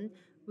Japan,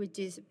 which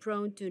is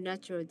prone to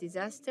natural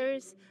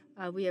disasters,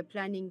 we are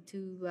planning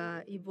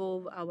to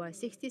evolve our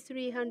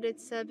 6,300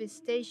 service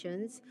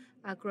stations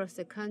across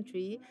the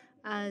country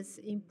as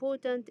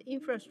important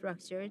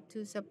infrastructure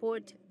to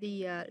support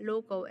the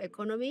local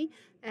economy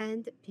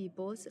and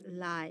people's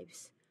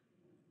lives.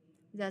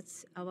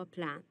 That's our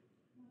plan.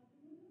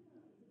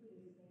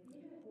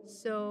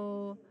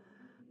 So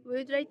we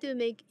would like to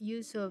make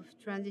use of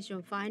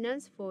transition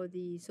finance for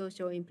the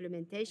social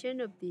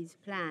implementation of these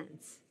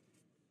plans.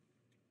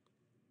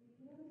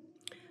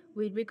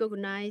 We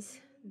recognize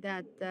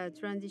that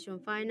transition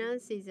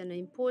finance is an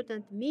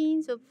important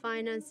means of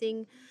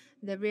financing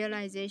the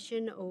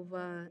realization of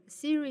a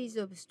series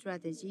of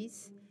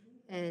strategies,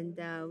 and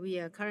we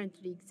are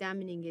currently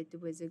examining it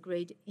with a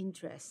great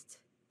interest.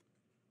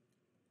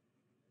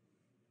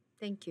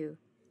 Thank you.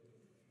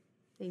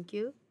 Thank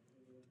you.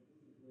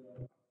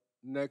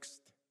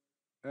 Next,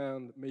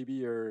 and maybe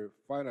your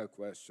final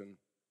question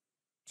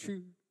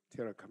to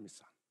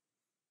Terakami-san.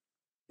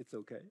 It's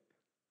okay?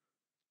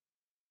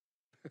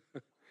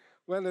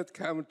 When it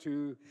comes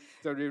to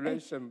the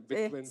relation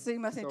between... すい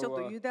ません、ちょっ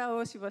と油断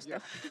をしまし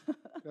た。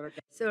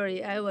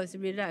 Sorry, I was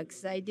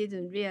relaxed. I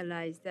didn't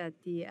realize that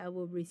I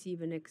will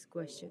receive a next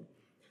question.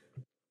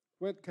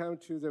 When it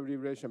comes to the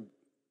relation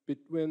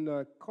between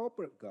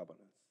corporate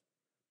governance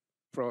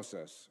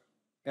process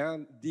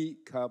and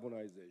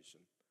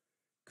decarbonization,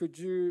 could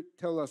you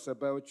tell us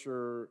about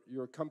your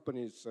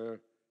company's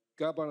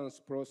governance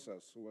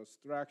process or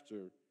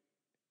structure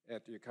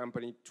at your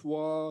company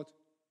toward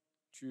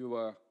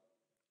to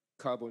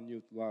carbon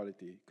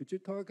neutrality? Could you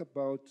talk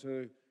about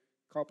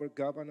corporate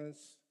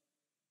governance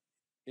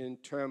in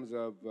terms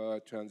of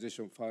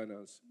transition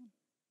finance?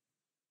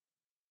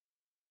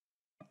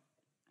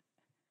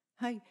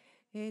 はい、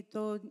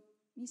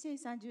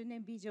2030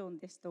年ビジョン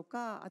ですと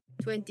か、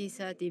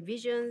 2030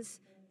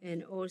 visions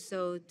and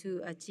also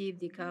to achieve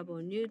the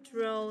carbon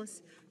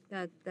neutrals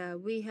that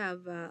we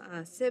have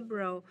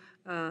several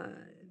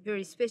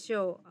very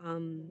special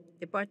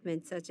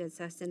departments such as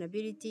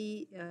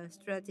sustainability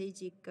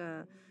strategic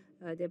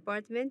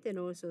department and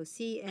also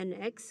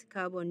CNX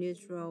carbon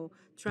neutral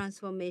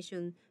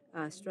transformation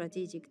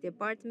strategic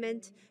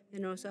department.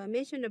 And also I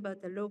mentioned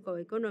about the local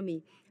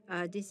economy.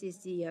 This is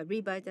the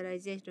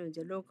revitalization of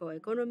the local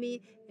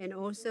economy, and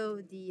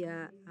also the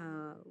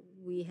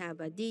we have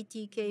a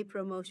DTK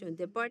promotion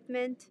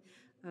department,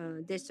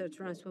 digital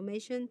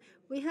transformation.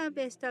 We have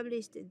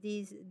established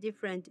these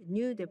different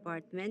new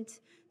departments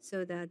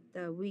so that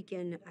we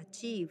can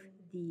achieve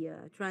the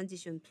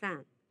transition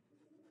plan.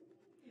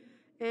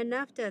 And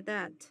after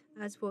that,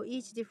 as for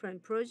each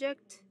different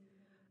project,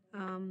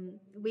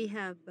 we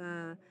have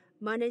a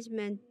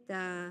management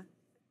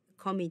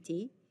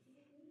committee,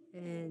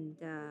 and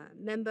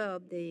member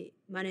of the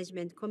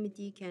management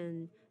committee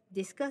can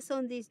discuss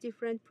on these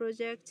different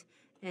projects,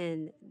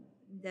 and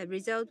the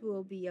result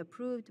will be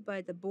approved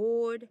by the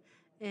board.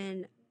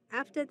 And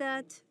after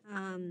that,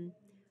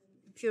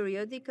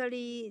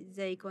 periodically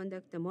they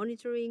conduct the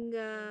monitoring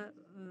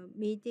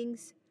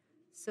meetings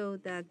so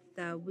that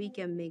we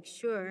can make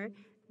sure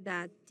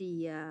that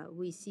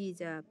we see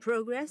the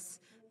progress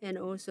and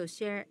also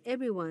share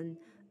everyone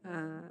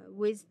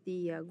with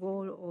the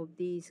goal of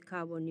this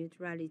carbon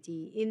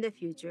neutrality in the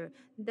future.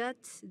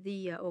 That's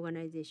the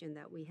organization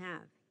that we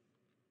have.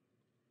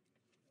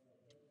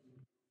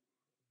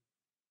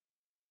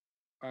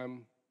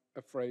 I'm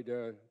afraid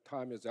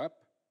time is up.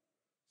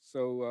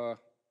 So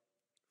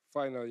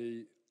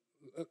finally,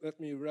 let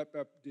me wrap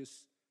up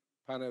this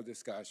panel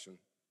discussion.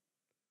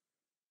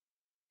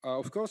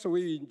 Of course,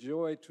 we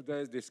enjoyed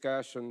today's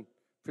discussion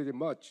pretty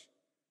much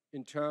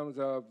in terms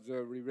of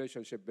the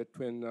relationship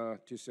between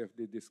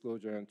TCFD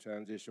disclosure and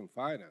transition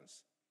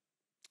finance.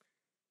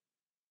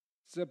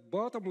 The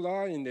bottom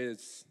line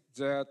is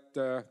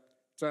that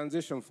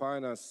transition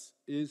finance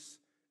is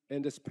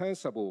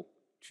indispensable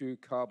to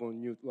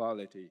carbon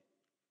neutrality.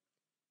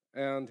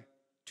 And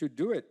to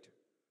do it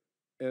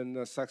in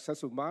a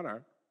successful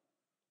manner,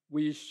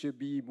 we should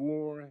be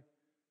more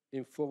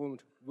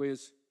informed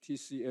with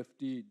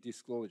TCFD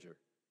disclosure.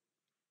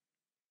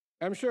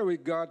 I'm sure we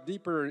got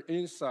deeper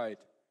insight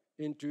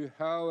into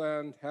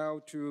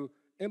how to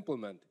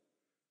implement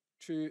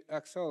to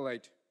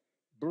accelerate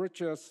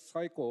virtuous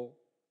cycle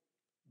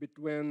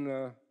between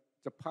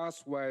the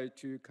pathway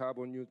to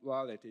carbon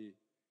neutrality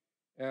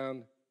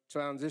and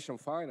transition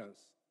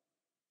finance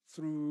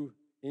through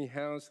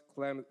enhanced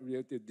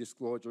climate-related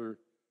disclosure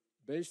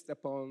based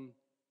upon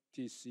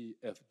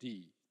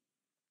TCFD.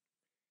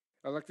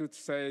 I'd like to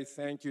say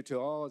thank you to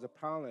all the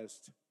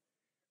panelists.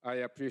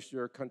 I appreciate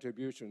your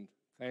contribution.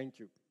 Thank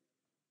you.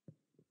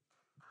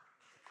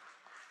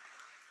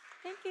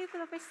 Thank you,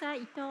 Professor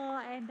Ito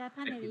and the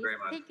panelists. Thank you very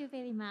much. Thank you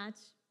very much.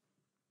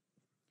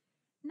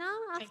 Now,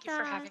 Thank you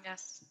for after having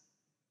us.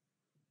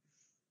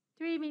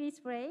 3 minutes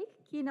break,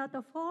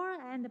 keynote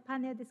 4 and the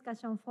panel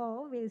discussion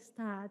 4 will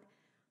start.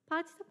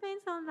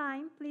 Participants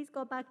online, please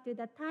go back to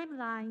the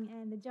timeline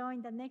and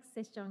join the next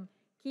session,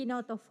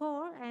 keynote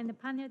 4 and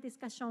panel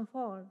discussion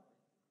 4.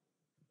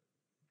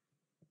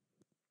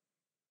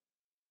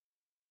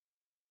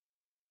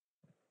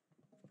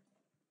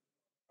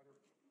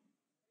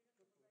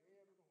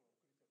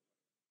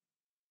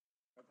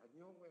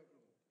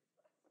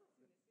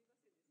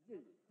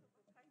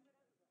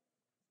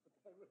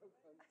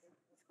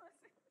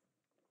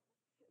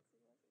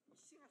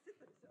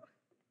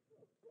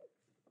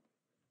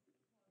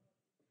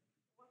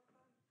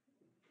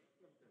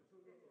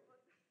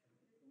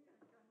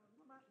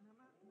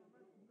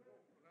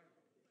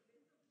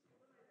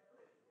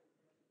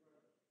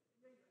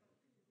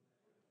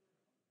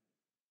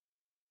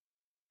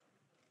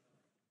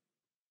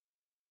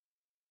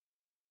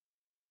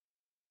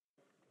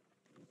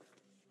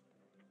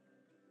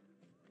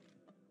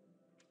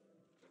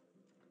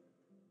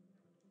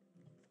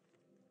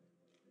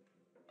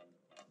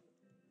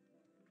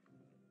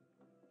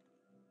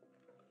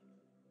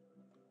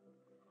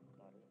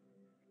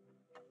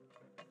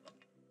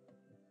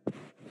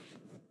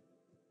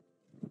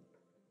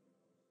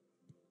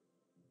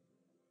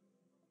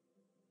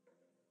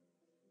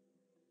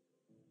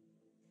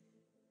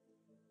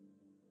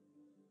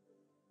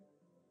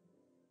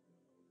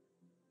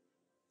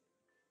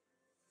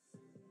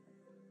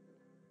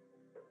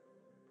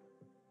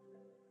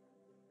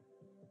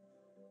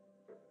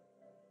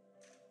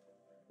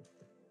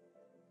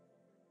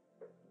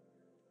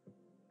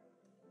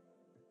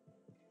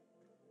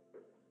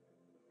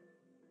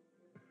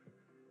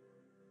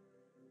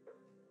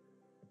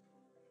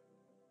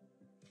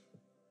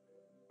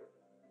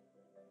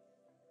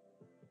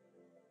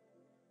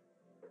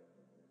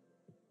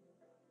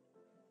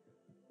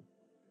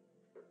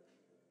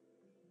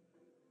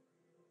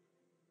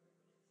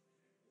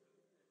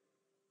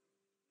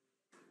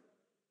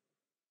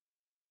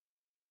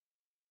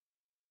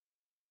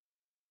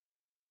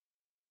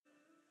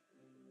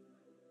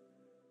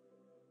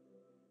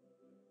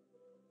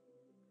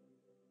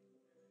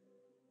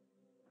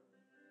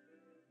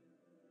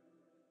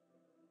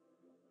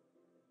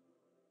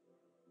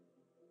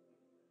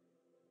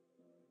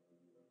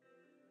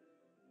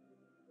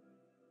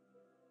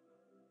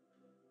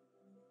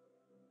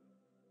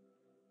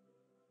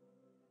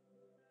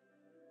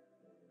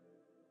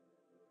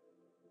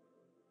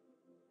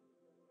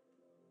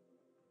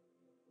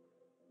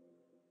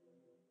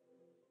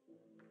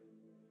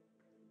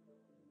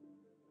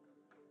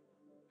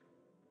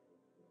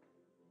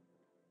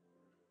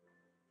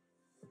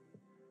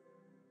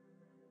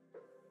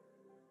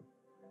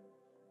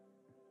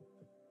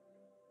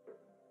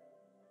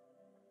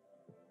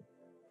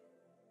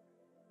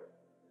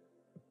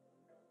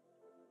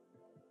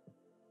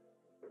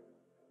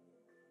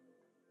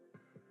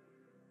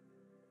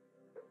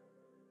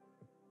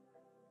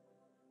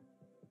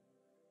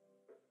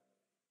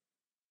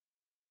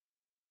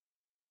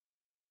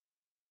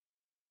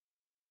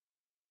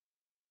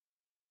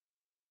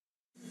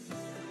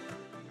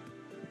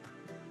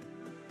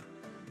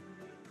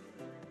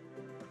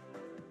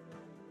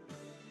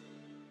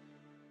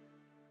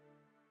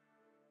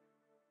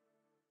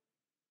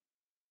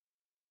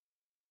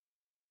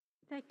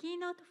 The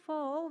keynote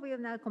 4 will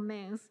now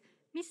commence.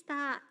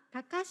 Mr.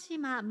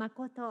 Takashima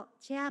Makoto,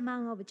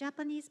 Chairman of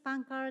Japanese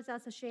Bankers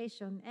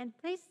Association and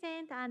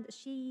President and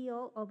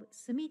CEO of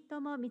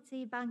Sumitomo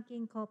Mitsui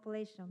Banking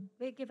Corporation,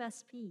 will give a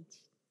speech.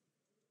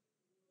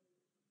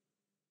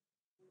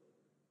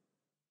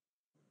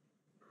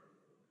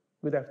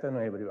 Good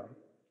afternoon, everyone.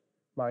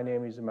 My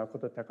name is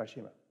Makoto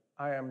Takashima.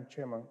 I am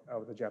Chairman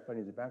of the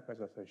Japanese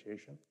Bankers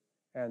Association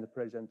and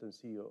President and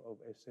CEO of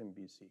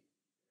SMBC.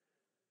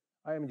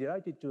 I am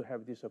delighted to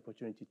have this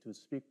opportunity to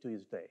speak to you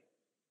today.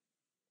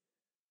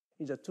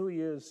 In the 2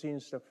 years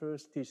since the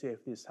first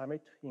TCFD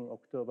Summit in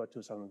October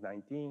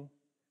 2019,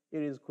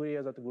 it is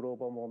clear that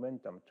global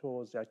momentum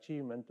towards the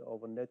achievement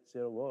of a net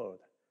zero world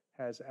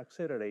has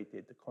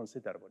accelerated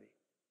considerably.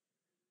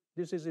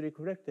 This is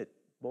reflected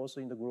both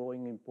in the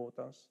growing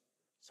importance,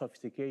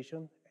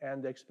 sophistication,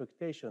 and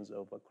expectations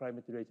of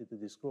climate-related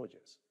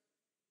disclosures.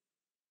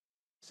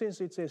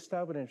 Since its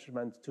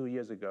establishment 2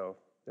 years ago,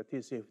 the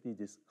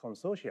TCFD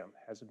Consortium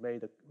has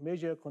made a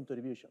major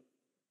contribution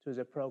to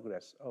the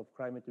progress of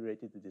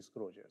climate-related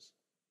disclosures.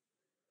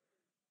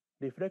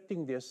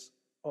 Reflecting this,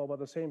 over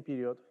the same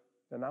period,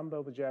 the number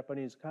of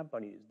Japanese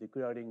companies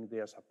declaring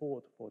their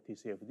support for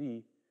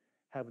TCFD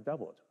have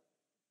doubled,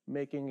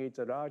 making it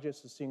the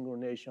largest single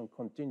nation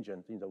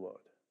contingent in the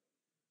world.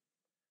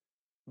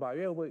 By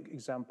way of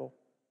example,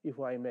 if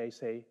I may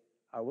say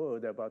a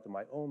word about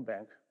my own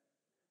bank,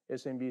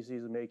 SMBC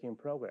is making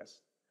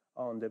progress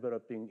on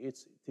developing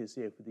its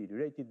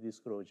TCFD-related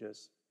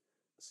disclosures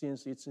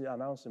since its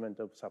announcement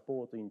of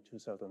support in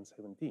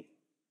 2017.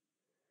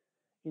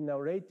 In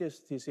our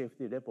latest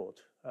TCFD report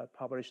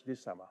published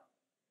this summer,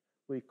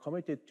 we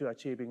committed to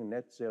achieving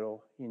net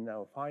zero in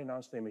our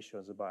financed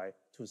emissions by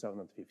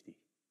 2050.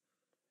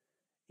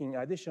 In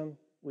addition,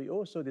 we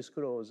also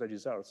disclose the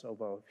results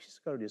of our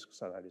fiscal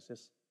risks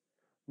analysis,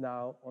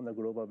 now on a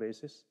global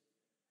basis,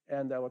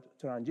 and our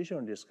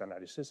transition risk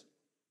analysis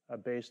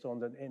based on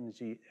the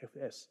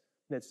NGFS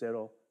Net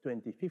Zero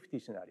 2050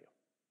 scenario.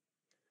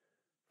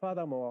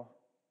 Furthermore,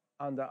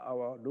 under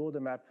our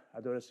roadmap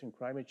addressing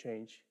climate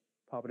change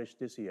published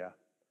this year,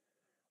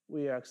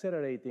 we are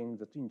accelerating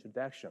the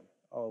introduction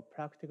of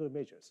practical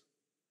measures,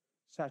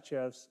 such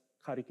as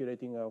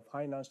calculating our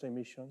financed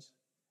emissions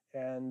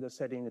and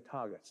setting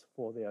targets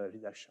for their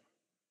reduction.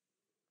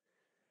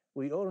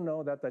 We all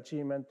know that the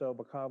achievement of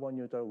a carbon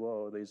neutral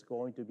world is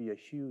going to be a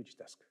huge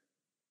task.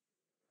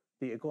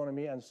 The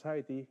economy and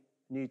society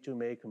need to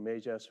make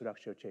major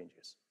structural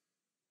changes.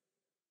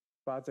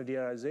 But the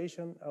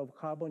realization of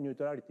carbon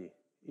neutrality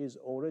is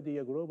already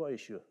a global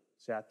issue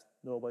that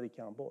nobody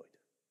can avoid.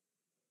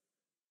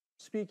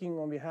 Speaking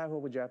on behalf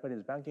of the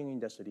Japanese banking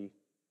industry,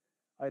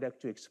 I'd like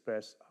to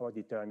express our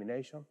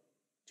determination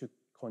to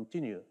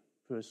continue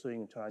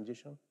pursuing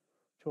transition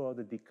toward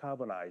a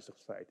decarbonized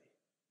society.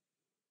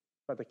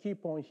 But the key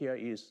point here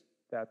is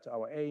that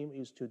our aim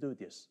is to do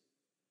this,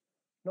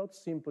 not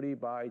simply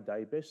by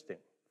divesting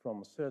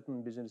from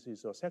certain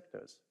businesses or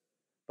sectors,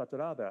 but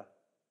rather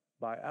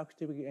by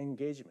active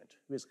engagement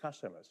with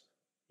customers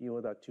in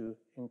order to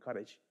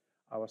encourage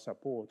our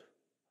support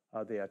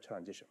of their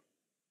transition.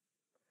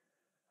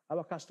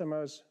 Our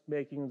customers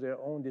making their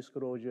own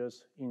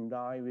disclosures in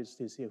line with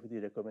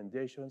TCFD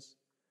recommendations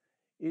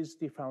is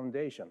the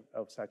foundation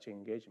of such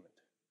engagement.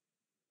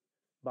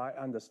 By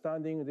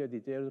understanding their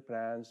detailed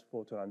plans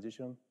for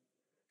transition,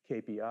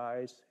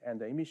 KPIs,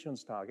 and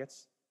emissions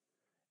targets,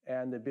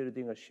 and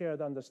building a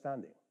shared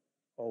understanding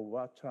of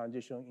what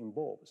transition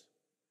involves,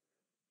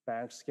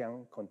 banks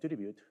can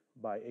contribute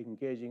by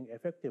engaging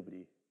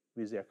effectively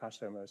with their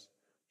customers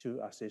to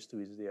assist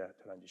with their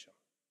transition.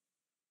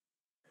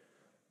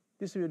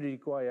 This will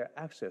require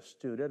access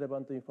to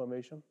relevant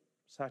information,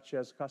 such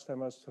as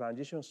customers'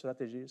 transition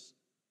strategies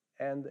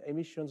and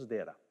emissions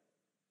data,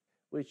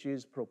 which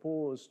is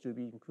proposed to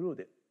be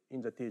included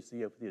in the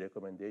TCFD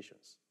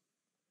recommendations.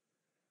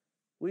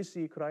 We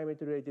see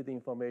climate-related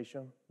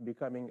information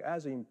becoming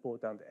as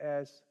important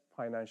as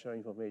financial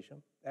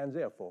information, and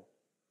therefore,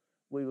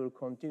 we will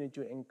continue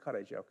to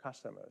encourage our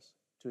customers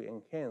to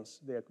enhance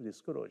their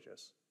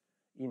disclosures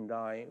in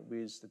line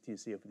with the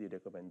TCFD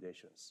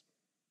recommendations.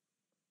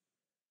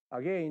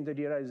 Again, the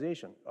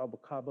realization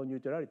of carbon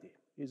neutrality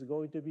is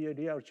going to be a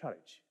real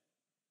challenge,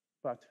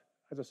 but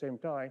at the same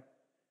time,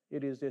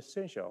 it is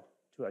essential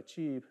to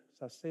achieve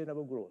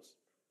sustainable growth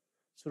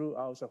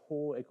throughout the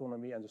whole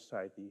economy and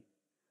society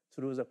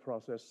through the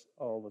process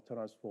of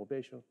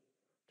transformation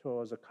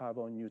towards a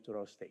carbon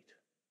neutral state.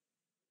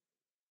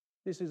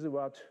 This is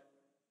what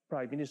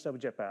Prime Minister of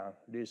Japan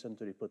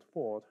recently put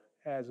forward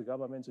as the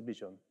government's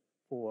vision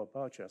for a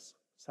virtuous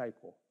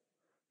cycle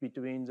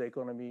between the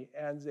economy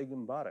and the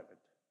environment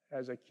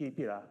as a key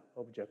pillar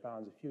of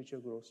Japan's future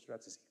growth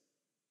strategy.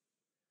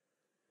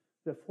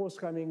 The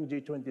forthcoming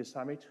G20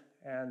 summit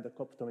and the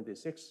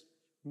COP26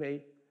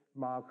 may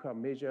mark a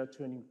major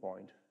turning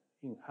point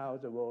in how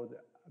the world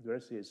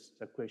addresses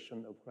the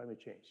question of climate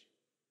change.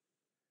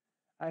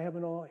 I have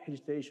no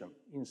hesitation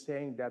in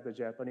saying that the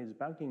Japanese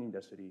banking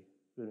industry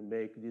will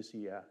make this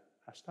year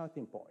a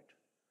starting point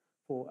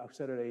for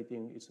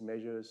accelerating its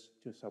measures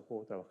to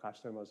support our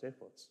customers'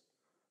 efforts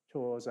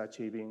towards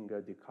achieving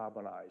a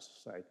decarbonized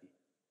society,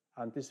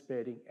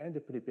 anticipating and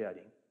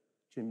preparing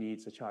to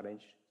meet the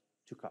challenge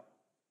to come.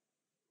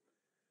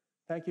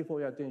 Thank you for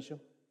your attention,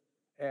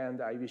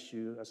 and I wish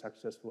you a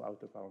successful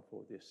outcome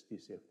for this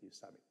TCFD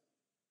Summit.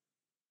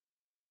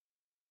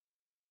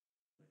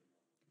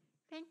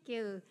 Thank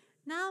you.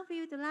 Now we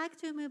would like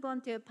to move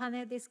on to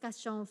panel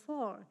discussion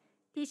 4,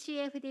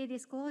 TCFD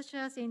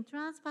disclosures in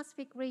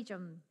Trans-Pacific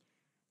region.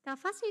 The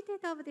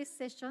facilitator of this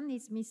session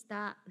is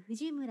Mr.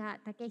 Fujimura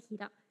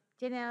Takehiro,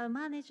 General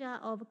Manager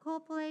of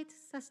Corporate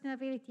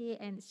Sustainability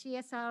and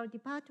CSR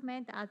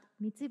Department at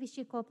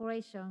Mitsubishi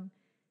Corporation.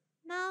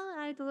 Now,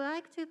 I'd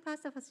like to pass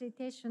the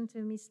facilitation to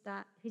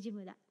Mr.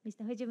 Fujimura.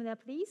 Mr. Fujimura,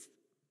 please.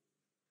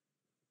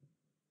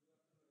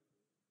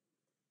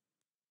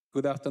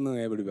 Good afternoon,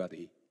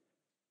 everybody.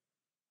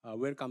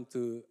 Welcome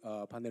to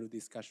panel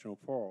discussion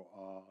for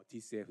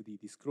TCFD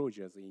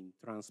disclosures in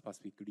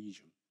Trans-Pacific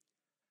region.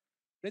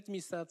 Let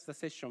me start the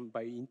session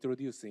by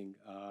introducing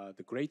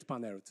the great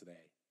panel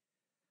today.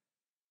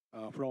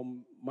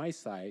 From my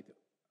side,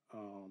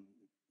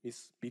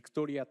 Ms.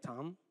 Victoria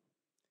Tan,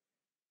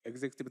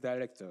 Executive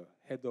Director,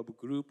 Head of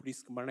Group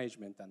Risk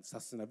Management and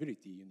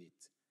Sustainability Unit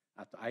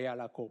at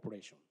Ayala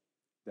Corporation,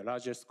 the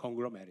largest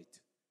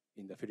conglomerate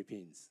in the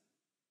Philippines.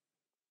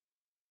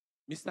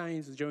 Ms. Tan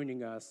is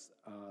joining us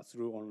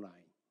through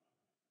online.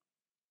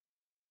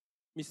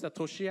 Mr.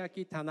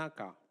 Toshiaki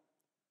Tanaka,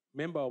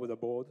 Member of the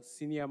Board,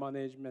 Senior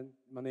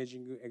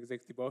Managing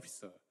Executive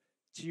Officer,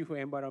 Chief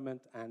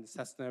Environment and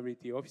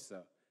Sustainability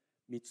Officer,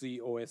 Mitsui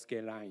O.S.K.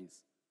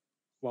 Lines,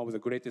 one of the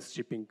greatest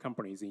shipping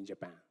companies in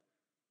Japan.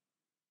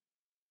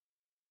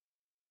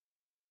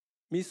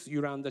 Ms.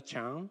 Yolanda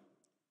Chan,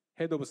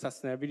 Head of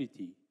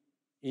Sustainability,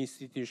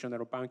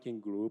 Institutional Banking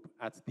Group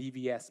at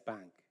DBS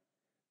Bank,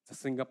 the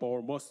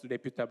Singapore's most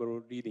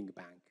reputable leading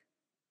bank.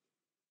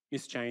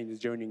 Ms. Chan is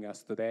joining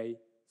us today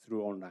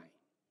through online.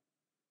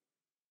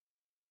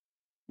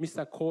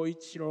 Mr.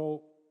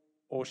 Koichiro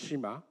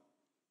Oshima,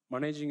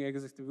 Managing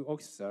Executive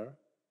Officer,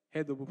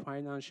 Head of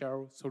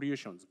Financial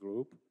Solutions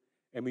Group,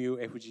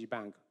 MUFG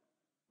Bank,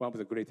 one of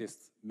the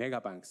greatest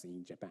mega banks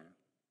in Japan.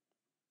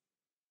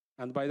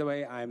 And by the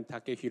way, I'm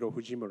Takehiro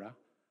Fujimura.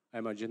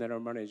 I'm a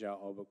General Manager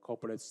of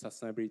Corporate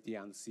Sustainability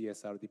and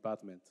CSR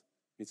Department,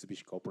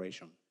 Mitsubishi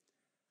Corporation.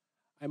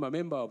 I'm a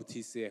member of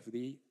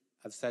TCFD.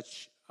 As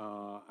such,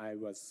 I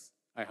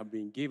have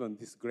been given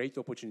this great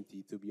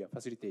opportunity to be a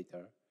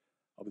facilitator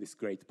of this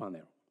great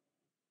panel.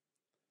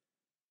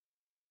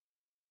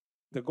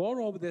 The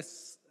goal of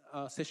this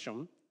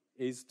session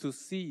is to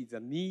see the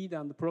need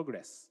and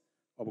progress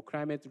of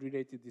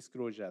climate-related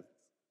disclosures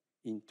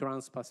in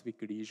Trans-Pacific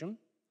region,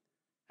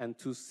 and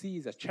to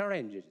see the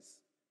challenges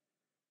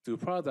to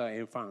further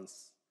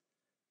enhance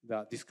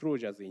the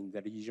disclosures in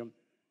the region,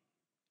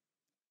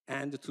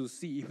 and to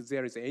see if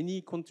there is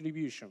any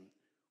contribution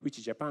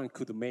which Japan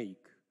could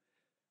make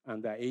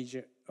and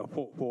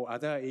for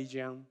other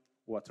Asian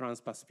or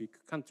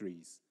Trans-Pacific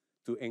countries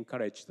to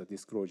encourage the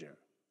disclosure.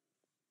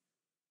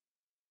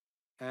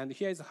 And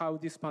here's how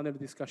this panel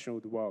discussion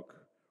would work.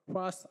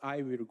 First,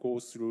 I will go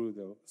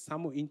through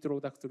some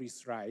introductory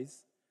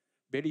slides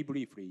very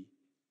briefly,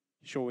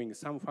 showing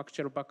some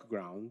factual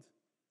background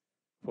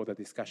for the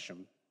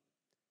discussion.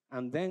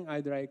 And then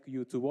I'd like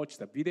you to watch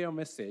the video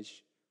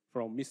message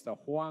from Mr.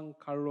 Juan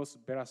Carlos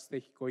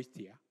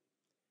Verastejicoitia,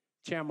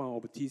 Chairman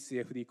of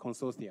TCFD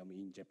Consortium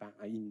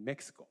in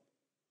Mexico.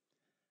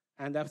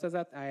 And after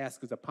that, I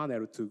ask the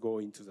panel to go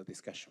into the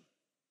discussion.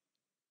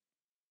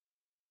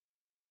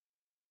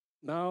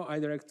 Now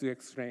I'd like to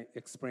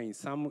explain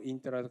some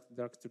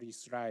introductory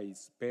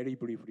slides very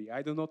briefly.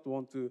 I do not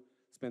want to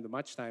spend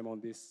much time on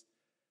this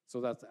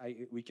so that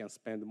we can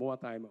spend more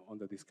time on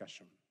the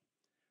discussion.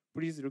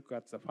 Please look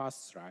at the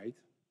first slide.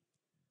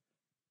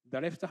 The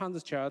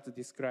left-hand chart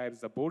describes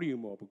the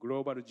volume of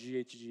global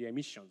GHG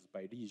emissions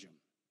by region.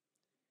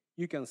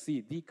 You can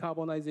see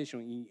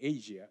decarbonization in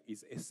Asia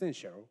is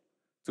essential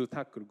to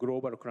tackle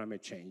global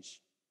climate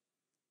change.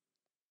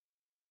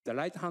 The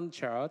right-hand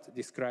chart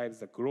describes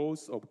the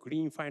growth of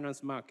green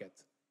finance market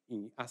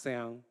in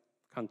ASEAN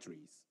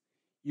countries.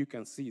 You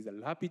can see the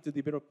rapid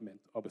development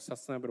of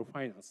sustainable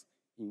finance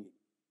in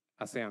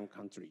ASEAN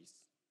countries.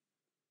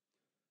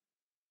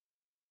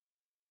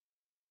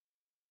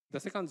 The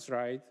second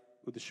slide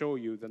would show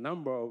you the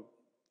number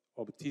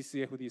of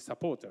TCFD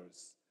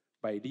supporters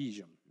by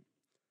region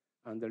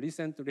and the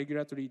recent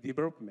regulatory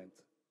development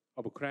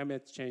of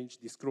climate change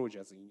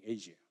disclosures in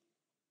Asia.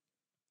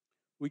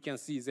 We can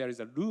see there is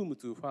a room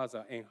to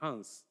further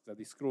enhance the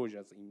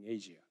disclosures in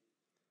Asia,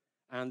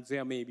 and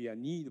there may be a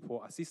need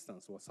for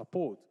assistance or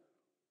support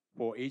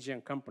for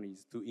Asian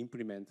companies to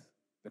implement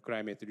the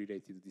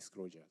climate-related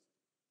disclosures.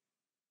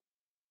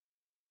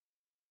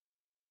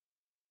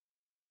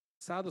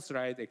 Third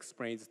slide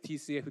explains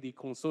TCFD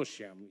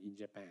Consortium in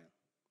Japan.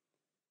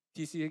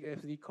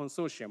 TCFD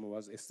Consortium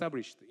was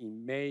established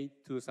in May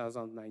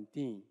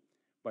 2019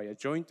 by a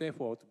joint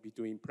effort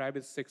between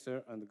private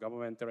sector and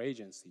governmental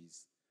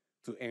agencies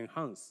to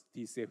enhance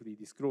TCFD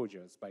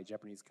disclosures by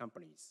Japanese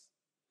companies.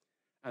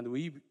 And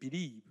we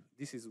believe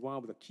this is one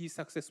of the key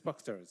success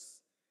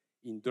factors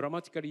in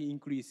dramatically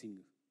increasing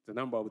the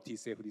number of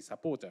TCFD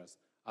supporters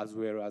as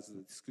well as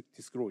the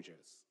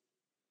disclosures.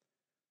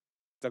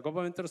 The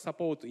governmental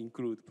support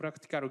includes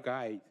practical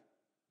guide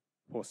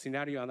for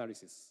scenario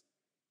analysis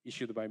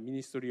issued by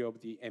Ministry of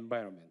the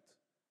Environment,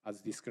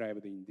 as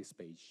described in this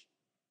page.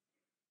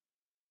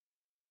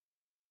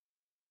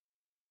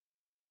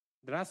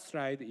 The last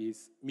slide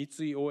is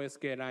Mitsui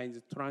O.S.K. Line's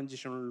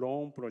transition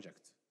loan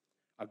project,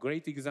 a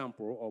great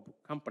example of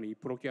company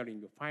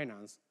procuring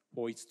finance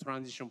for its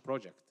transition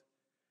project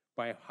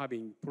by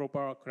having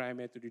proper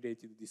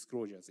climate-related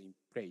disclosures in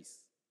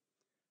place.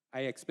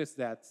 I expect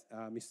that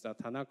Mr.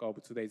 Tanaka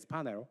of today's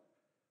panel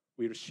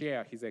will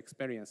share his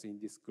experience in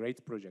this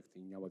great project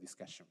in our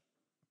discussion.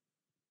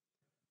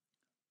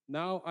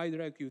 Now I'd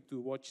like you to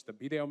watch the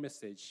video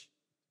message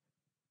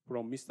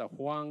from Mr.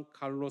 Juan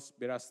Carlos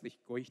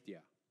Velasquez-Goitia,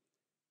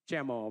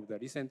 chairman of the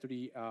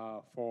recently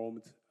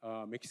formed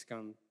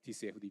Mexican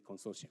TCFD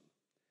consortium.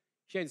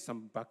 Here is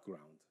some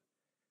background.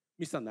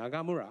 Mr.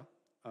 Nagamura,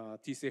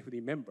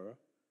 TCFD member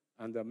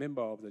and a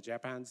member of the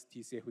Japan's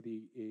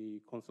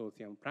TCFD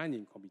Consortium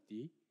Planning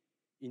Committee,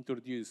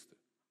 introduced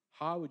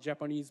how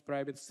Japanese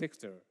private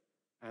sector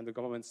and the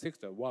government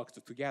sector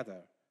worked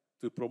together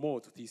to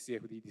promote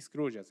TCFD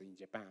disclosures in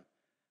Japan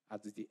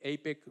at the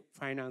APEC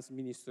Finance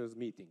Ministers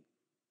meeting.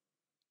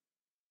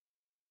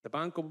 The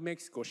Bank of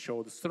Mexico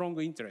showed strong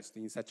interest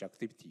in such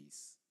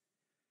activities.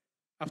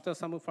 After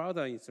some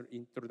further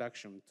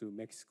introduction to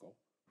Mexico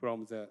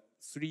from the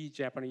 3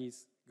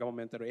 Japanese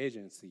governmental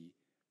agencies,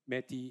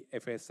 METI,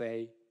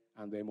 FSA,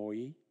 and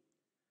MOE,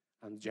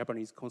 and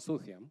Japanese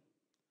consortium,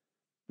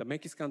 the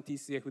Mexican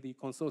TCFD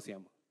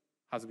consortium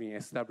has been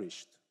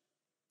established.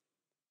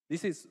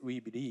 This is, we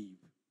believe,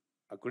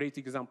 a great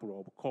example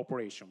of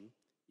cooperation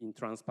in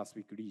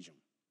Trans-Pacific region.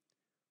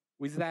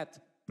 With that,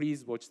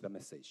 please watch the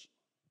message.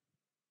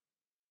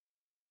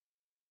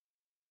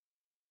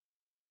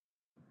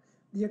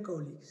 Dear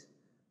colleagues,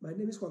 my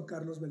name is Juan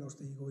Carlos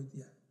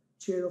Velasquez-Goitia,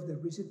 chair of the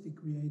recently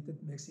created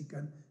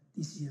Mexican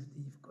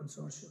TCFD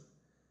Consortium.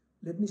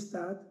 Let me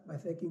start by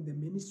thanking the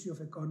Ministry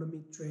of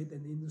Economy, Trade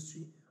and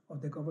Industry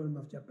of the Government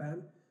of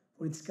Japan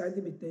for its kind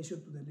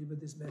invitation to deliver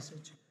this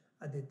message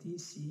at the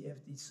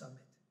TCFD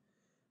Summit.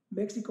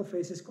 Mexico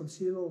faces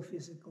considerable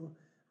physical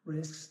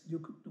risks due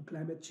to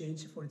climate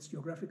change for its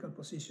geographical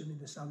position in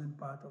the southern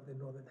part of the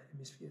northern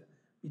hemisphere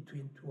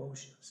between 2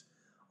 oceans.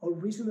 All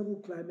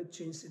reasonable climate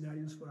change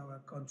scenarios for our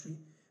country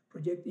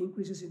project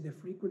increases in the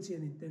frequency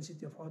and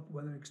intensity of hot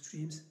weather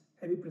extremes,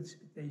 heavy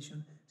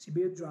precipitation,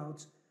 severe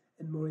droughts,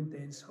 and more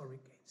intense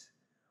hurricanes.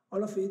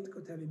 All of it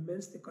could have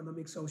immense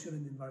economic, social,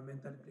 and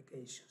environmental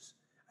implications.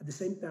 At the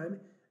same time,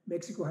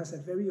 Mexico has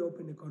a very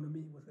open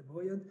economy with a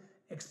buoyant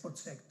export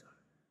sector.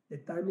 The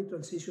timely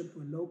transition to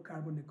a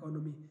low-carbon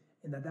economy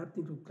and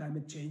adapting to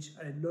climate change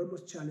are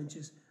enormous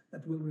challenges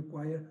that will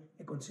require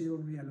a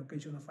considerable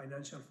reallocation of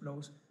financial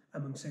flows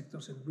among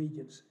sectors and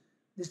regions.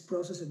 This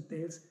process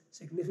entails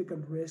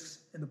significant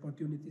risks and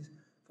opportunities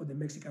for the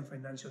Mexican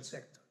financial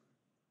sector.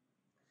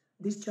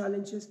 These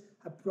challenges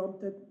have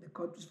prompted the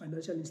country's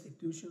financial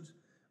institutions,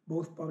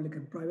 both public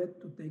and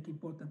private, to take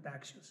important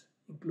actions,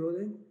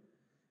 including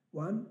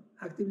 1.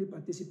 Actively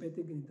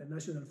participating in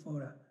international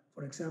fora.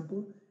 For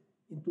example,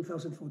 in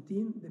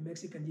 2014, the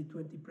Mexican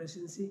G20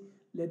 presidency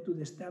led to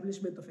the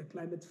establishment of a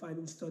climate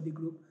finance study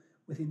group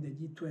within the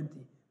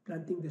G20,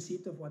 planting the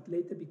seed of what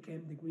later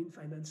became the Green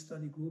Finance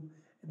Study Group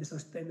and the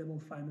Sustainable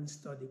Finance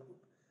Study Group.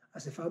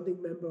 As a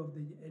founding member of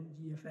the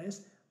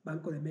NGFS,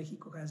 Banco de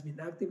Mexico has been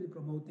actively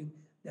promoting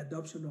the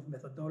adoption of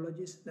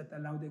methodologies that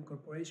allow the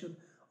incorporation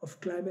of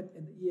climate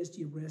and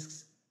ESG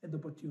risks and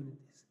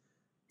opportunities.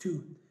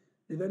 2.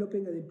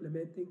 Developing and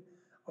implementing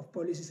of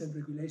policies and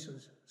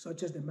regulations,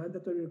 such as the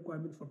mandatory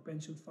requirement for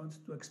pension funds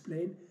to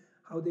explain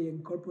how they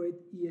incorporate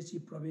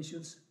ESG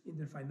provisions in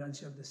their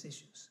financial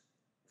decisions.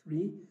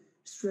 3.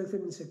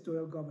 Strengthening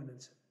sectoral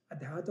governance. At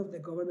the heart of the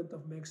Government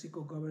of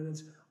Mexico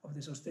governance of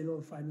the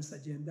Sustainable Finance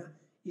Agenda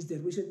is the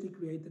recently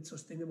created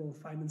Sustainable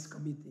Finance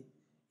Committee.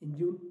 In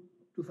June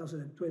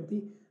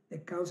 2020, the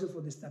Council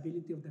for the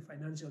Stability of the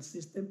Financial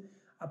System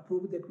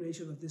approved the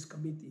creation of this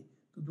committee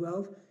to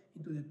delve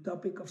into the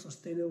topic of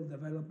sustainable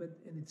development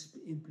and its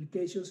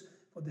implications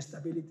for the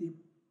stability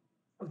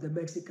of the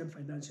Mexican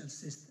financial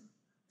system.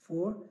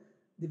 4.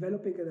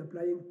 Developing and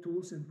applying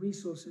tools and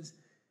resources.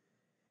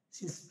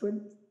 Since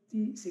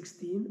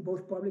 2016,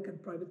 both public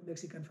and private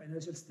Mexican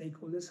financial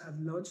stakeholders have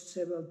launched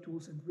several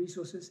tools and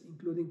resources,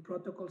 including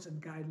protocols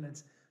and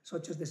guidelines,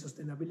 such as the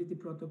Sustainability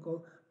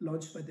Protocol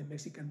launched by the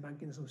Mexican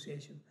Banking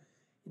Association.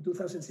 In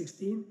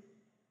 2017,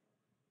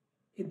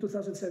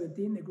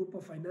 a group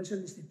of financial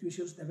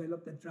institutions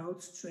developed a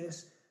drought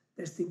stress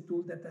testing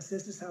tool that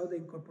assesses how the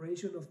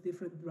incorporation of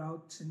different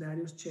drought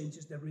scenarios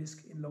changes the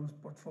risk in loan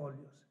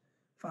portfolios.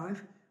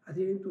 5.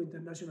 Adhering to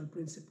international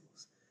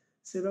principles.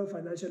 Several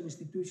financial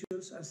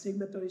institutions are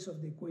signatories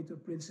of the Equator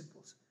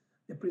Principles,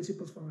 the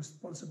Principles for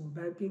Responsible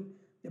Banking,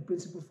 the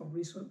Principles for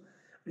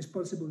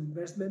Responsible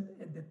Investment,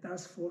 and the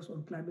Task Force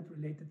on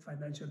Climate-Related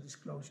Financial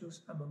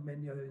Disclosures, among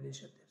many other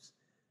initiatives.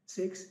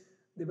 6.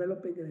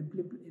 Developing and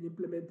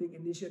implementing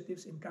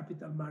initiatives in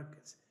capital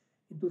markets.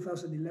 In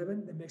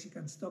 2011, the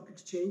Mexican Stock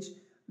Exchange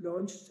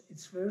launched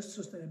its first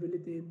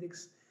sustainability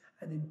index,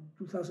 and in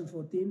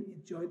 2014,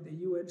 it joined the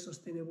UN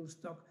Sustainable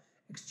Stock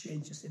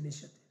Exchanges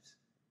initiatives.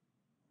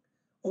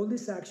 All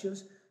these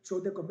actions show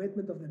the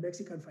commitment of the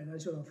Mexican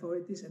financial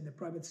authorities and the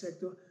private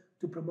sector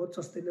to promote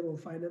sustainable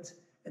finance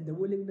and the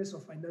willingness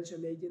of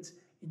financial agents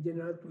in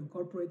general to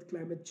incorporate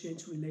climate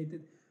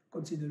change-related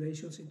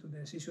considerations into the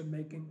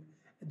decision-making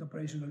and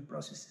operational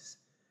processes.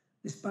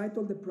 Despite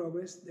all the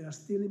progress, there are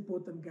still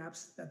important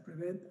gaps that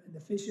prevent an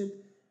efficient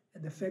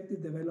and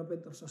effective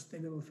development of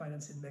sustainable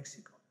finance in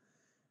Mexico.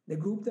 The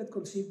group that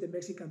conceived the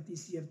Mexican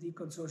TCFD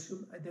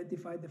consortium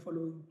identified the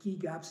following key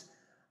gaps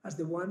as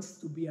the ones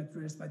to be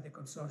addressed by the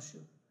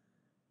consortium.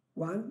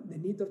 One, the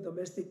need of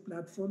domestic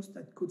platforms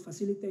that could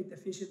facilitate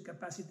efficient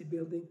capacity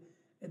building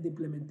and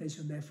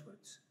implementation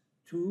efforts.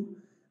 Two,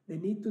 the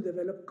need to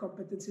develop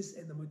competencies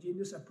and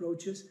homogeneous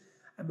approaches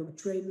among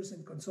trainers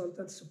and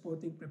consultants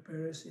supporting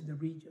preparers in the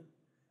region.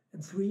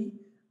 And three,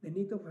 the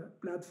need of a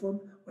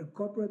platform where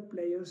corporate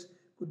players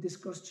could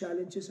discuss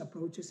challenges,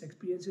 approaches,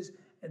 experiences,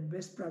 and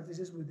best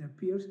practices with their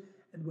peers,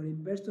 and where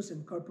investors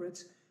and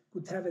corporates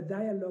could have a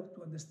dialogue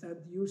to understand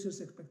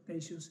users'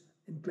 expectations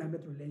and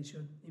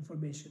climate-related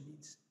information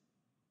needs.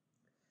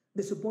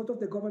 The support of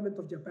the government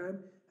of Japan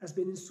has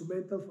been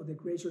instrumental for the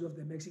creation of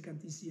the Mexican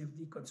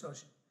TCFD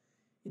consortium.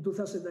 In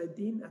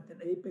 2019, at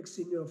an APEC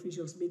senior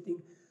officials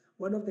meeting,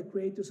 one of the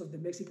creators of the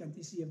Mexican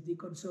TCFD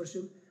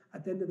consortium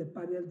attended a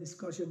panel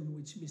discussion in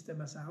which Mr.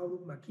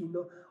 Masaharu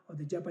Makino of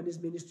the Japanese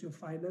Ministry of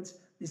Finance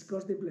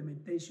discussed the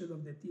implementation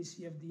of the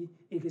TCFD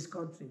in his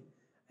country.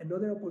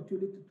 Another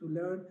opportunity to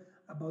learn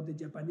about the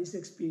Japanese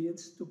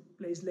experience took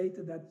place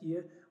later that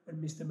year when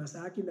Mr.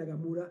 Masaaki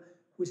Nagamura,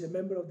 who is a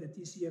member of the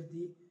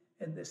TCFD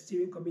and the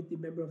steering committee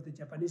member of the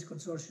Japanese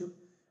consortium,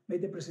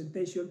 made a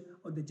presentation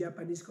on the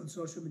Japanese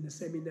consortium in a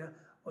seminar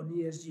on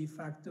ESG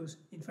factors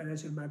in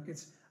financial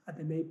markets at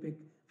an APEC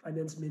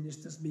finance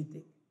ministers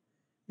meeting.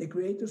 The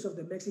creators of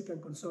the Mexican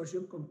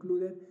consortium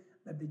concluded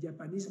that the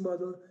Japanese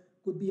model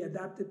could be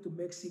adapted to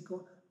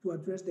Mexico to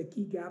address the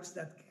key gaps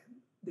that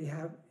they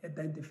have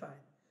identified.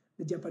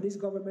 The Japanese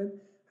government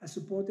has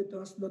supported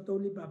us not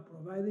only by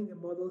providing a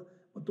model,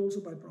 but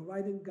also by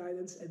providing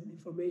guidance and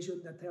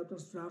information that help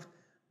us draft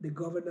the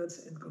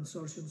governance and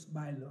consortium's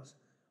bylaws.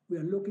 We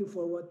are looking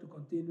forward to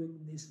continuing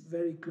this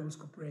very close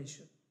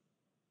cooperation.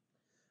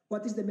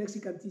 What is the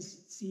Mexican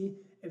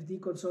TCFD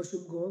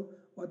consortium goal?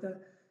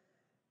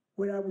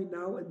 Where are we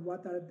now and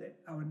what are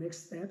our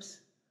next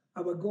steps?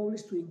 Our goal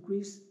is to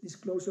increase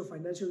disclosure of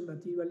financial and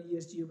material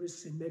ESG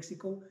risks in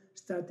Mexico,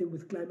 starting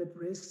with climate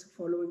risks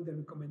following the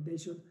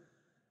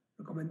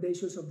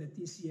recommendations of the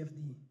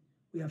TCFD.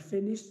 We have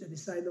finished the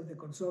design of the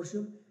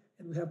consortium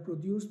and we have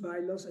produced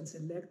bylaws and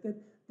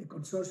selected the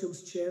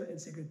consortium's chair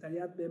and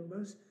secretariat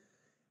members.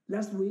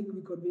 Last week,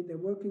 we convened a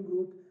working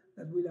group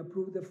that will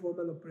approve the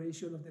formal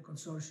operation of the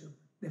consortium,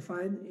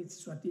 define its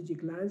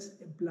strategic lines,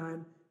 and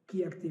plan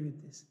key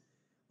activities.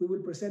 We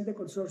will present the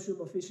consortium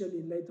officially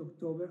in late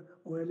October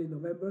or early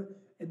November,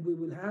 and we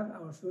will have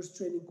our first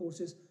training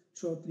courses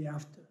shortly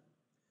after.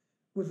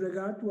 With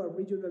regard to our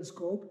regional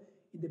scope,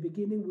 in the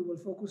beginning, we will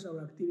focus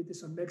our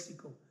activities on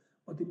Mexico,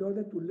 but in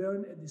order to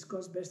learn and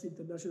discuss best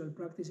international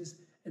practices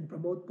and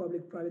promote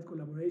public-private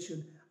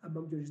collaboration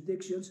among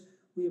jurisdictions,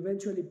 we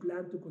eventually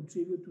plan to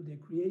contribute to the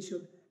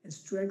creation and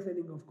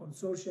strengthening of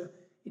consortia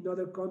in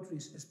other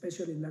countries,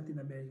 especially in Latin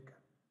America.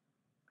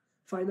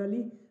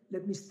 Finally,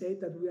 let me state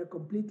that we are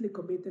completely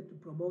committed to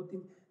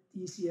promoting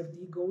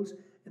TCFD goals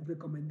and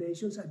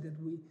recommendations, and that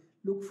we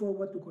look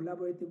forward to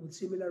collaborating with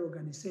similar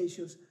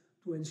organizations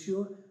to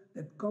ensure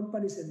that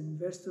companies and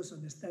investors'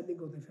 understanding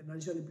of the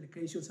financial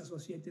implications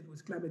associated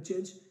with climate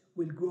change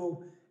will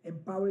grow,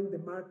 empowering the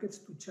markets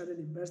to channel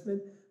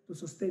investment to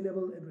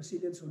sustainable and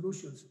resilient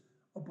solutions,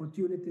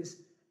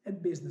 opportunities,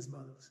 and business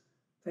models.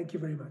 Thank you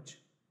very much.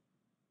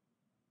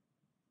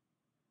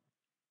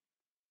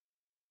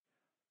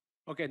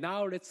 Okay,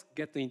 now let's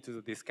get into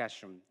the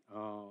discussion.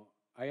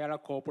 Ayala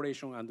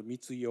Corporation and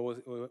Mitsui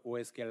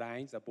OSK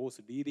Lines are both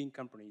leading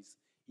companies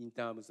in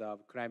terms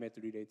of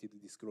climate-related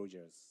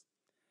disclosures.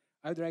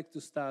 I'd like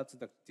to start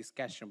the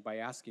discussion by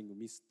asking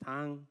Ms.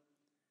 Tan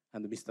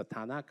and Mr.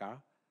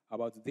 Tanaka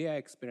about their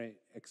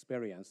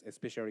experience,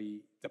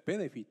 especially the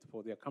benefit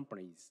for their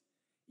companies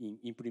in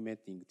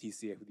implementing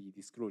TCFD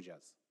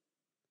disclosures.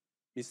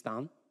 Ms.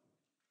 Tan?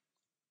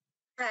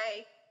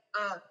 Hi,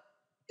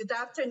 good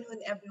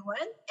afternoon,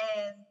 everyone,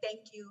 and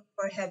thank you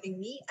for having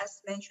me. As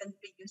mentioned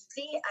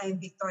previously, I'm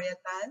Victoria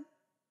Tan.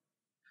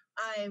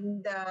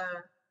 I'm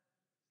the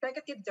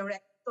Executive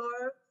Director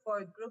for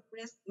Group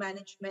Risk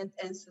Management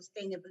and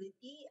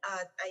Sustainability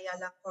at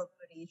Ayala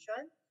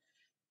Corporation,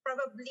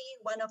 probably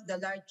one of the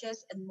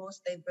largest and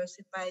most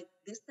diversified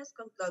business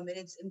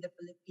conglomerates in the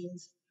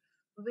Philippines,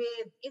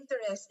 with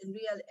interest in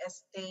real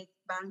estate,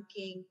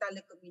 banking,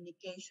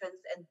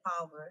 telecommunications, and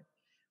power.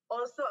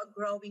 Also a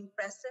growing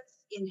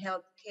presence in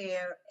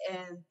healthcare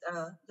and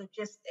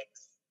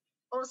logistics.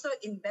 Also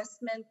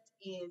investment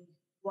in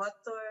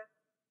water,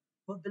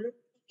 mobility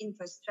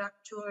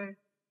infrastructure,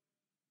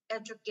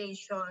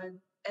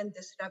 education, and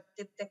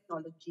disruptive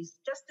technologies,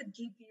 just to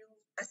give you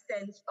a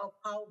sense of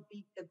how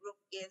big the group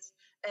is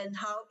and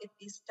how it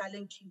is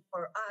challenging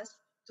for us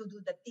to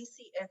do the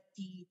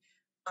TCFD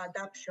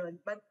adoption.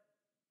 But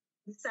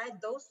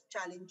beside those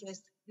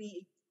challenges,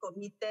 we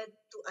committed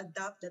to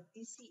adopt the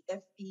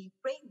TCFD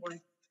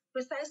framework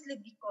precisely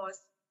because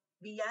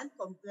beyond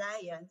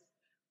compliance,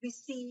 we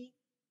see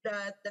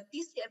that the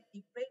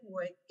TCFD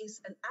framework is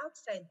an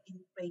outside-in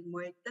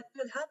framework that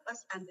will help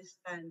us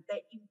understand the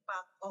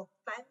impact of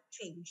climate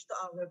change to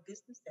our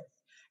businesses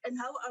and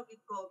how are we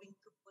going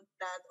to put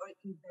that or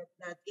embed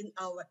that in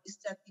our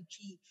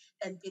strategy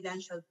and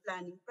financial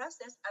planning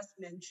process as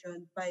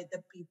mentioned by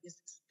the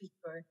previous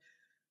speaker.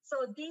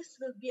 So this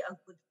will be a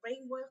good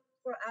framework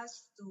for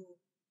us to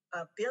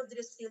build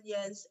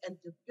resilience and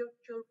to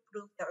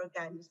future-proof the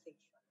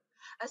organization.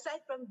 Aside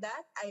from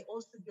that, I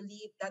also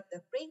believe that the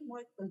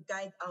framework will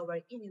guide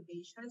our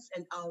innovations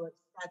and our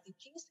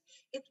strategies.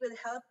 It will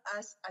help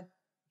us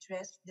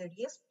address the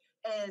risk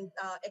and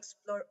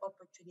explore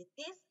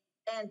opportunities.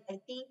 And I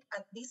think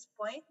at this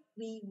point,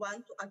 we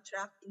want to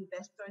attract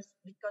investors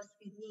because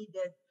we need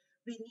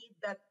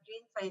that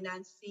green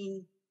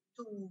financing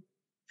to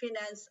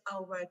finance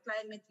our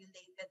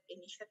climate-related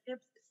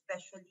initiatives,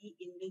 especially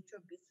in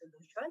nature-based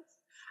solutions.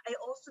 I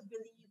also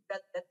believe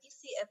that the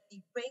TCFD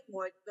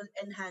framework will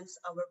enhance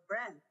our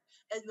brand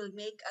and will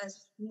make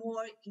us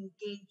more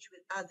engaged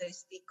with other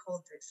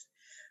stakeholders.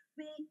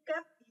 We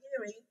kept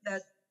hearing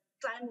that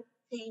climate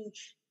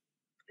change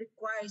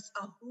requires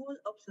a whole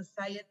of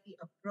society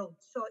approach.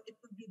 So it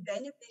would be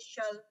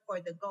beneficial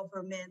for the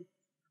government,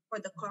 for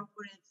the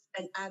corporates,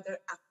 and other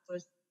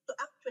actors to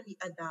actually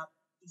adopt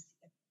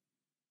TCFD.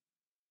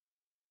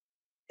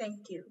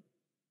 Thank you.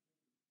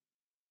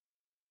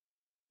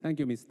 Thank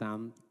you, Ms.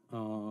 Tan.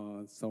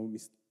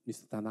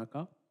 Mr.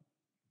 Tanaka.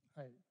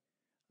 Hi.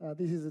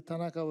 This is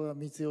Tanaka of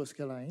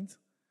Mitsuyoshika Lines.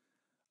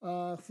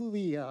 Who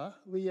we are?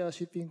 We are a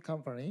shipping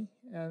company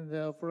and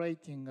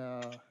operating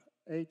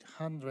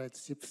 800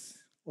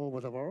 ships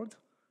over the world.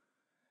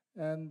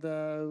 And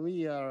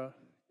we are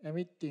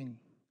emitting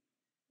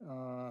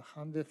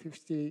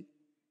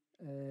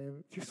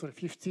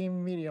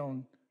 15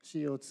 million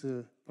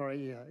CO2 per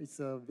year. It's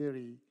a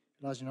very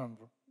large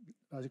number,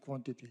 large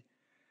quantity.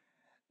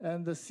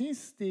 And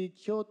since the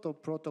Kyoto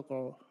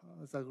Protocol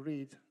was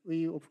agreed,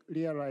 we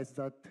realized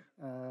that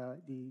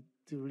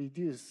to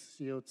reduce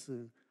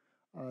CO2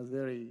 a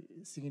very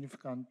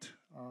significant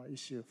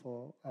issue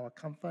for our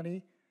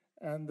company.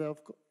 And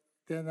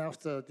then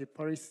after the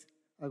Paris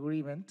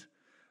Agreement,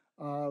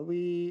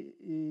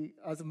 we,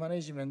 as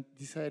management,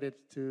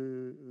 decided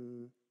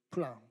to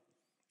plan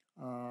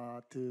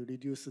to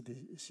reduce the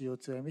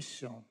CO2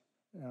 emission.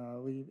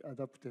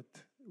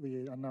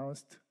 We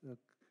announced a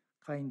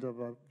kind of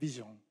a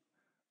vision,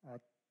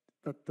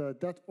 but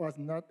that was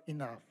not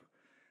enough.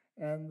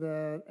 And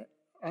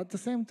at the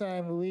same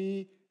time,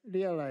 we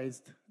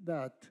realized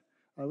that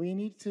we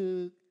need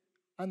to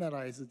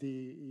analyze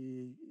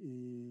the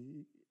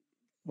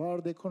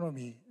world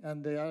economy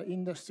and the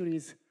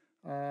industry's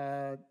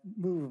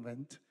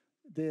movement.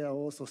 They are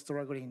also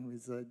struggling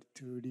with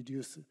to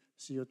reduce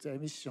CO2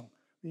 emission.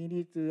 We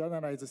need to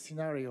analyze the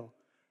scenario,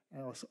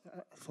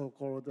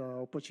 so-called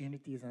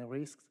opportunities and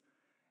risks.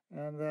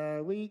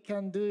 And we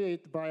can do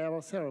it by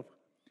ourselves.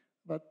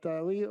 But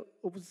we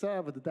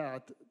observed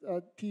that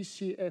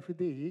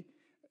TCFD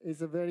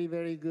is a very,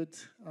 very good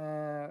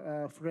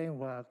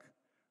framework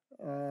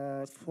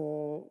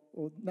for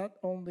not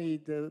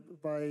only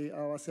by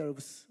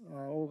ourselves,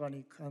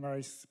 organic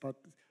analysts, but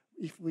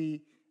if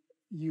we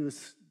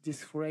use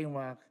this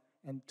framework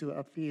and to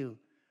appeal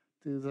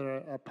to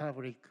the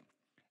public.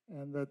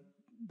 And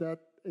that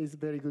is a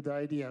very good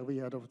idea we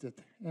adopted.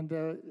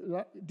 And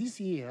this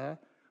year,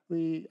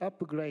 we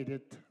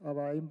upgraded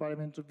our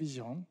environmental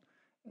vision,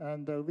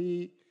 and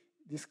we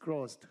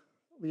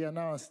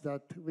announced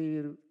that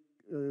we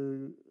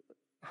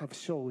have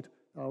showed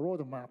a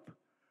roadmap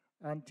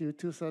until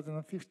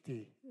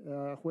 2050,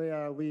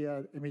 where we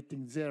are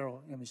emitting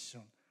zero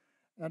emission.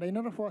 And in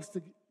order for us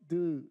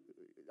to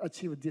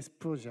achieve this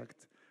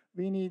project,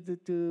 we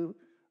need to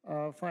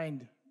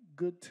find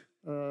good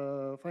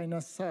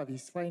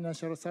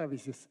financial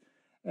services,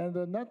 and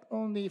not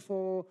only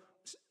for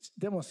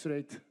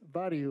demonstrate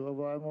value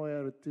of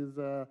MOL to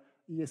the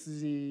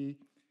ESG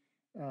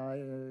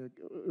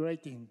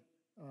rating.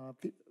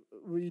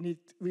 We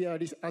are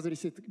as a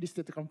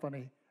listed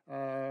company.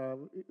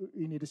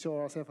 We need to show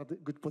ourselves at a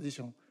good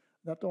position,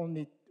 not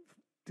only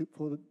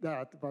for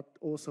that, but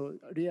also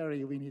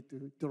really we need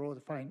to draw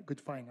the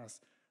good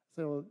finance.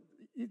 So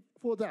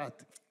for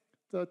that,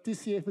 the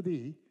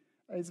TCFD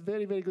is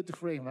very, very good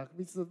framework,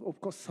 which is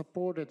of course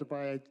supported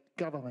by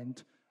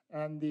government,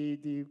 and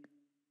the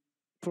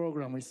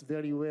program is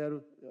very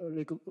well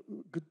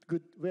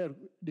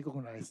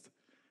recognized,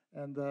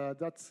 and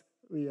that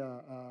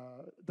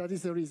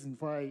is the reason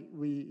why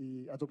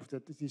we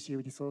adopted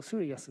TCFD so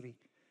seriously.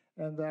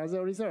 And as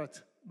a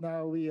result,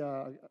 now we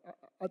are,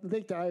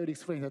 later I will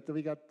explain that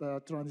we got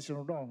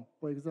transitional loan,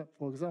 for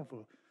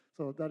example.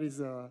 So that is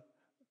a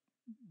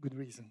good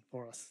reason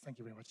for us. Thank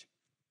you very much.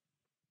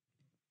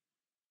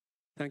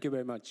 Thank you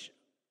very much.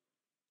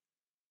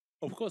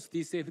 Of course,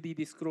 TCFD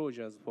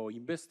disclosures for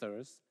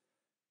investors,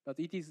 but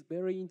it is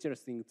very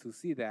interesting to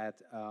see that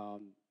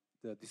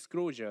the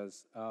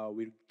disclosures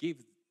will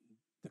give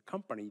the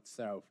company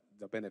itself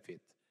the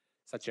benefit,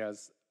 such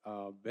as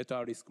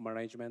better risk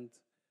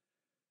management,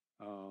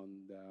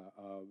 and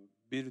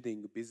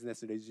building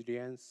business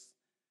resilience,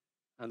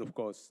 and of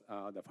course,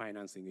 the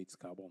financing its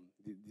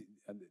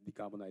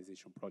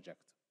decarbonization project.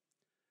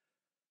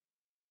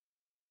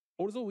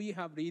 Although we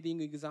have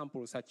leading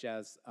examples such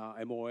as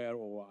MOL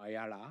or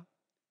IRA,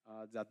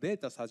 the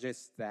data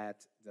suggests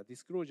that the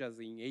disclosures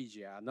in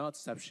Asia are not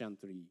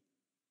sufficiently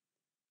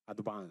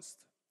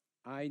advanced.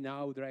 I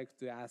now would like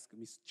to ask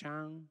Ms.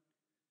 Chang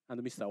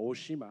and Mr.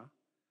 Oshima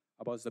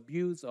about the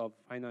views of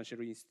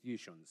financial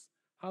institutions.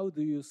 How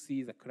do you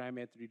see the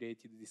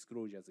climate-related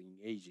disclosures in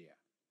Asia?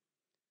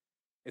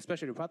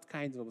 Especially what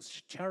kinds of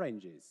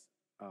challenges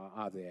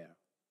are there?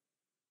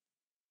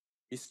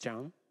 Ms.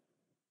 Chang?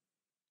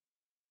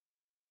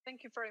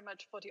 Thank you very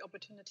much for the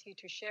opportunity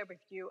to share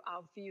with you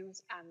our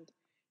views and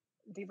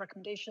the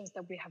recommendations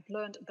that we have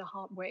learned the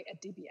hard way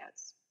at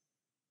DBS.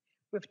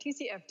 With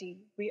TCFD,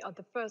 we are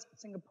the first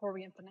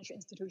Singaporean financial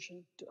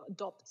institution to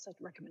adopt such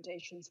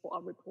recommendations for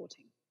our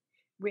reporting.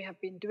 We have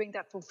been doing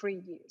that for 3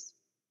 years.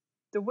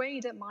 The way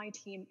that my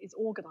team is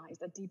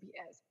organized at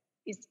DBS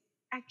is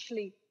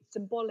actually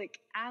symbolic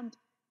and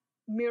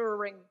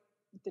mirroring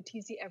the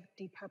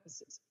TCFD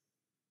purposes,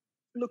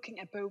 looking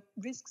at both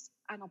risks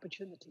and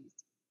opportunities.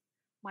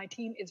 My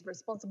team is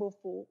responsible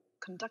for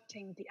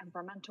conducting the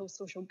environmental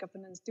social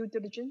governance due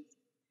diligence,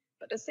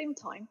 but at the same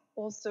time,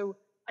 also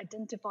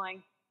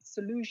identifying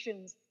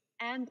solutions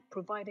and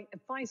providing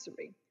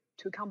advisory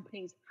to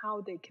companies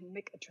how they can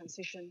make a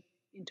transition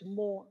into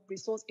more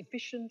resource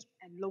efficient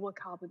and lower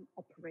carbon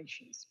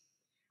operations.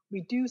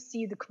 We do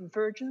see the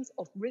convergence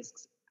of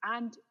risks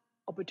and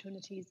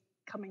opportunities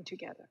coming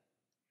together.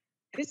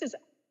 This is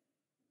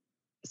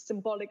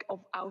symbolic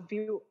of our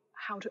view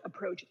how to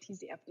approach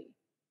TCFD.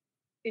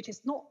 It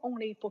is not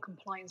only for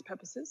compliance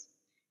purposes,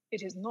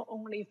 it is not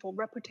only for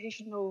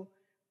reputational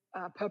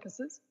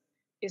purposes,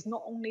 it's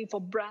not only for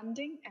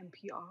branding and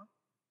PR,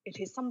 it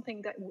is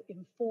something that will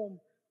inform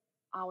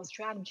our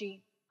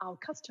strategy, our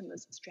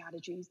customers'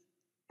 strategies.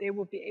 They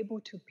will be able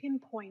to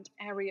pinpoint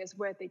areas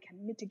where they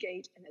can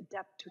mitigate and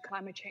adapt to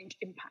climate change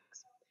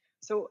impacts.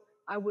 So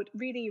I would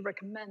really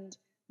recommend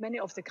many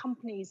of the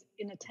companies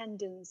in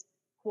attendance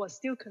who are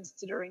still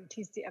considering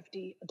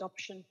TCFD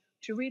adoption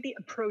to really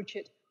approach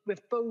it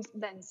with both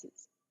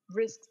lenses,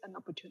 risks and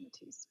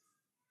opportunities.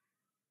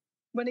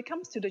 When it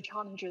comes to the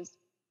challenges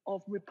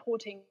of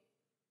reporting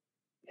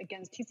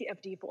against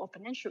TCFD for a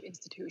financial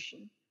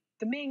institution,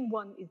 the main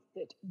one is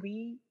that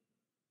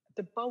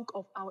the bulk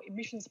of our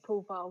emissions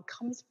profile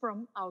comes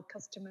from our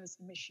customers'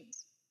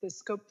 emissions, the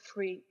Scope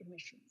 3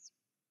 emissions.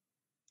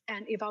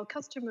 And if our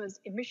customers'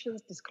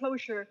 emissions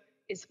disclosure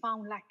is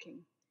found lacking,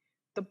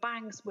 the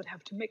banks would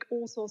have to make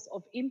all sorts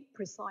of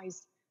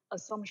imprecise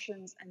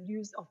assumptions and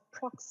use of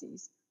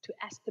proxies to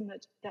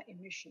estimate their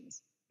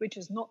emissions, which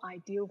is not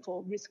ideal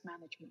for risk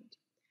management.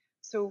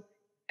 So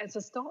as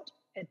a start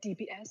at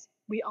DBS,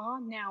 we are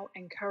now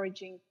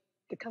encouraging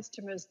the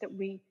customers that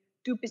we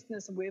do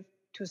business with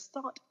to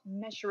start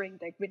measuring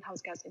their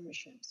greenhouse gas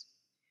emissions.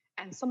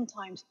 And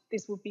sometimes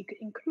this will be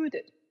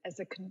included as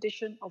a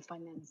condition of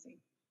financing.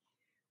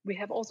 We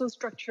have also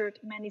structured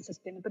many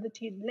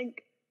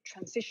sustainability-linked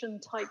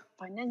transition-type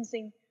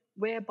financing,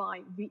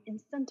 whereby we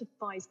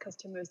incentivize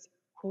customers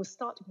who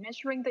start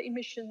measuring the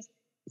emissions,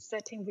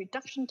 setting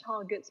reduction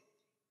targets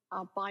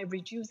by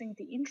reducing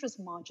the interest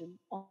margin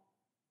on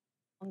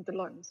the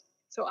loans.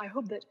 So I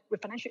hope that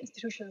with financial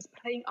institutions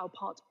playing our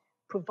part,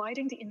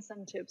 providing the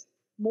incentives,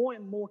 more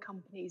and more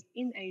companies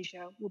in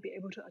Asia will be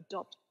able to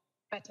adopt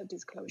better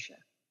disclosure.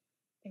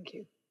 Thank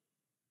you.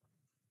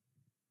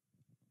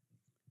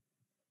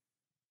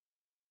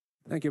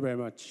 Thank you very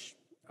much.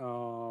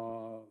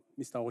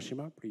 Mr.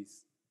 Oshima,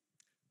 please.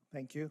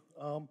 Thank you.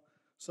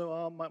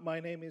 My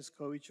name is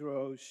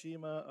Koichiro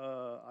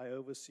Oshima. I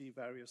oversee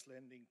various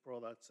lending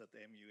products at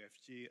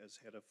MUFG as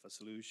head of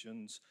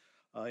solutions,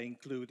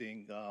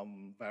 including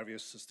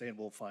various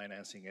sustainable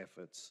financing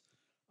efforts.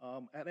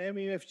 At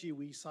MUFG,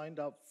 we signed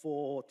up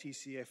for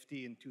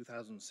TCFD in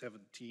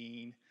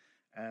 2017,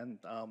 and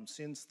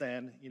since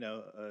then,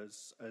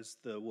 as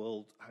the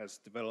world has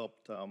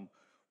developed,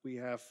 we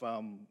have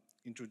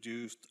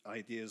introduced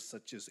ideas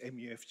such as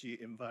MUFG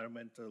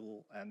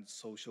environmental and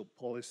social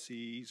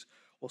policies,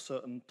 or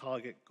certain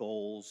target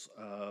goals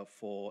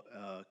for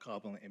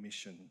carbon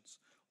emissions.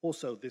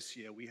 Also this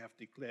year, we have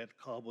declared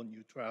carbon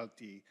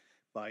neutrality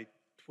by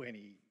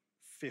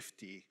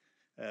 2050,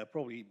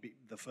 probably be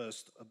the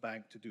first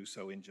bank to do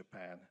so in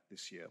Japan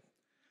this year.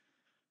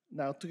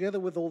 Now, together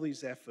with all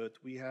these efforts,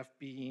 we have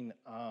been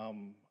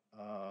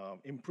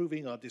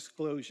improving our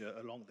disclosure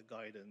along the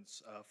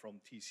guidance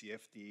from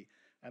TCFD,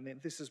 and then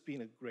this has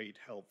been a great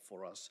help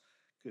for us,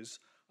 because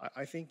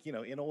I think,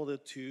 in order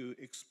to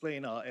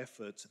explain our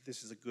efforts,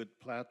 this is a good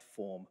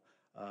platform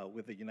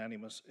with a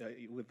unanimous,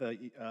 with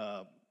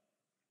a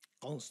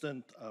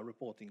constant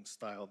reporting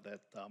style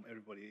that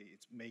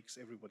it makes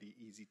everybody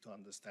easy to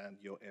understand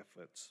your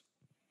efforts.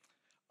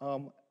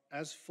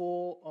 As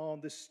for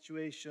the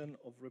situation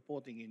of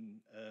reporting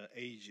in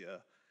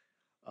Asia,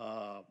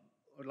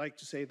 I'd like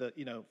to say that,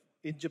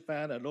 in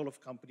Japan, a lot of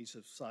companies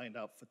have signed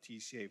up for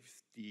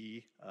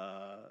TCFD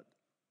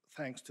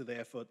thanks to the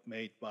effort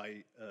made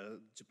by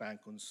Japan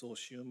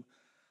Consortium.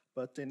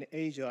 But in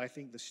Asia, I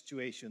think the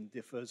situation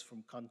differs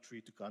from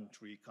country to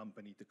country,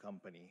 company to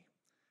company.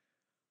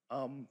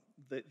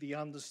 The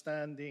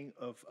understanding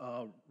of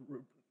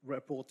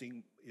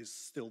reporting is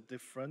still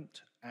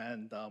different,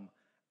 and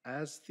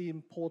as the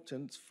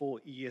importance for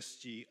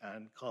ESG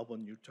and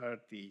carbon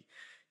neutrality,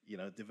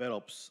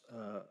 develops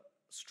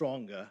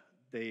stronger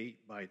day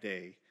by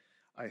day,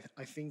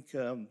 I think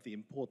the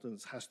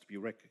importance has to be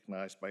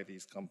recognized by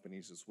these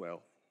companies as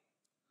well.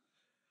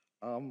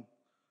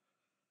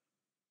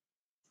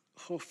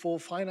 For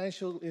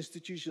financial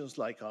institutions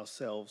like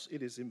ourselves,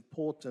 it is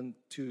important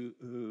to,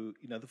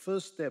 the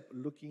first step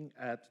looking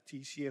at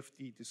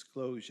TCFD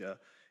disclosure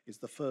is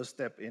the first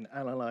step in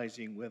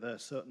analyzing whether a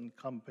certain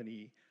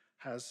company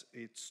has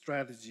its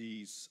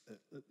strategies,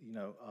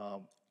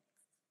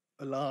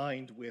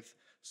 aligned with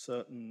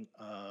certain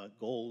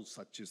goals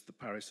such as the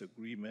Paris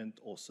Agreement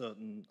or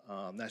certain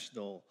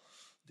national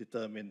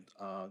determined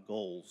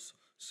goals.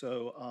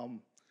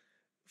 So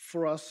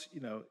for us,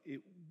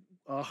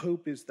 our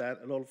hope is that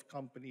a lot of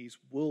companies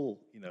will,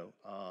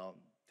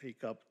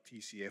 take up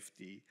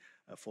TCFD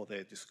for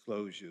their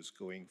disclosures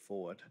going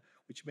forward,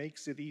 which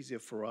makes it easier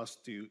for us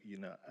to,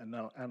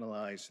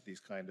 analyze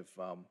these kind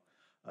of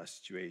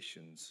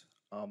situations.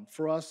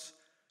 For us,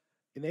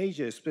 in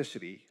Asia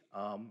especially,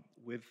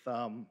 with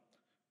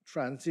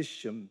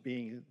transition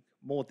being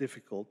more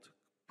difficult,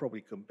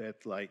 probably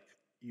compared to like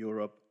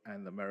Europe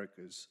and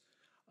Americas,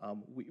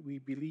 we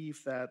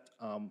believe that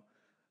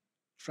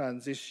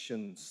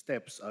transition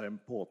steps are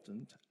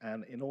important,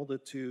 and in order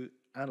to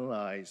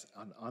analyze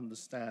and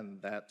understand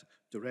that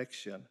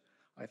direction,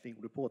 I think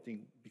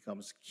reporting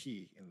becomes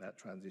key in that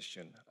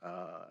transition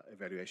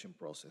evaluation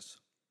process.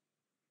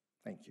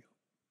 Thank you.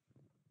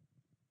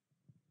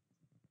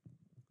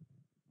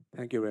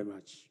 Thank you very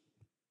much.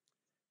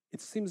 It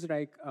seems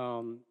like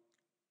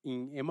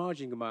in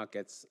emerging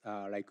markets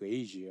like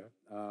Asia,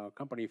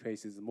 company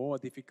faces more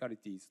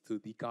difficulties to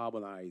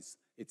decarbonize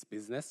its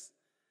business.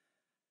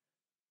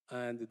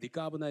 And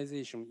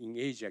decarbonization in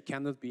Asia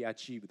cannot be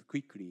achieved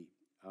quickly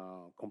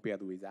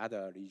compared with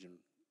other regions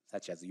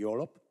such as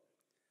Europe.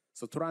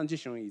 So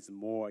transition is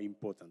more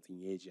important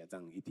in Asia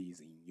than it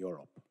is in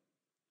Europe.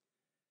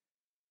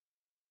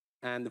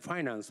 And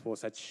finance for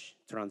such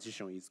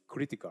transition is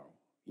critical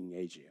in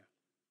Asia.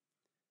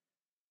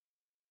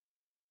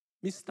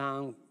 Ms.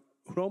 Tan,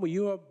 from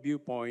your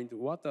viewpoint,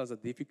 what are the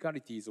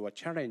difficulties or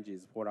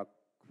challenges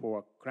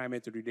for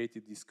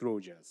climate-related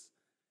disclosures?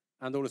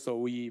 And also,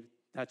 we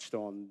touched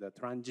on the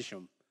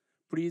transition.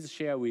 Please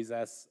share with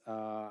us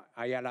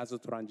Ayala's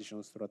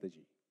transition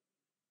strategy.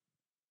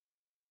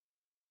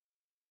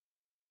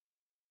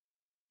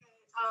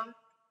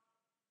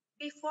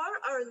 Before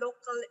our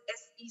local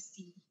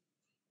SEC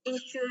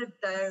issued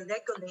the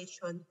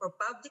regulation for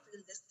publicly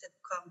listed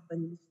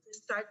companies to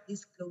start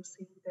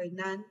disclosing their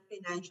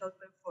non-financial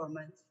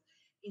performance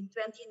in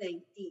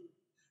 2019,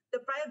 the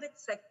private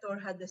sector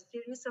had a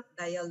series of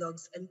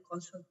dialogues and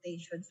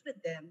consultations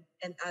with them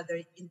and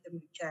other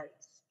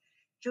intermediaries.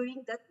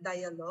 During that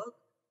dialogue,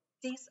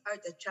 these are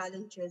the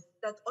challenges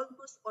that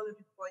almost all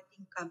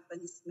reporting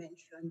companies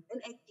mentioned,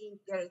 and I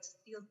think they're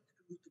still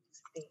true to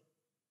this day.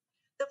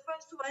 The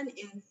first one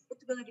is it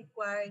will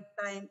require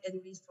time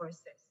and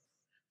resources.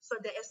 So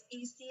the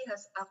SEC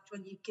has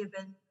actually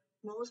given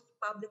most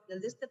publicly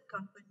listed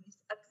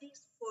companies at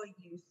least 4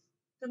 years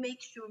to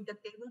make sure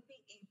that they will be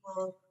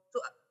able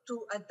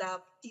to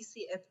adopt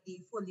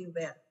TCFD fully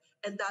well.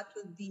 And that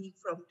will be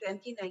from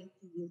 2019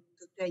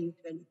 to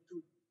 2022.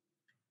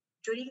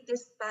 During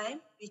this time,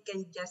 we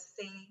can just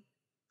say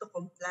to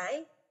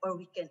comply or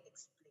we can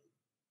explain.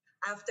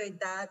 After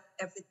that,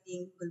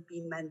 everything will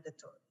be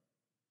mandatory.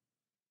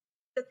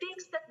 The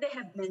things that they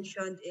have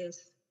mentioned is,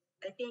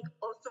 I think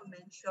also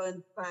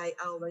mentioned by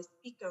our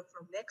speaker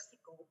from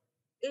Mexico,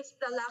 is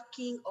the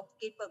lacking of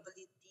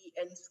capability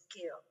and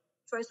skill.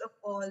 First of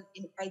all,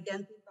 in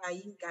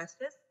identifying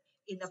gases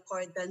in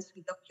accordance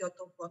with the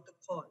Kyoto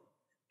Protocol.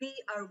 We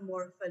are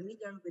more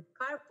familiar with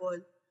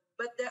carbon,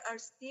 but there are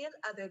still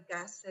other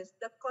gases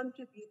that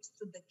contribute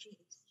to the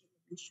GHG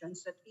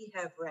emissions that we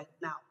have right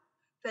now.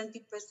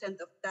 20%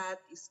 of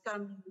that is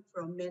coming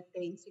from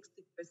methane,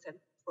 60%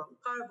 from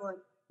carbon.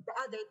 The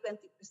other 20%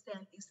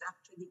 is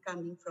actually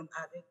coming from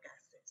other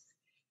gases.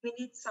 We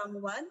need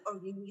someone or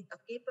we need a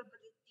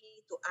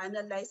capability to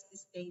analyze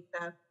this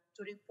data,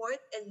 to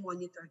report and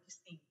monitor this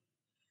thing.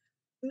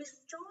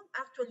 Ms. Chong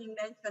actually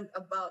mentioned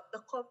about the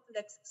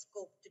complex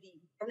scope 3,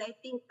 and I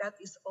think that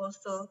is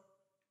also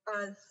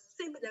a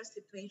similar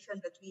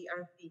situation that we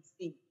are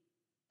facing.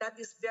 That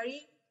is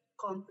very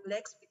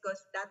complex because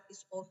that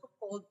is also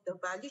called the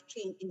value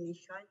chain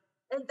emission,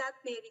 and that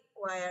may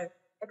require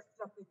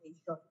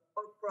extrapolation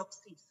or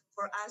proxies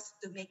for us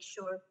to make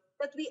sure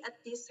that we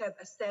at least have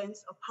a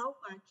sense of how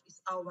much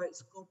is our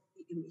scope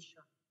 3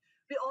 emission.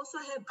 We also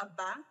have a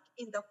bank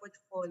in the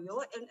portfolio,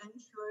 and I'm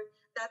sure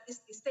that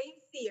is the same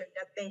fear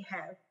that they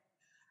have.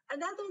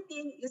 Another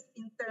thing is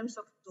in terms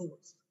of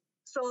tools.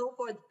 So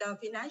for the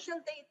financial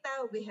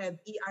data, we have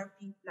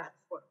ERP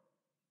platform.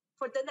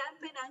 For the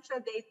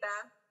non-financial data,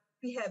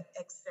 we have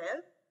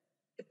Excel.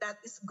 If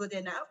that is good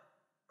enough,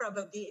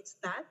 probably it's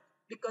not,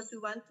 because we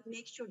want to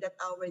make sure that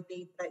our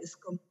data is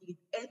complete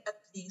and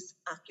at least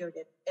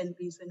accurate and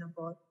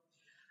reasonable.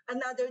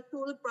 Another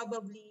tool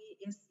probably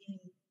is in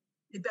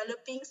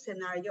developing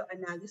scenario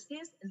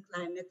analysis and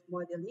climate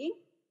modeling.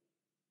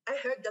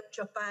 I heard that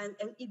Japan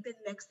and even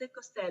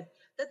Mexico said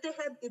that they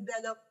have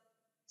developed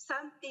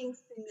something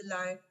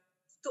similar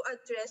to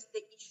address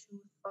the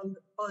issues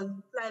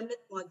on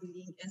climate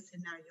modeling and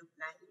scenario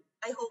planning.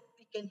 I hope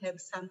we can have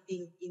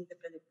something in the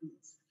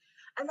Philippines.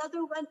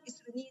 Another one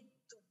is we need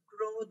to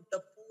grow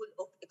the pool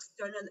of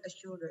external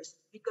assurers,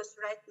 because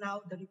right now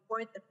the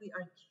report that we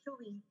are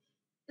issuing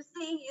is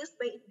being used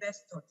by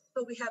investors.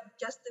 So we have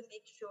just to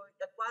make sure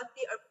that what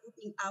they are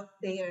putting out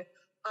there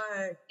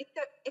are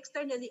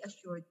externally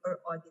assured or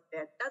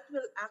audited. That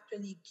will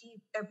actually give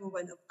every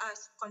one of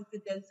us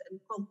confidence and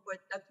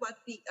comfort that what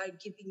we are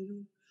giving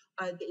you,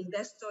 the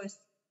investors,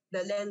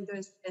 the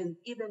lenders, and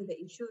even the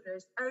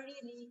insurers are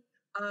really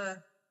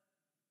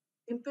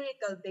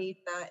empirical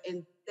data,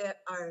 and there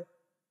are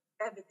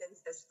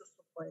evidences to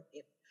support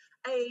it.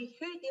 I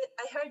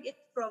heard it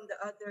from the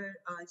other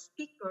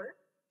speaker.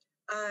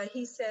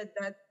 He said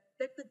that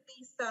there could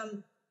be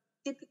some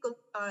difficult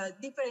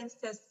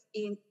differences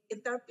in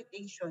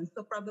interpretation.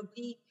 So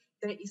probably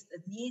there is a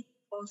need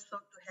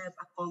also to have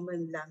a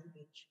common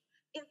language.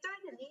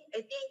 Internally,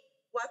 I think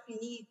what we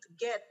need to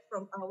get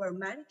from our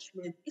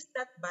management is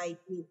that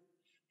buy-in,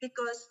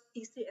 because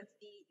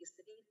TCFD is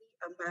really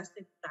a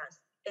massive task.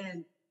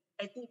 And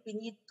I think we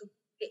need to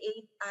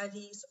create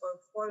allies or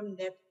form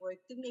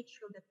network to make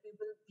sure that we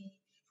will be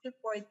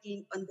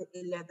reporting on the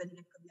 11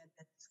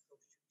 recommended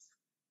disclosures.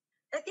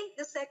 I think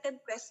the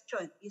second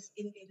question is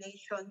in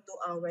relation to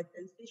our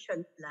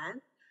transition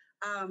plan.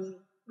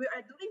 We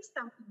are doing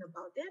something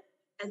about it,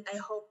 and I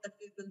hope that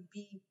we will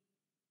be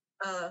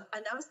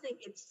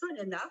announcing it soon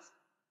enough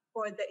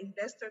for the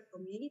investor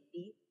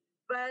community.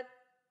 But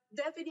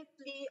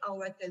definitely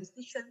our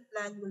transition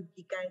plan will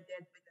be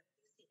guided by the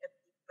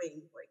TCFD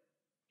framework.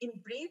 In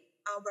brief,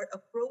 our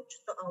approach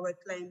to our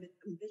climate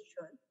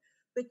ambition,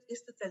 which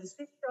is to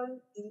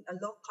transition in a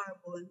low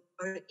carbon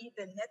or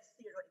even net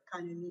zero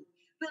economy,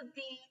 will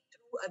be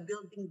through a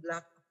building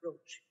block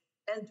approach.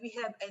 And we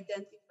have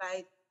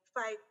identified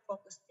 5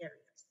 focus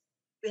areas.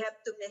 We have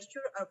to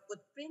measure our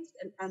footprints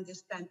and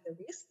understand the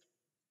risk.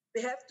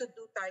 We have to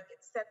do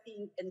target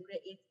setting and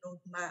create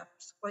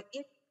roadmaps for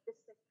each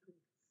specific.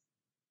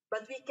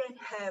 But we can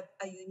have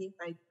a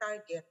unified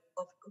target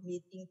of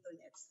committing to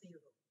net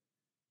zero.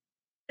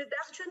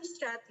 Reduction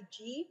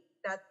strategy,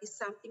 that is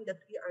something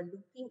that we are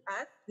looking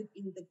at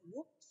within the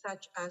group,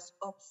 such as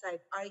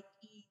offsite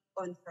RE,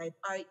 onsite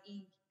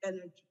RE,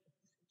 energy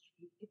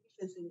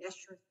efficiency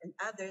measures, and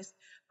others.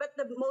 But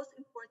the most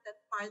important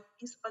part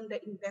is on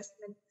the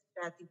investment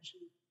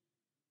strategy.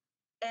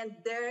 And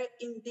there,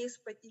 in this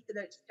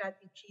particular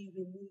strategy,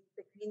 we need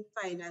the green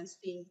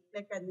financing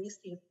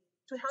mechanism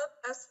to help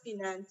us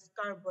finance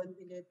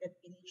carbon-related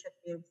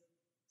initiatives,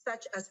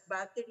 such as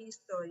battery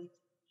storage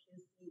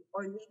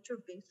or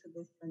nature-based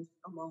solutions,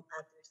 among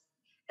others.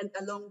 And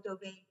along the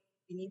way,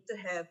 we need to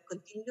have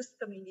continuous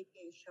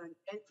communication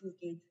and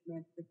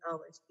engagement with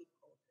our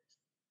stakeholders.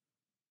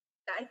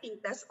 I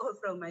think that's all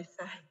from my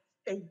side.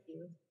 Thank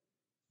you.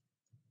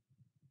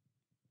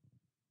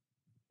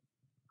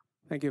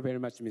 Thank you very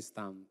much, Ms.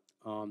 Tan.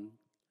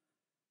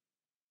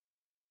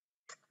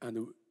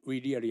 And we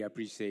really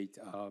appreciate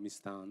Ms.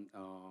 Tan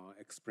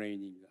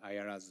explaining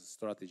IRA's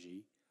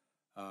strategy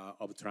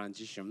of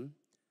transition.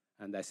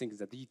 And I think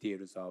the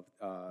details of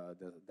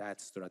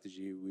that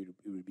strategy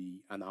will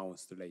be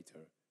announced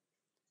later.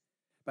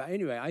 But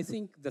anyway, I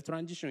think the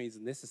transition is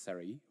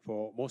necessary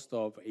for most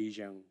of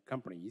Asian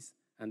companies,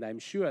 and I'm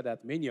sure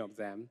that many of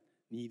them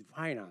need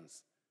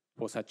finance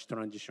for such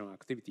transition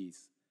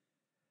activities.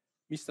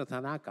 Mr.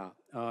 Tanaka,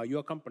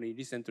 your company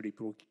recently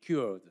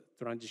procured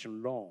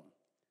transition loan.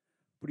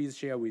 Please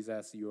share with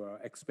us your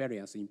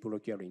experience in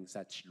procuring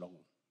such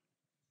loan.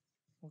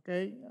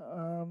 Okay,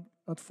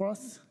 at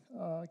first,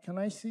 can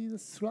I see the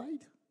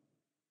slide?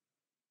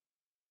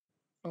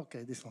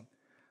 Okay, this one.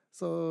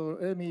 So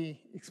let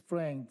me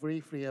explain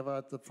briefly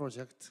about the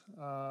project.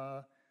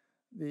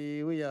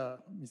 We are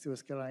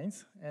Mitsubishi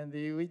Airlines, and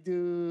we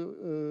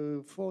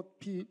do 4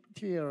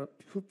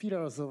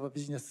 pillars of a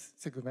business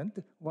segment.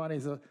 One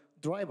is a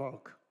dry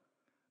bulk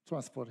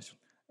transportation,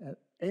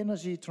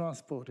 energy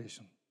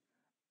transportation,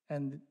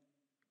 and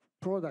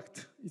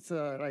product. It's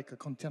like a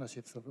container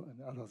ships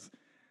and others.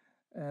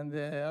 And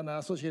an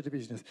associated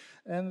business.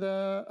 And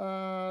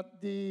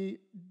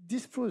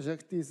this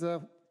project is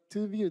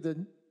to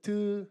build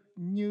 2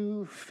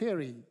 new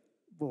ferry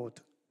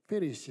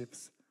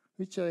ships,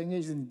 which are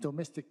engaged in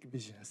domestic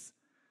business.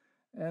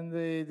 And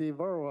the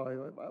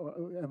borrower,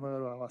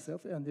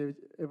 ourselves, and the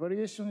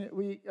evaluation,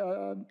 we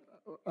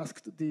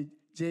asked the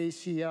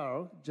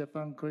JCR,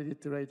 Japan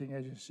Credit Rating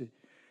Agency,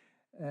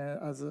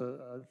 as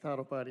a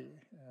third-party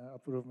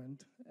approval.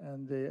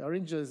 And the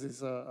arranger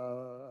is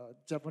a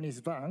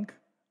Japanese bank,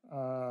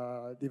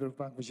 Development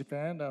Bank of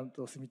Japan and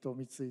Sumitomo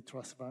Mitsui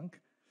Trust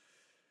Bank.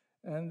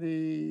 And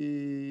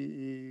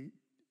the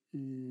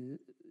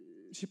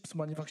ships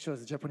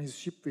manufacturers, Japanese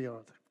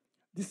shipyard.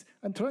 This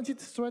and transit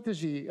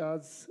strategy,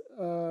 as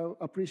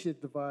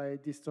appreciated by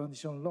this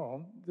transition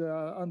loan,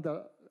 the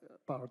under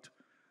part,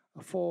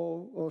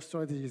 4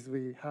 strategies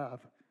we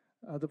have.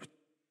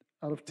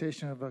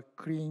 Adaptation of a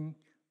clean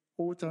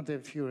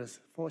alternative fuels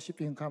for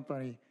shipping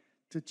company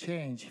to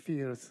change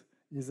fuels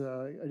is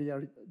a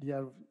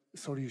real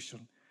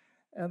solution.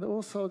 And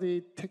also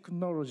the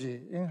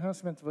technology,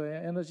 enhancement of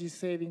energy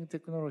saving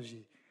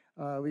technology,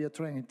 we are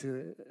trying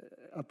to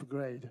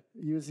upgrade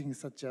using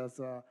such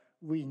as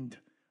wind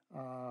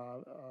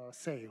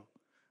sail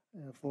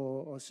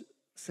for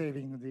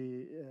saving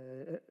the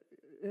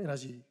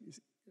energy,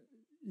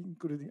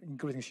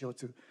 including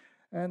CO2.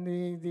 And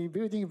the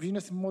building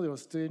business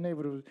models to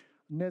enable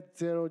net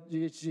zero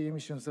GHG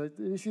emissions.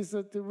 This is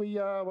that we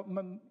are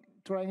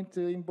trying to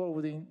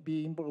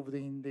be involved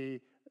in the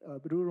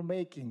rule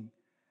making.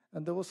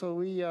 And also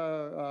we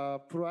are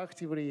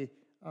proactively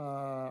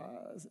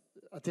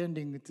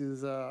attending to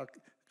the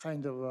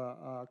kind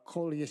of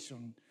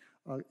coalition,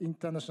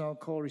 international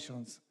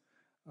coalitions,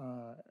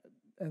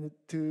 and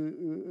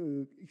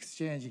to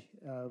exchange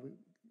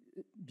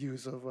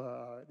views of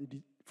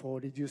for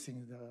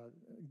reducing the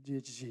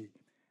GHG.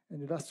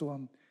 And the last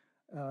one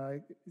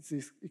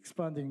is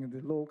expanding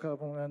the low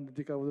carbon and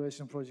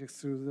decarbonization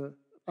projects through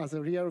as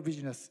a real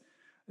business.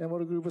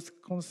 MR Group's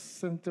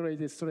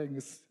concentrated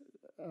strengths,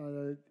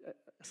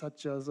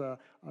 such as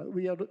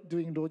we are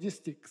doing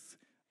logistics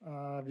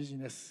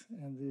business,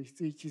 and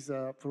which is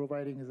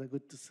providing the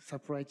good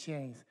supply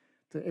chains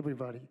to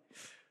everybody.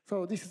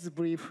 So this is a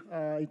brief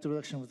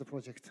introduction of the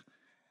project.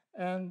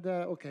 And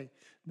okay,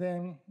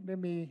 then let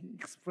me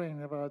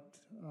explain about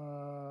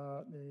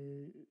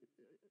the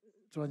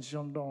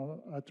transition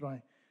loan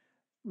outline.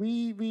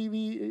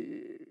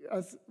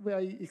 As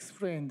I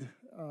explained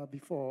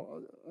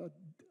before,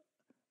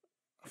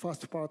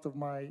 first part of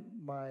my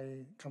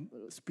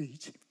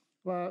speech,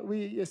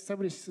 we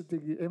established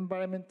the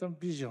environmental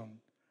vision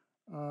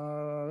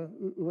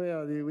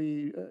where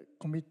we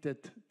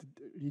committed to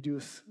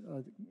reduce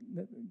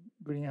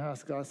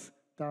greenhouse gas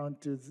down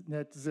to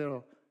net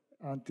zero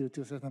until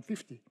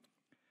 2050.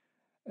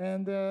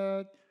 And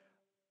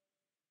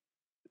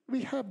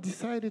we have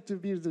decided to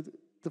build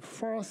the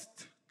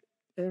first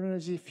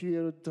energy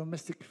fuel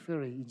domestic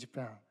ferry in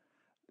Japan.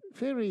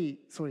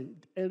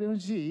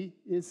 LNG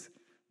is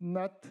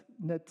not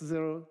net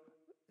zero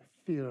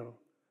fuel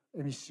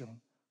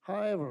emission.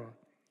 However,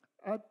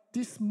 at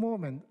this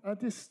moment, at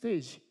this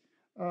stage,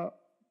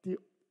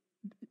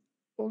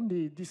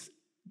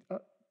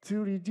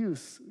 to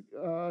reduce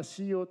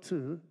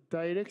CO2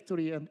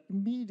 directly and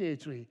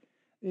immediately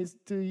is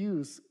to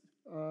use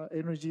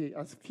energy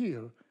as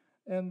fuel.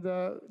 And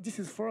this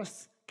is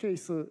first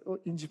case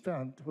in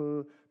Japan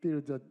to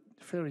build a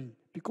ferry,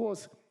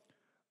 because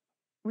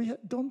we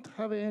don't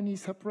have any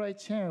supply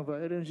chain of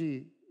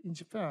energy in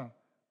Japan.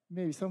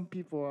 Maybe some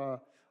people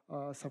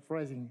are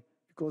surprising,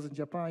 because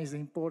Japan is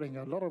importing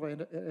a lot of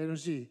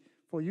energy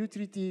for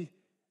utility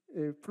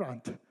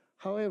plant.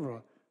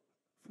 However,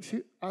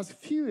 as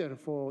fuel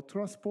for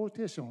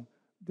transportation,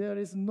 there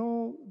is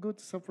no good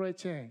supply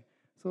chain.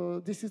 So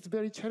this is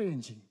very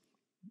challenging.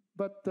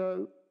 But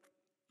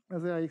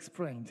as I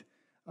explained,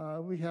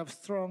 we have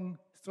strong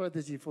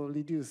strategy for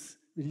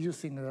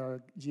reducing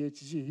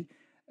GHG,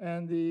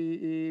 and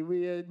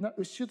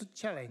we should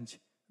challenge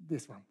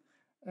this one.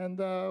 And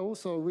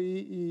also,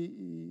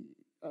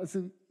 as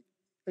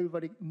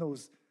everybody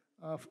knows,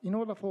 in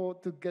order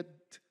to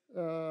get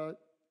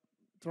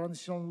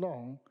transition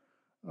loan,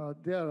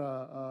 there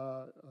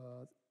are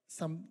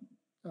some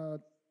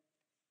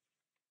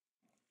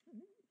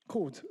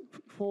codes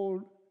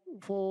for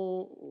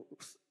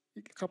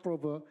a couple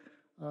of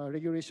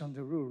regulation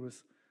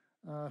rules,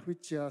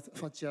 which are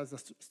such as the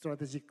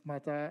strategic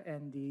matter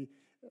and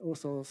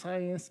also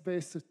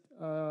science-based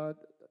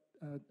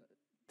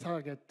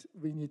target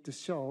we need to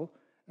show,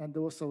 and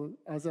also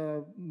as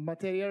a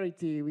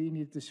materiality we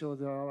need to show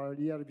our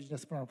real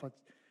business plan.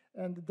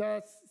 And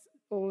that's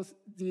all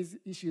these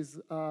issues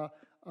are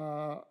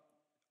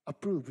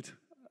approved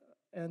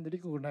and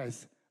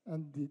recognized,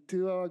 and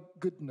to our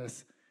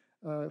goodness,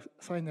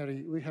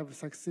 finally we have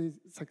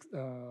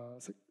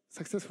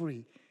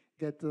successfully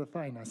get the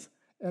finance.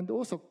 And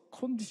also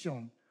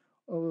condition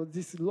of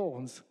these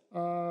loans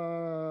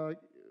are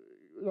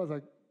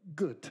rather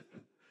good,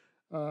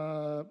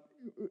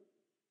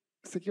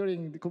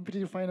 securing the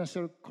competitive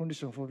financial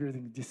condition for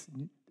building this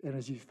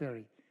energy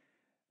ferry,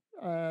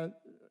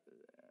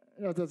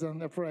 rather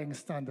than applying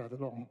standard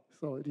loan.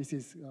 So this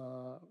is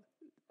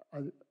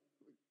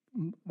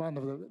one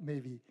of the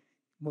maybe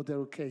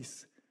model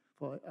case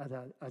for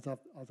other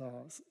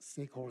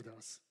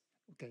stakeholders.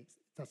 Okay,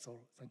 that's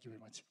all. Thank you very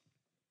much.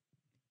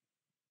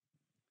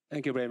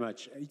 Thank you very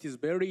much. It is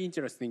very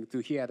interesting to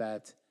hear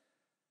that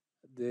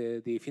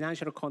the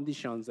financial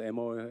conditions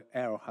MOL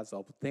has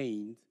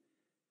obtained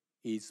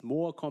is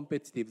more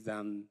competitive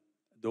than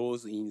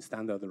those in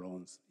standard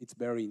loans. It's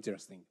very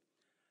interesting.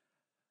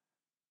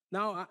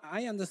 Now,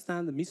 I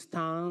understand Ms.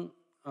 Tang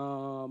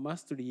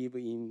must leave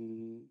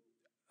in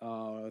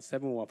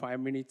 7 or 5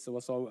 minutes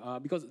or so,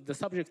 because the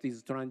subject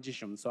is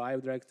transition. So I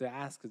would like to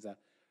ask the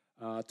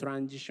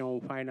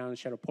transition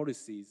financial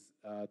policies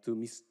to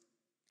Ms.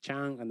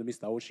 Chang and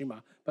Mr.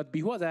 Oshima. But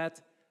before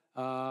that,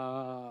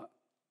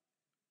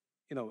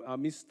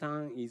 Ms.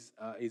 Tang is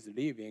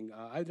leaving.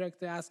 I'd like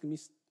to ask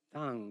Ms.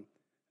 Tang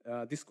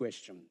this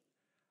question.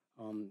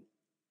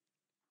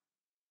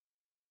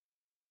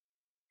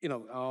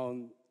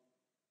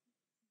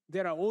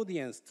 There are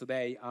audience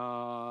today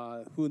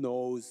who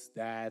knows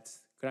that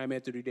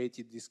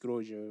climate-related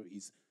disclosure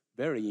is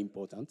very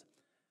important,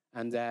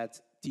 and that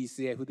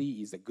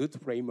TCFD is a good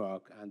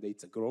framework and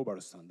it's a global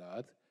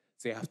standard.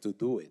 They have to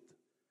do it.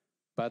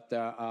 But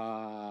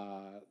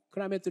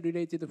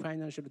climate-related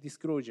financial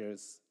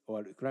disclosures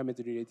or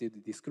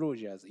climate-related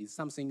disclosures is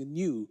something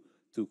new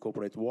to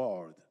corporate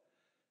world.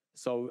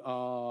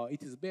 So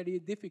it is very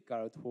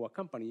difficult for a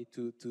company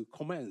to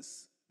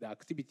commence the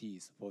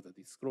activities for the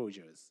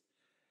disclosures.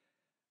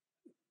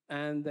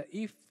 And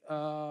if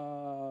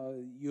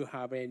you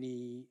have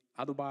any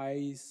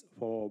advice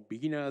for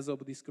beginners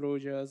of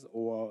disclosures,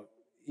 or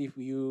if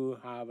you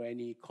have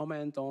any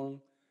comment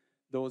on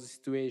those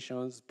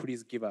situations,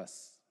 please give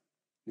us.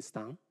 Ms.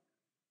 Tang?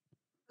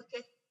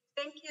 Okay,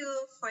 thank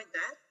you for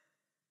that.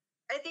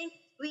 I think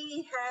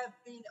we have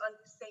been on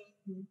the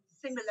same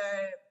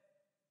similar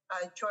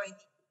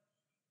journey.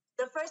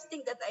 The first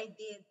thing that I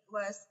did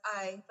was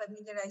I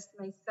familiarized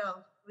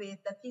myself with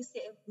the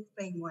TCFD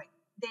framework.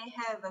 They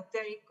have a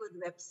very good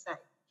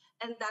website,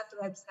 and that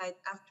website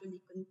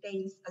actually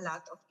contains a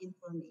lot of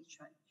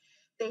information.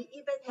 They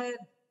even had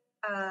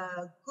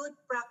a good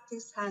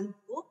practice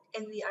handbook,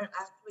 and we are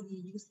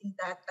actually using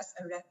that as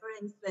a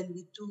reference when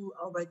we do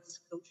our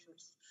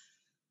disclosures.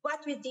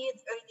 What we did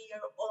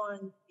earlier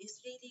on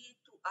is really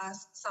to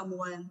ask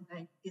someone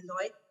like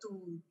Deloitte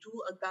to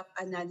do a gap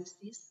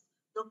analysis,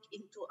 look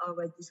into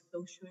our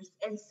disclosures,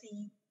 and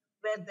see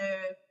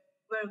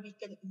where we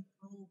can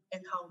improve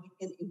and how we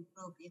can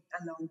improve it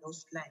along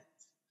those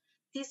lines.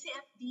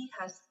 TCFD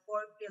has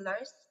 4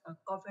 pillars: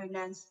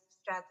 governance,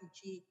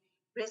 strategy,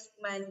 risk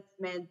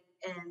management,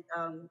 and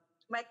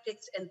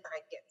metrics and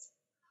targets.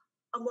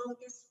 Among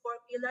these 4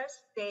 pillars,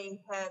 they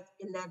have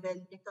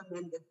 11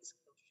 recommended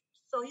disclosures.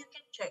 So you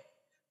can check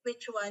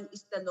which one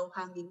is the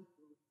low-hanging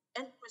fruit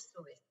and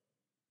pursue it.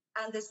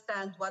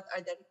 Understand what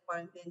are the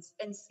requirements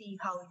and see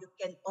how you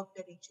can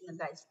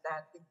operationalize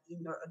that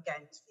within your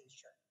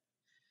organization.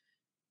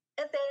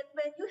 And then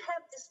when you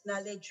have this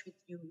knowledge with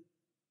you,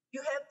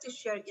 you have to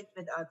share it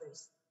with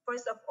others.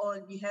 First of all,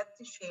 you have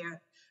to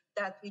share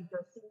that with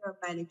your senior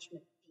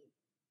management team.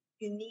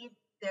 You need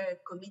their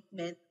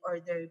commitment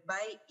or their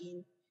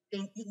buy-in,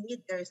 then you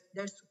need their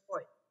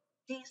support.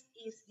 This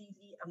is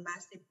really a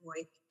massive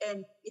work,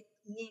 and it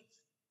needs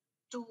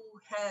to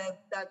have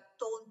that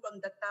tone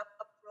from the top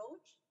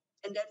approach,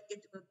 and then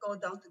it will go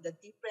down to the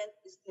different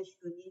business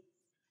units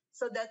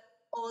so that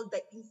all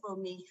the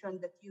information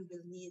that you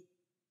will need,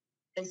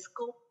 the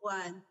scope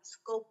 1,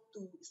 scope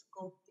 2,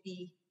 scope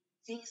 3,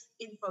 these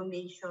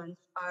informations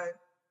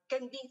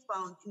can be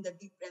found in the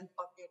different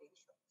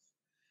operations.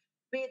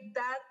 With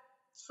that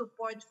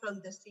support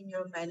from the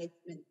senior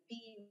management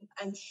team,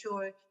 I'm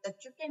sure that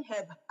you can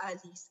have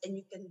allies and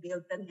you can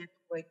build the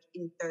network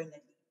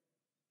internally.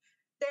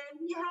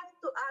 Then you have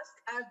to ask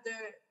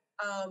other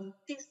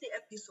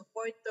TCFD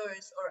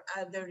supporters or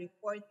other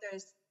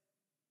reporters,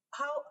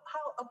 how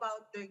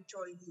about their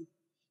journey?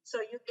 So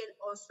you can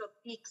also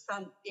pick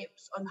some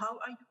tips on how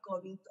are you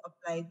going to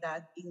apply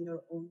that in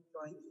your own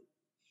journey.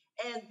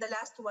 And the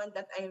last one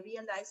that I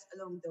realized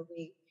along the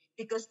way,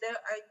 because there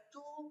are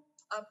 2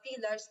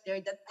 pillars there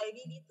that I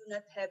really do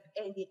not have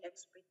any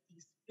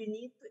expertise. We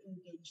need to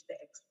engage the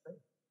expert.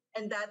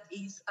 And that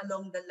is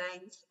along the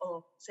lines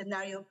of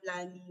scenario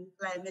planning,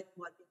 climate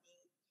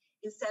modeling,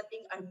 in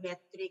setting our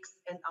metrics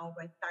and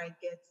our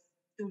targets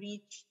to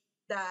reach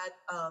that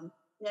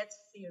net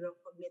zero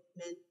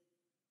commitment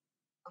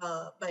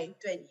by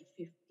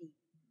 2050.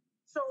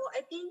 So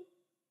I think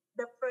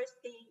the first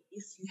thing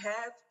is you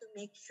have to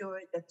make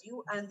sure that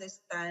you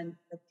understand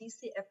the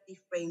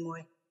TCFD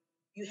framework.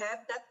 You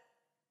have to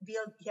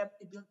build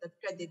that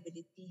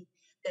credibility,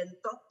 then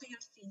talk to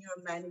your senior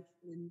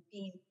management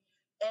team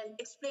and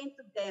explain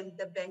to them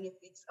the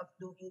benefits of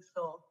doing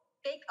so.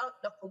 Take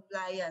out the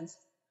compliance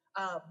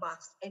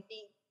box. I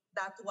think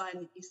that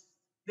one is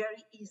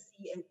very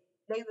easy, and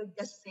they will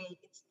just say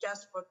it's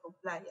just for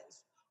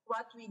compliance.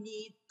 What we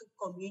need to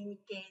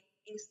communicate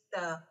is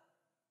the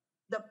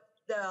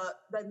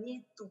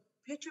need to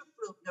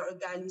future-proof the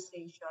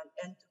organization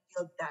and to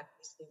build that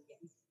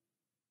resilience.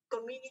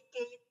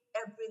 Communicate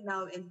every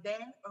now and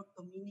then, or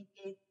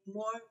communicate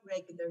more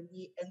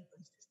regularly and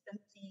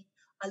consistently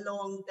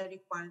along the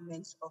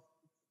requirements of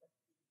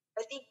TCFD.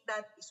 I think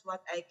that is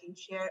what I can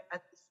share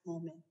at this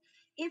moment.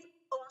 If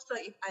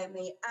I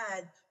may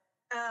add,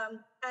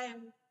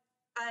 I'm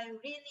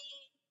really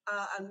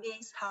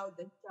amazed how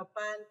the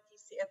Japan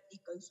TCFD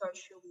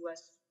consortium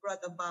was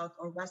brought about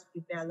or was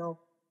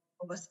developed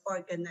or was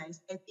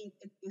organized. I think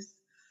it is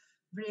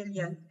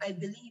brilliant. I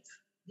believe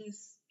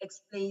this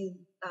explains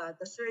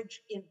the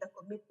surge in the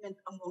commitment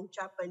among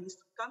Japanese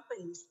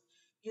companies.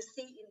 You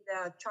see in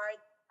the chart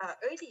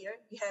earlier,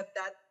 we have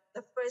that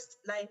the first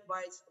line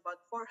bars,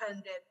 about 400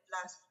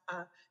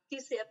 plus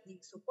TCFD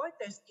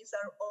supporters. These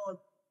are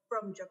all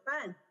from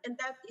Japan. And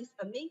that is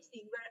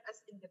amazing. Whereas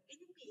in the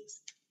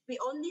Philippines, we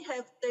only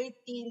have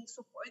 13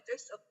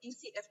 supporters of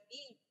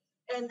TCFD.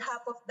 And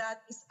half of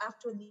that is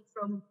actually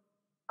from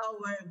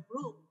our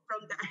group,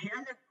 from the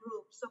Ayala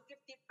group. So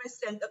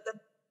 50% of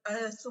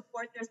the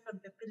supporters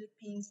from the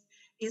Philippines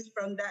is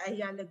from the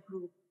Ayala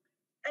group.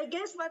 I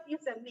guess what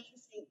is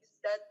amazing is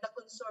that the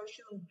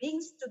consortium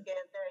brings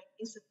together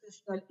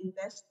institutional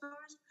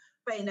investors,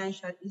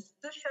 financial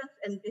institutions,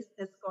 and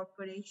business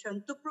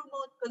corporations to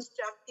promote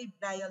constructive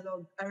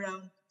dialogue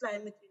around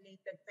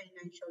climate-related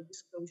financial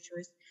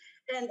disclosures.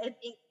 And I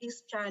think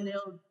this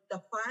channeled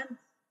the funds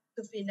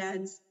to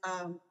finance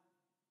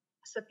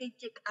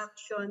strategic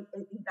action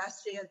and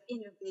industrial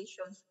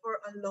innovations for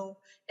a low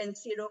and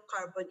zero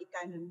carbon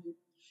economy.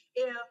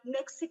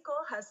 Mexico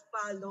has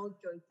followed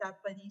your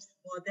Japanese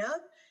model,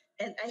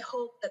 and I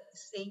hope that the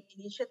same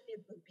initiative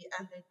will be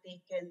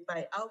undertaken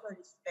by our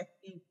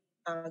respective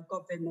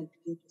government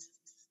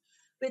agencies.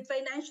 With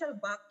financial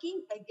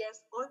backing, I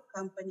guess all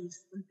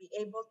companies will be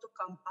able to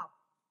come up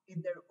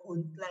with their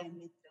own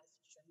climate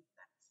transition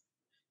plans.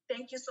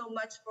 Thank you so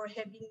much for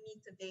having me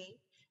today,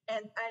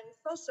 and I'm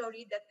so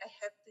sorry that I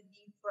have to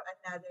leave for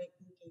another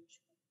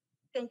engagement.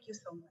 Thank you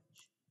so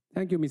much.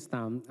 Thank you, Ms.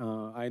 Tan.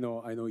 I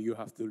know you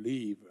have to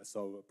leave,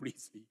 so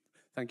please leave.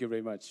 Thank you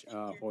very much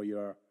for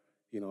your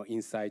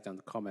insight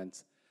and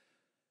comments.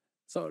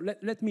 So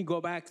let me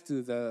go back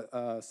to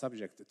the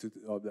subject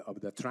of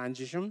the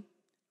transition.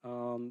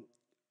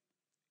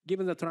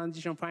 Given the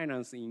transition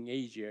finance in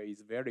Asia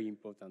is very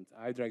important,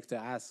 I'd like to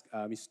ask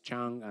Ms.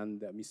 Chang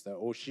and Mr.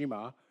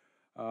 Oshima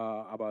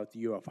about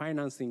your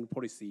financing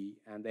policy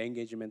and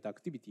engagement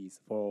activities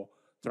for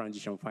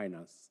transition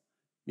finance.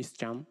 Ms.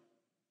 Chang?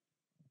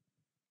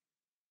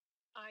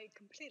 I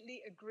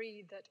completely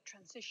agree that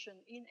transition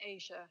in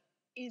Asia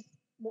is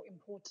more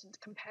important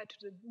compared to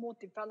the more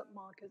developed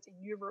markets in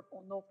Europe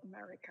or North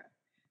America.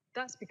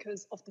 That's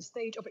because of the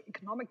stage of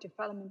economic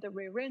development that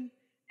we're in,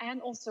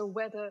 and also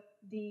whether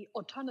the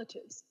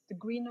alternatives, the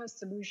greener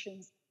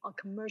solutions, are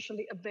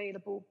commercially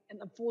available and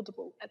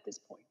affordable at this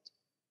point.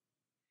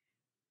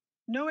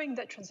 Knowing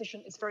that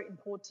transition is very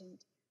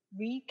important,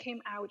 we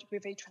came out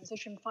with a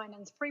transition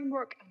finance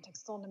framework and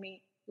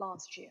taxonomy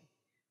last year.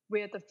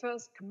 We're the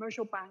first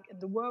commercial bank in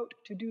the world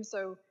to do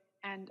so,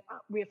 and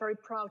we are very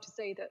proud to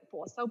say that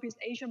for a Southeast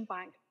Asian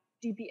bank,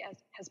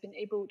 DBS has been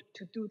able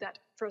to do that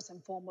first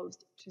and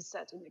foremost to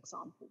set an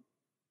example.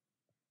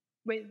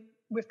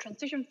 With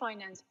transition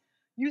finance,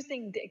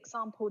 using the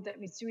example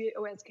that Mitsui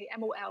OSK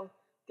MOL,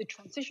 the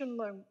transition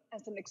loan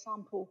as an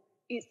example,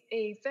 is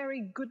a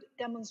very good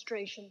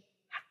demonstration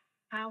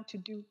how to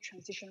do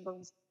transition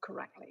loans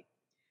correctly.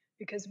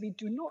 Because we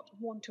do not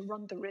want to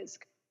run the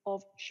risk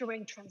of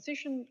showing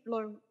transition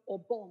loan or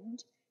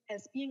bond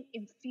as being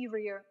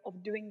inferior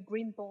of doing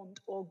green bond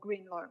or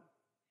green loan.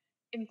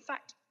 In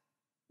fact,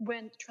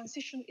 when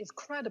transition is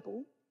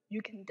credible,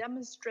 you can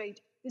demonstrate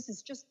this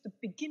is just the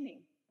beginning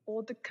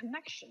or the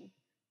connection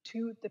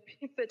to the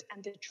pivot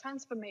and the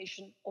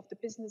transformation of the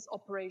business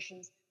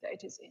operations that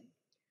it is in.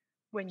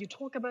 When you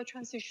talk about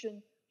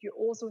transition, you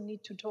also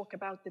need to talk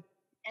about the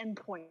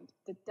endpoint,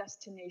 the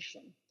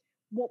destination.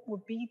 What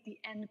would be the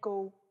end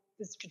goal,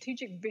 the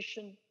strategic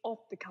vision of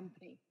the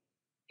company?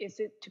 Is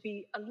it to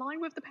be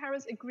aligned with the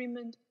Paris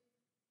Agreement,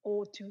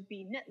 or to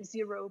be net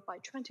zero by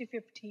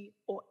 2050,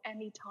 or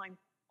any time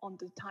on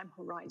the time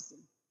horizon?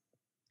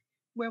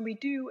 When we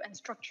do and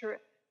structure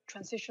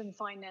transition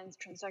finance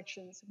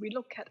transactions, we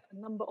look at a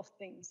number of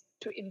things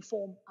to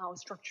inform our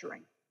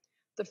structuring.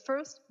 The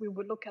first, we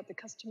will look at the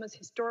customer's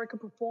historical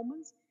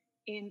performance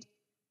and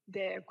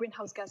their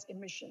greenhouse gas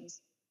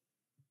emissions.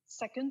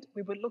 Second,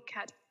 we will look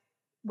at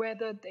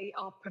whether they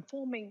are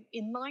performing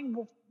in line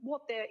with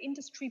what their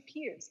industry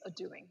peers are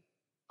doing.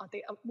 Are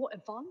they more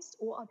advanced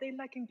or are they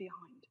lagging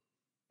behind?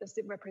 Does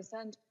it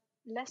represent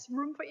less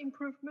room for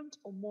improvement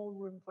or more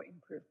room for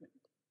improvement?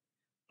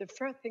 The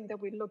third thing that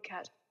we look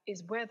at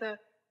is whether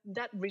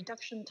that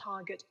reduction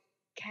target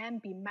can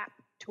be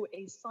mapped to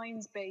a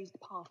science-based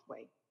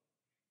pathway.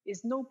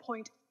 There's no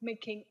point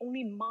making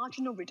only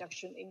marginal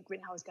reduction in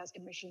greenhouse gas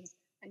emissions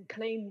and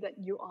claim that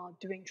you are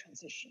doing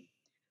transition.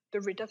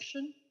 The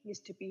reduction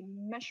needs to be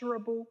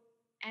measurable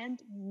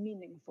and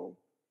meaningful.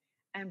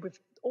 And with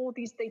all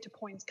these data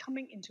points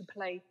coming into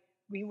play,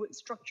 we would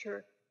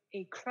structure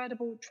a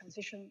credible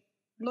transition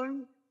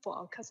loan for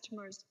our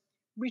customers,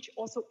 which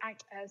also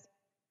act as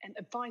an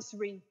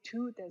advisory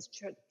to their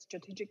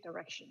strategic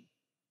direction.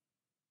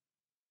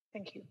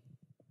 Thank you.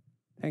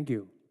 Thank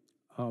you.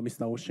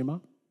 Mr. Oshima?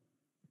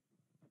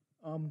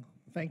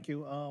 Thank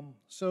you.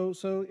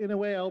 So in a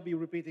way, I'll be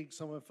repeating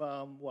some of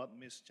what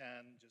Ms.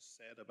 Chan just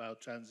said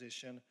about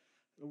transition,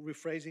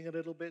 rephrasing a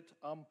little bit.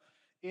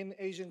 In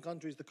Asian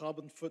countries, the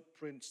carbon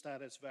footprint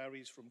status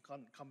varies from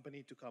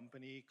company to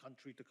company,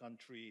 country to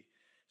country.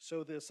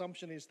 So the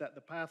assumption is that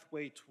the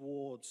pathway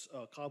towards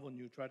carbon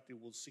neutrality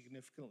will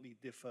significantly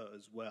differ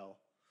as well,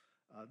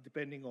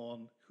 depending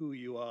on who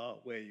you are,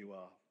 where you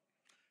are.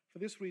 For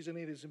this reason,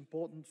 it is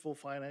important for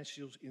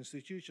financial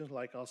institutions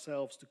like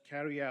ourselves to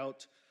carry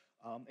out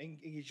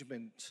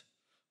engagement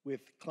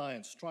with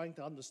clients, trying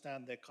to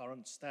understand their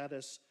current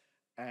status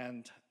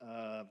and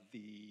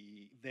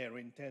their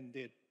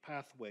intended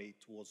pathway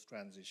towards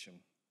transition.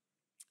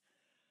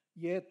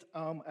 Yet,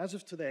 as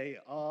of today,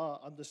 our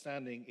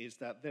understanding is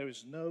that there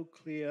is no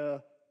clear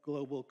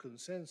global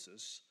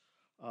consensus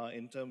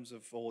in terms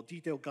of, or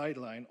detailed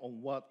guideline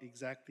on what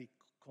exactly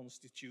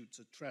constitutes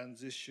a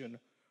transition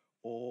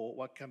or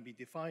what can be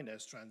defined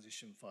as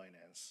transition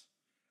finance.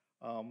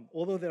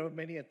 Although there are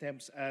many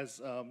attempts, as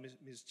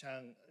Ms.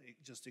 Chang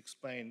just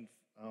explained,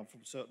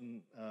 from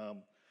certain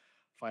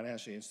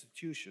financial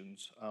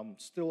institutions,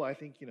 still I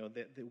think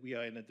that we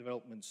are in a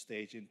development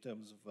stage in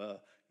terms of a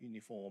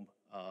uniform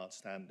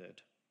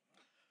standard.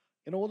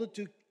 In order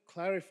to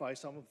clarify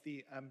some of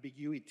the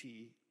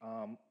ambiguity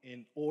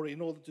in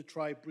order to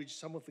try bridge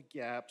some of the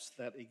gaps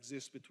that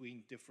exist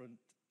between different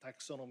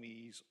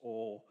taxonomies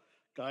or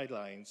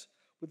guidelines,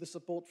 with the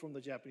support from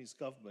the Japanese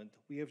government,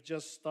 we have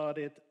just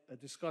started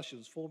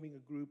discussions forming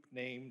a group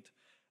named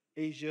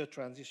Asia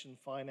Transition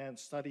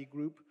Finance Study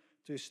Group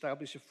to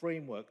establish a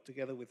framework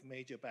together with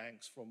major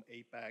banks from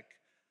APAC,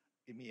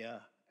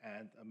 EMEA,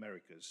 and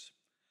Americas.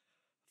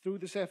 Through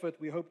this effort,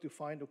 we hope to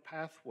find a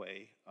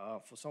pathway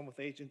for some of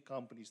the Asian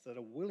companies that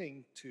are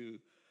willing to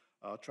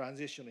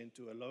transition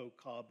into a low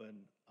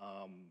carbon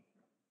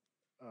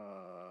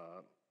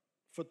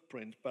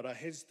footprint, but are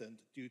hesitant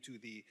due to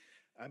the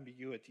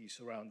ambiguity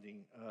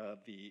surrounding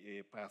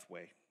the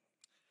pathway.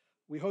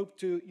 We hope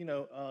to,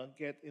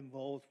 get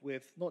involved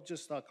with not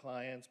just our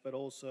clients, but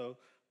also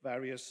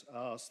various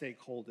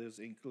stakeholders,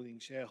 including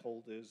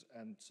shareholders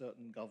and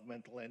certain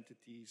governmental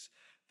entities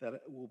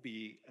that will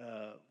be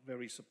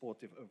very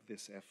supportive of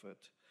this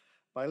effort.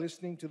 By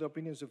listening to the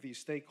opinions of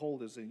these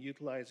stakeholders and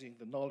utilizing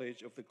the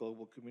knowledge of the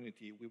global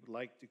community, we would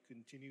like to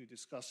continue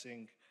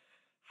discussing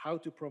how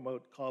to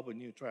promote carbon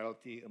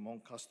neutrality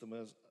among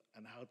customers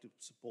and how to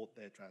support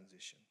their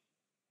transition.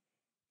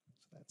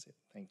 So that's it.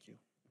 Thank you.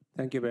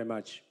 Thank you very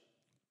much.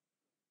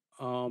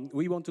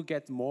 We want to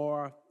get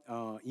more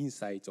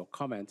insights or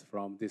comments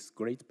from this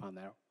great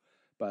panel,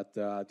 but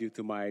due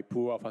to my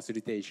poor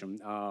facilitation,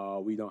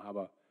 we don't have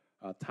a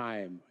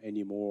time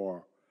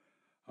anymore.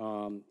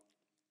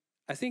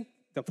 I think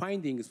the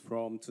findings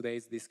from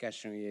today's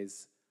discussion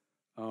is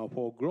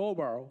for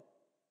global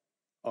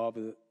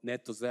goal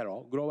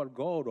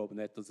of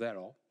net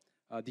zero,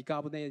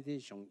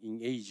 decarbonization in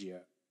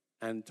Asia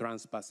and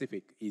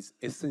Trans-Pacific is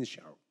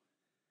essential.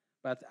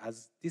 But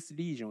as this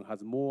region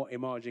has more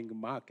emerging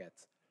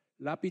markets,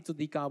 rapid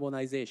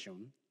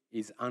decarbonization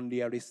is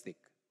unrealistic,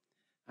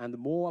 and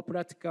more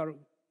practical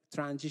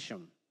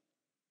transition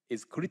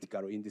is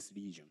critical in this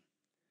region.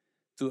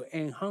 To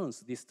enhance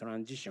this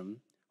transition,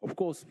 of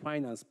course,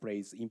 finance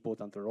plays an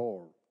important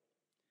role.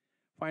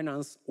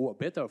 Finance, or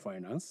better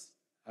finance,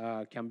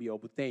 can be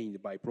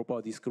obtained by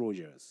proper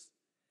disclosures.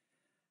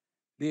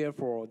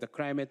 Therefore, the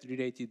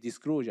climate-related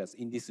disclosures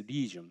in this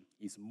region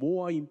is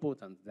more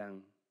important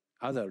than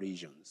other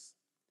regions.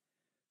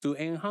 To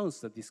enhance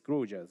the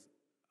disclosures,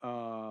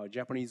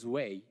 Japanese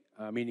way,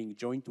 meaning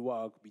joint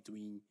work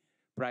between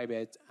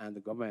private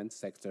and government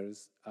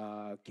sectors,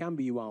 can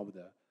be one of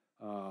the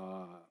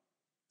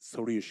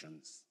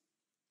solutions.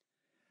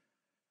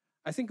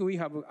 I think we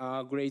have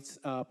a great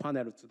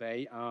panel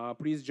today.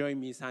 Please join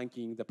me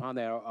thanking the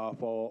panel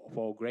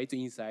for great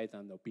insight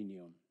and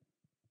opinion.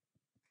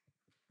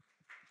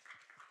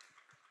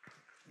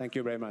 Thank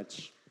you very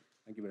much.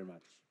 Thank you very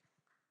much.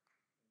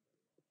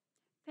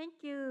 Thank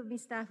you,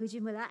 Mr.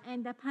 Fujimura,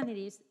 and the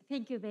panelists.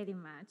 Thank you very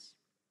much.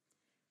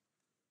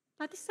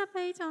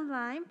 Participate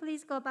online.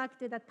 Please go back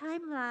to the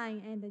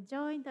timeline and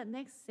join the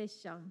next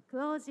session,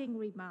 closing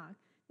remark.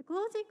 The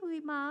closing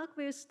remark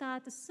will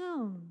start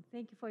soon.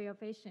 Thank you for your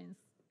patience.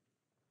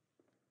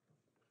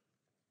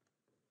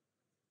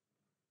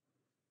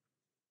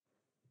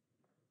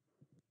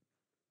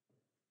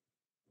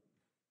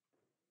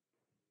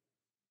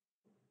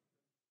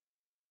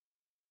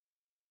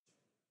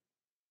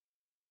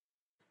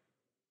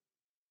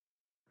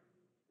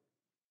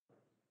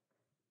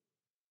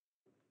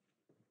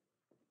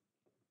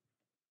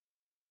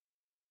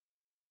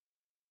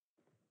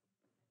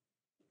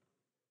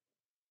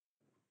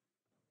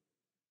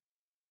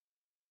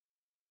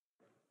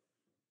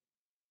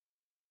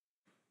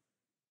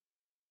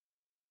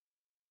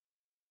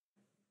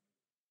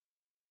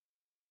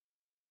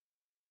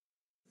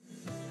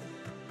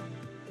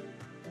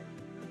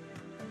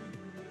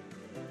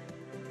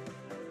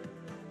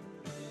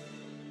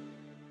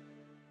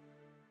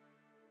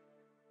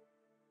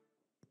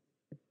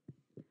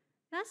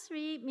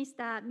 Lastly,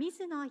 Mr.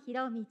 Mizuno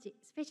Hiromichi,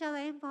 Special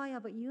Envoy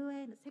of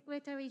UN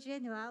Secretary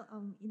General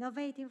on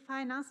Innovative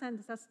Finance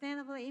and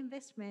Sustainable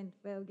Investment,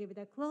 will give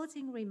the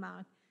closing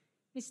remark.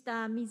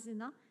 Mr.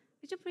 Mizuno,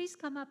 would you please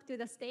come up to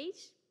the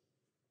stage?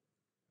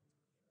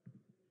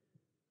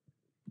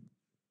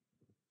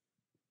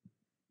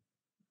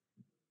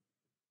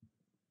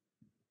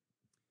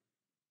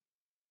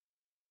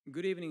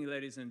 Good evening,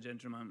 ladies and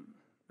gentlemen.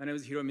 My name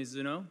is Hiro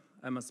Mizuno.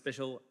 I'm a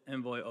special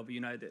envoy of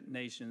United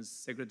Nations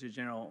Secretary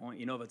General on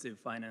Innovative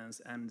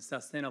Finance and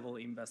Sustainable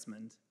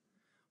Investment.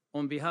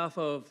 On behalf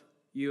of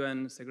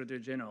UN Secretary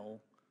General,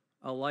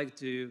 I'd like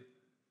to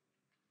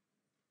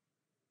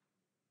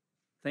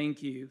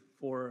thank you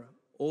for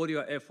all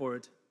your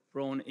effort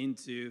thrown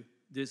into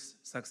this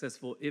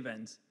successful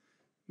event.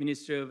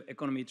 Ministry of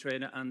Economy,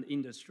 Trade and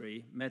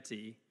Industry,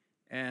 METI,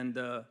 and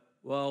the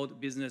World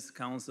Business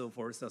Council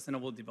for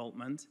Sustainable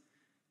Development,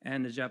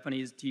 and the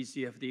Japanese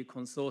TCFD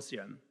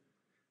Consortium.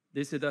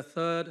 This is the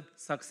third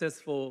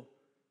successful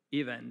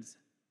event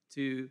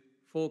to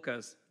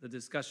focus the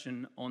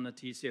discussion on the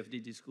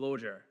TCFD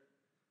disclosure.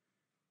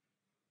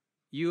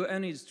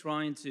 UN is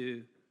trying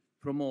to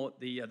promote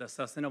the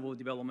Sustainable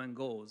Development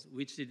Goals,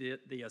 which is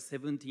the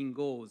 17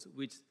 goals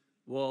which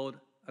world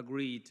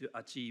agreed to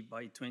achieve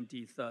by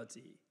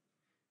 2030.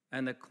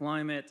 And the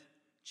climate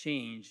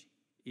change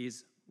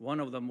is one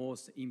of the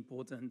most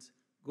important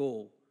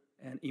goal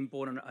and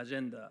important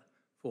agenda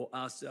for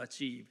us to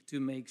achieve, to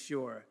make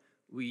sure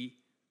we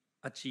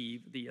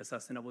achieve the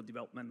Sustainable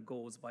Development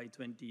Goals by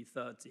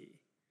 2030.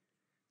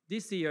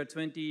 This year,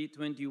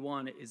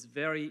 2021, is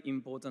very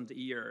important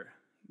year,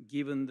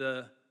 given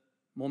the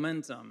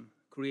momentum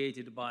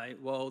created by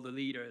world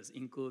leaders,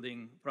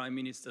 including Prime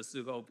Minister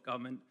Suga of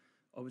Government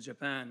of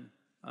Japan,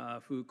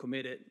 who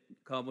committed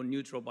carbon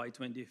neutral by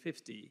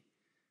 2050.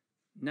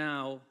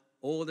 Now,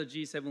 all the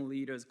G7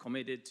 leaders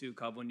committed to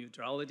carbon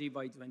neutrality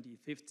by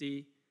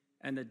 2050,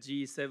 and the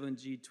G7,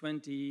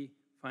 G20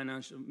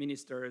 financial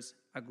ministers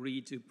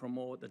agreed to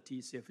promote the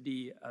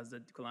TCFD as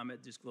the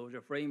climate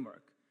disclosure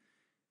framework.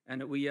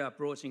 And we are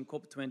approaching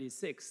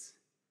COP26,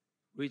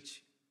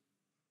 which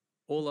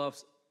all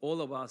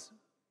of us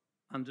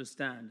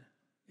understand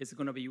is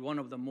going to be one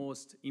of the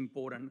most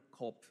important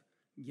COP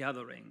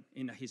gathering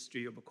in the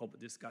history of a COP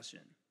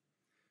discussion.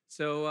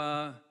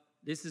 So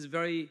this is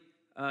very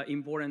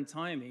important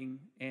timing,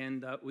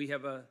 and we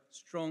have a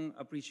strong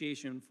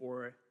appreciation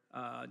for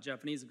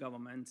Japanese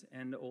government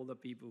and all the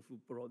people who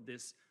brought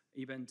this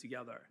event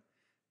together.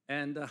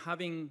 And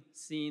having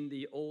seen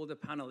all the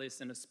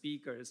panelists and the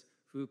speakers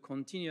who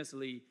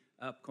continuously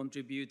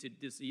contributed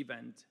this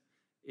event,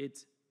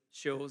 it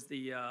shows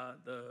the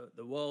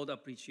world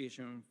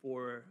appreciation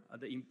for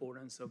the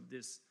importance of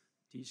this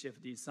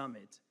TCFD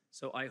Summit.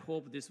 So I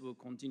hope this will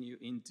continue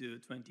into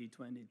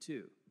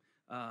 2022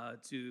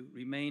 to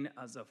remain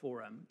as a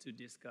forum to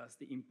discuss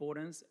the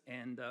importance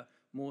and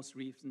most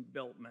recent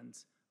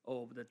developments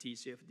of the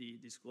TCFD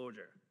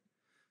disclosure.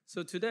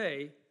 So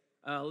today,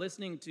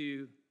 listening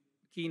to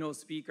keynote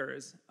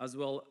speakers as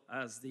well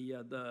as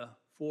the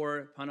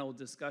 4 panel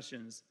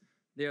discussions,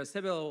 there are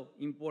several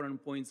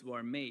important points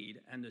were made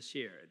and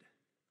shared.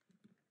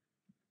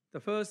 The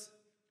first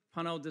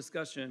panel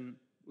discussion,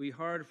 we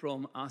heard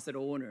from asset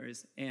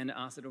owners and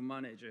asset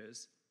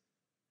managers,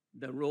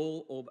 the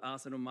role of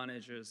asset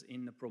managers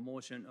in the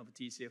promotion of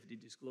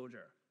TCFD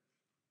disclosure.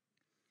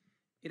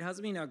 It has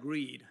been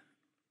agreed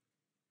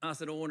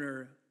asset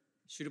owner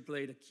should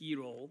play the key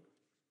role,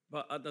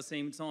 but at the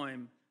same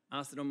time,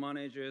 asset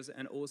managers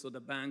and also the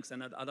banks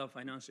and other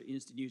financial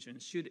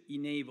institutions should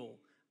enable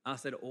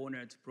asset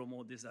owner to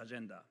promote this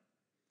agenda.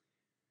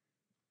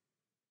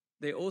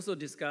 They also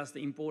discussed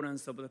the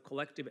importance of the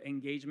collective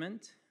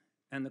engagement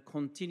and the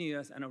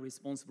continuous and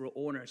responsible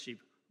ownership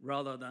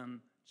rather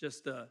than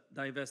just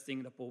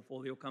divesting the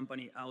portfolio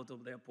company out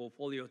of their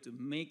portfolio to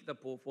make the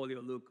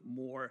portfolio look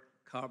more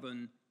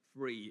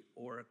carbon-free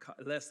or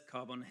less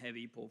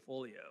carbon-heavy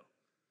portfolio.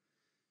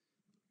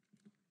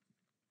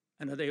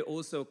 And they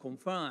also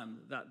confirmed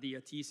that the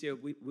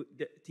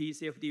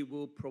TCFD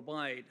will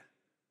provide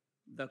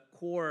the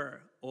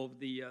core of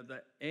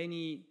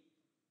any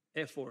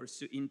efforts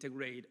to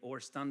integrate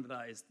or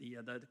standardize the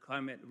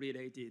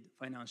climate-related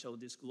financial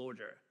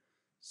disclosure.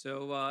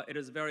 So it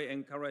is very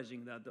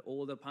encouraging that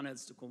all the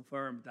panelists to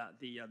confirm that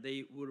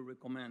they would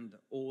recommend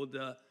all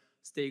the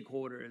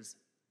stakeholders,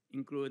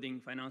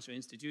 including financial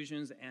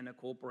institutions and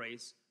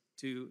corporates,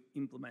 to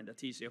implement the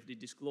TCFD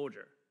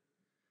disclosure.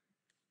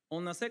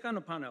 On the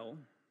second panel,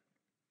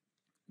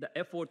 the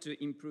effort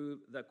to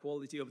improve the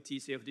quality of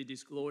TCFD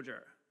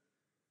disclosure,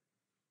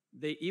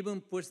 they even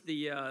pushed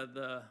the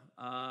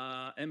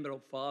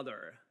envelope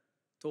further,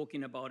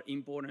 talking about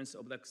importance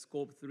of the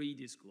Scope 3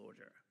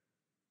 disclosure.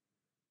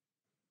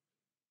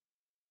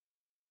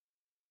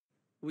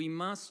 We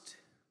must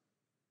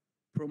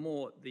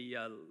promote the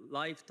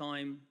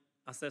lifetime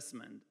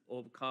assessment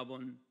of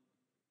carbon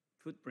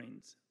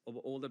footprints of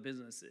all the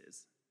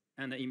businesses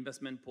and the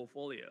investment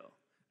portfolio.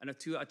 And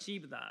to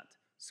achieve that,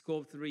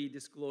 Scope 3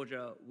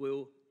 disclosure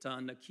will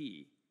turn the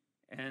key.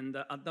 And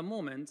at the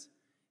moment,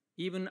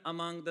 even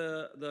among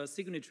the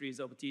signatories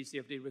of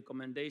TCFD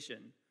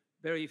recommendation,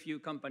 very few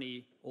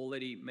companies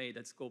already made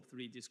a Scope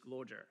 3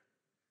 disclosure.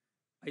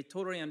 I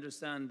totally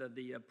understand that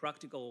the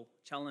practical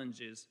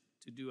challenges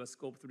to do a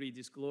Scope 3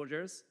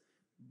 disclosures,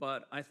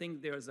 but I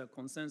think there's a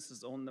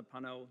consensus on the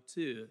panel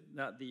too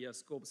that the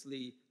Scope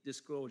 3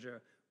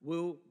 disclosure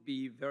will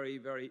be very,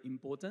 very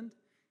important.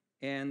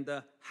 And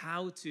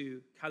how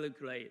to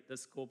calculate the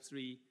Scope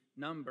 3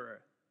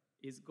 number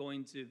is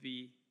going to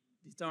be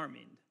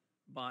determined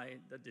by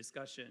the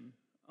discussion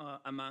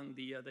among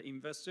the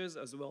investors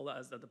as well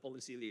as the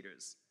policy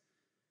leaders.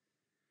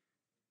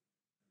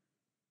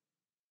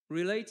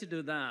 Related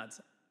to that,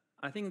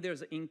 I think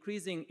there's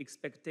increasing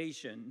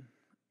expectation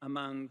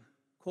among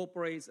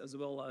corporates as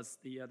well as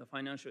the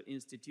financial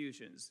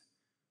institutions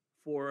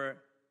for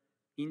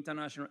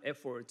international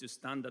effort to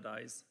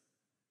standardize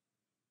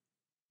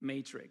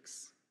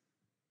matrix.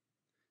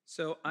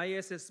 So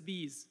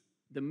ISSB's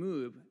the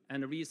move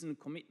and recent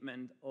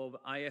commitment of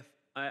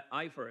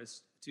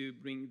IFRS to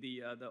bring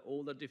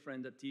all the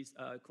different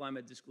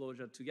climate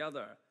disclosure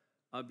together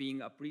are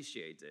being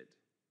appreciated.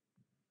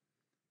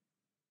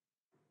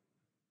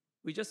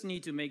 We just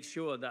need to make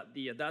sure that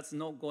that's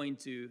not going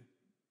to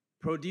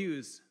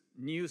produce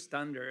new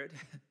standard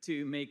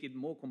to make it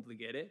more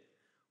complicated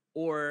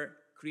or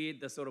create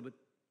the sort of a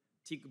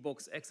tick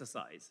box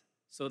exercise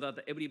so that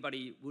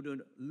everybody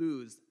wouldn't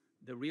lose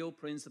the real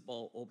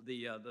principle of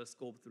the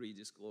Scope 3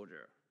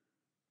 disclosure.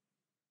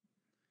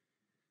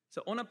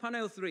 So on a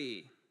panel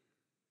 3,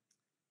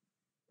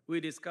 we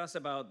discussed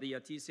about the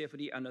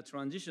TCFD and the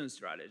transition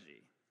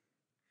strategy.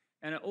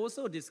 And I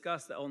also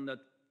discussed on the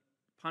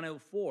panel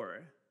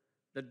 4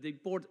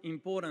 the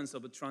importance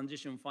of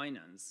transition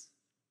finance.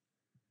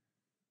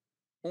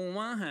 On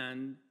one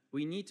hand,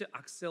 we need to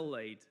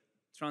accelerate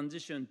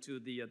transition to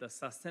the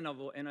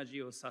sustainable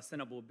energy or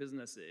sustainable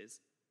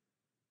businesses.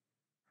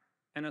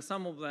 And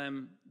some of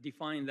them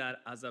define that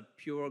as a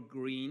pure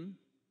green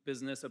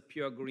business, a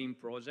pure green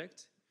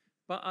project.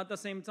 But at the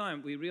same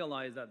time, we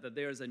realize that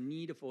there's a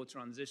need for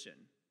transition.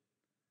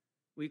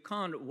 We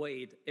can't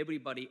wait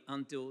everybody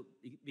until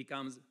it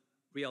becomes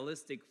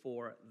realistic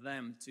for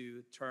them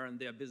to turn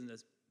their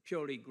business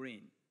purely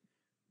green.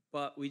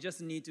 But we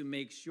just need to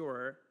make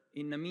sure,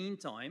 in the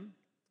meantime,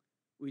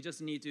 we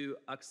just need to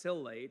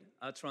accelerate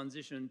a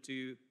transition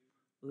to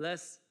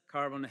less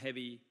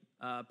carbon-heavy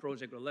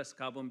project or less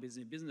carbon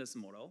business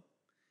model.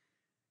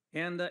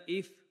 And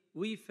if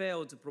we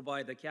fail to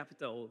provide the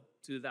capital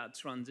to that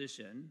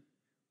transition,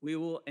 we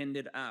will end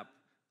up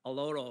a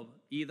lot of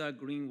either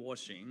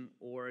greenwashing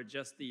or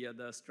just the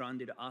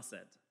stranded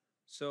asset.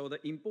 So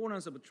the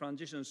importance of a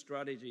transition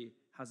strategy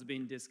has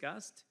been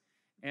discussed.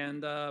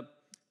 And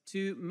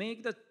to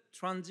make the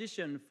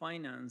transition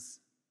finance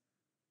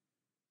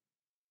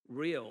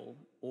real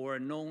or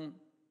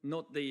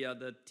not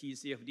the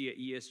TCFD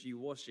or ESG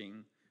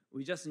washing,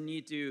 we just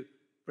need to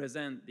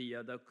present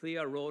the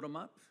clear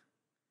roadmap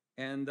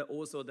and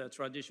also the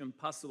transition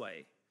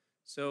pathway.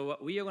 So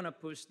we are going to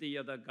push the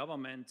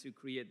government to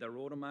create the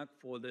roadmap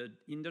for the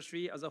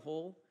industry as a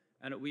whole,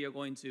 and we are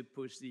going to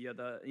push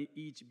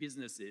each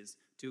businesses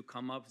to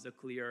come up with a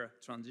clear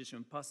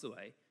transition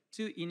pathway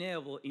to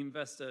enable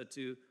investors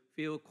to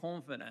feel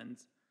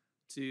confident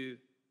to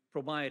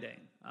providing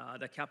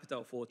the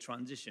capital for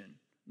transition,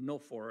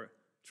 not for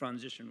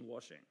transition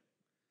washing.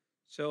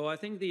 So I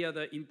think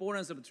the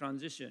importance of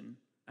transition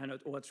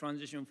or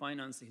transition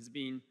finance has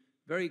been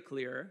very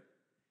clear.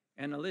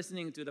 And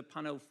listening to the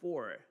panel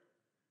 4,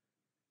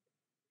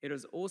 it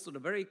is also the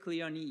very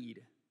clear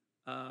need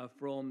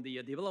from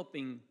the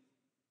developing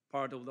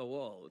part of the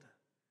world.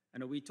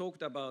 And we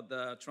talked about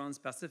the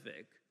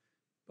Trans-Pacific,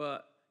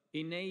 but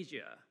in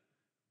Asia,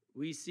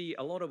 we see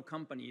a lot of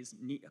companies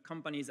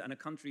and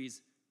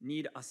countries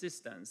need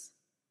assistance,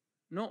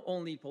 not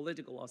only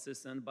political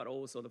assistance, but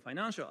also the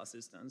financial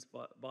assistance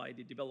by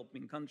the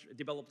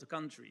developed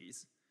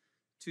countries.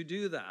 To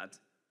do that,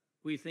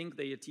 we think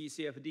the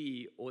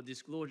TCFD or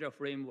disclosure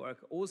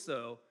framework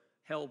also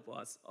help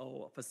us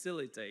or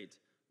facilitate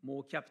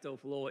more capital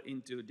flow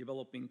into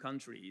developing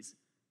countries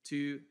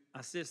to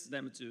assist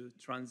them to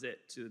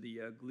transit to the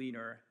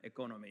greener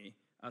economy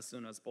as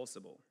soon as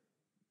possible.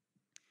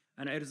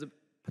 And it is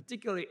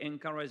particularly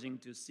encouraging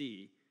to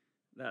see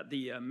that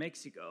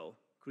Mexico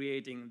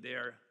creating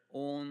their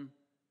own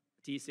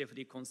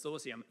TCFD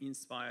consortium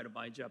inspired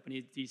by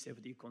Japanese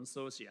TCFD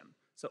consortium.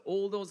 So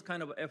all those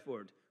kind of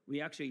effort, we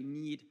actually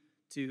need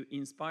to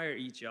inspire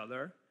each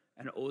other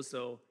and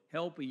also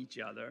help each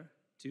other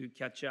to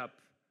catch up,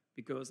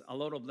 because a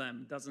lot of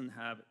them doesn't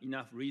have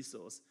enough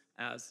resource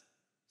as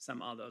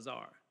some others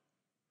are.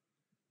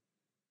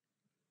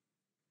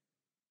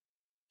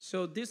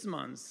 So this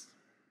month,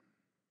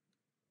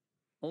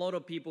 a lot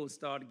of people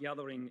start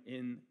gathering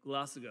in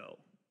Glasgow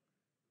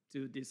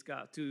to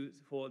discuss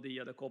for the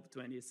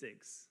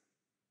COP26.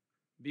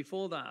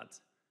 Before that,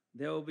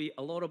 there will be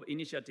a lot of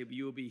initiative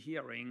you'll be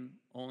hearing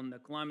on the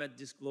climate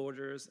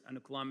disclosures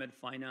and climate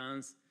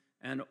finance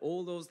and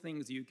all those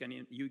things you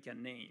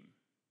can name.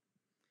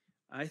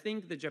 I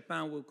think that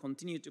Japan will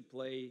continue to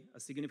play a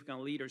significant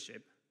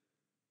leadership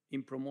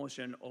in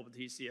promotion of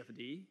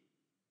TCFD.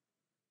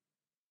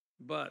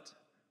 But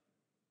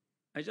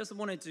I just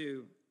wanted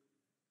to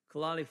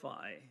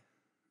clarify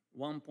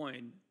one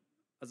point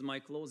as my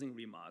closing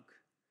remark.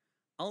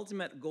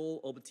 Ultimate goal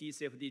of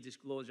TCFD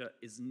disclosure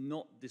is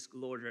not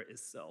disclosure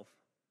itself.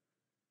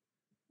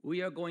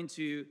 We are going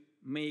to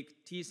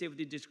make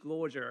TCFD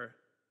disclosure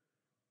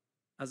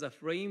as a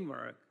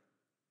framework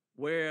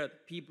where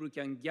people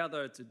can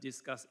gather to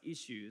discuss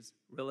issues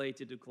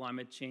related to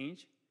climate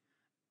change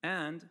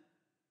and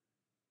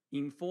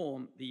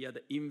inform the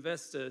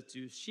investor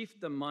to shift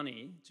the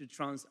money to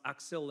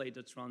accelerate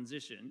the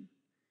transition,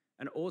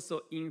 and also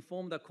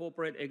inform the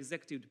corporate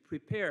executive to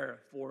prepare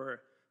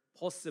for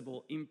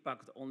possible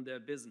impact on their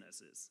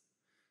businesses.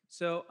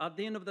 So at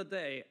the end of the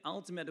day,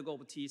 ultimate goal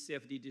of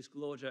TCFD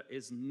disclosure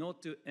is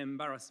not to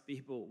embarrass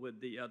people with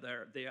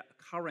their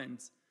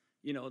current,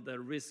 the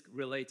risk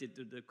related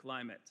to the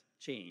climate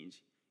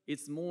change.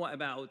 It's more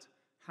about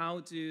how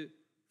to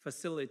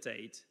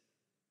facilitate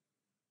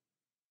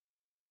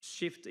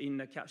shift in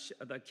the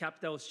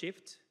capital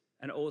shift,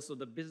 and also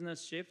the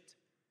business shift,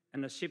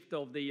 and the shift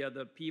of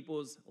the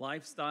people's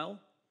lifestyle.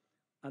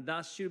 And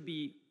that should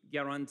be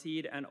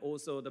guaranteed and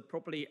also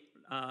properly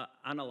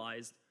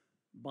analyzed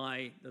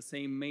by the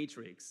same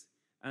matrix.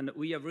 And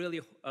we have really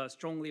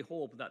strongly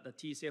hope that the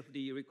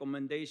TCFD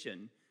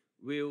recommendation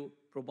will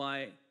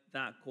provide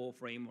that core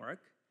framework,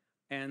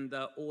 and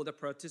all the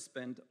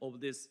participants of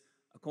this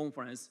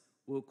conference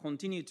will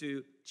continue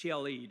to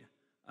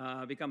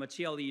become a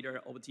cheerleader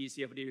of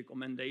TCFD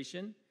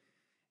recommendation.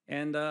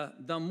 And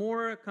the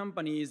more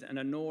companies and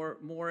the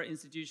more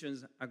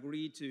institutions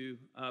agree to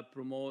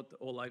promote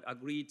or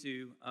agree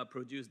to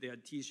produce their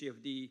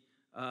TCFD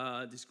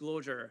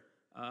disclosure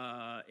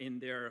in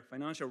their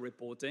financial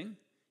reporting,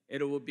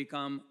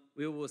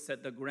 we will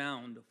set the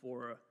ground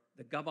for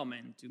the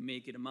government to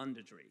make it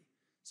mandatory.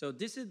 So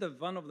this is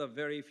one of the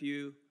very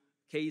few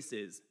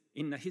cases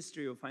in the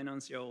history of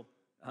financial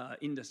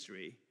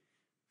industry.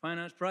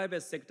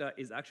 Private sector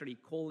is actually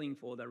calling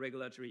for the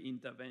regulatory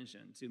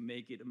intervention to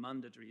make it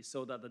mandatory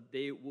so that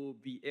they will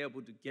be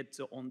able to get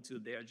onto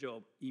their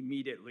job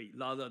immediately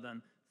rather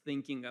than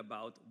thinking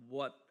about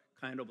what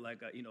kind of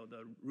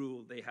the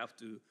rule they have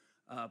to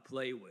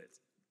play with.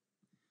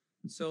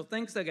 So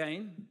thanks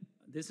again.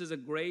 This is a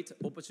great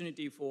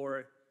opportunity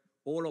for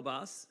all of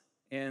us.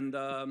 And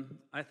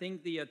I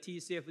think the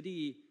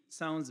TCFD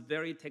sounds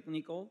very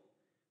technical,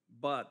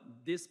 but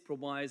this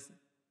provides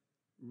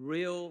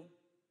real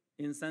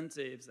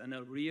incentives and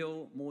a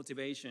real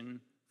motivation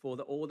for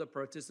all the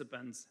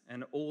participants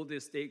and all the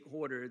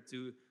stakeholders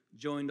to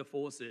join the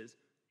forces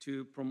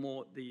to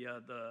promote the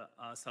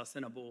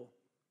sustainable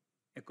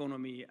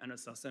economy and a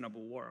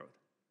sustainable world.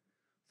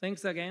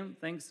 Thanks again.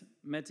 Thanks,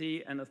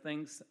 METI, and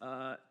thanks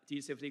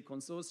TCFD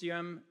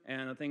Consortium,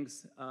 and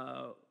thanks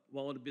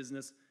World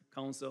Business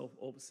Council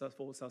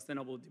for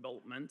Sustainable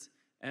Development,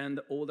 and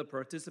all the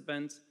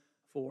participants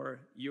for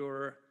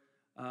your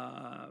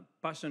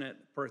passionate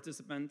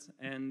participants,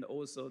 and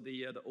also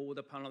all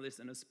the panelists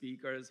and the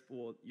speakers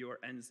for your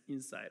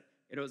insight.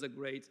 It was a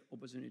great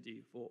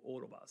opportunity for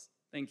all of us.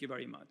 Thank you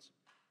very much.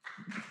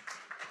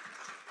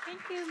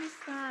 Thank you,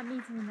 Mr.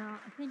 Mizuno.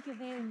 Thank you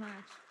very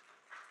much.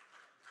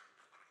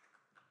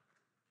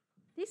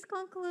 This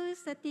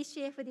concludes the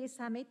TCFD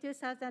Summit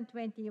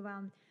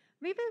 2021.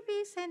 We will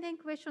be sending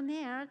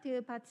questionnaire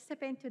to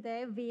participants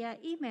today via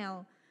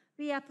email.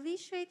 We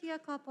appreciate your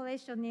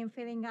cooperation in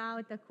filling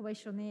out the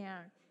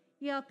questionnaire.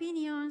 Your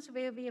opinions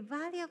will be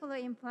valuable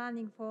in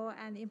planning for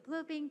and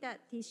improving the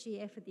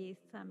TCFD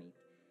Summit.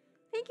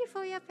 Thank you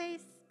for your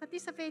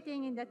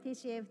participating in the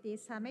TCFD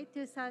Summit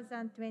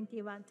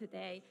 2021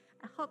 today.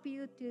 I hope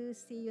to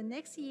see you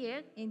next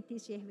year in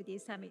TCFD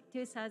Summit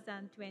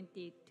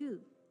 2022.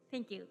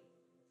 Thank you.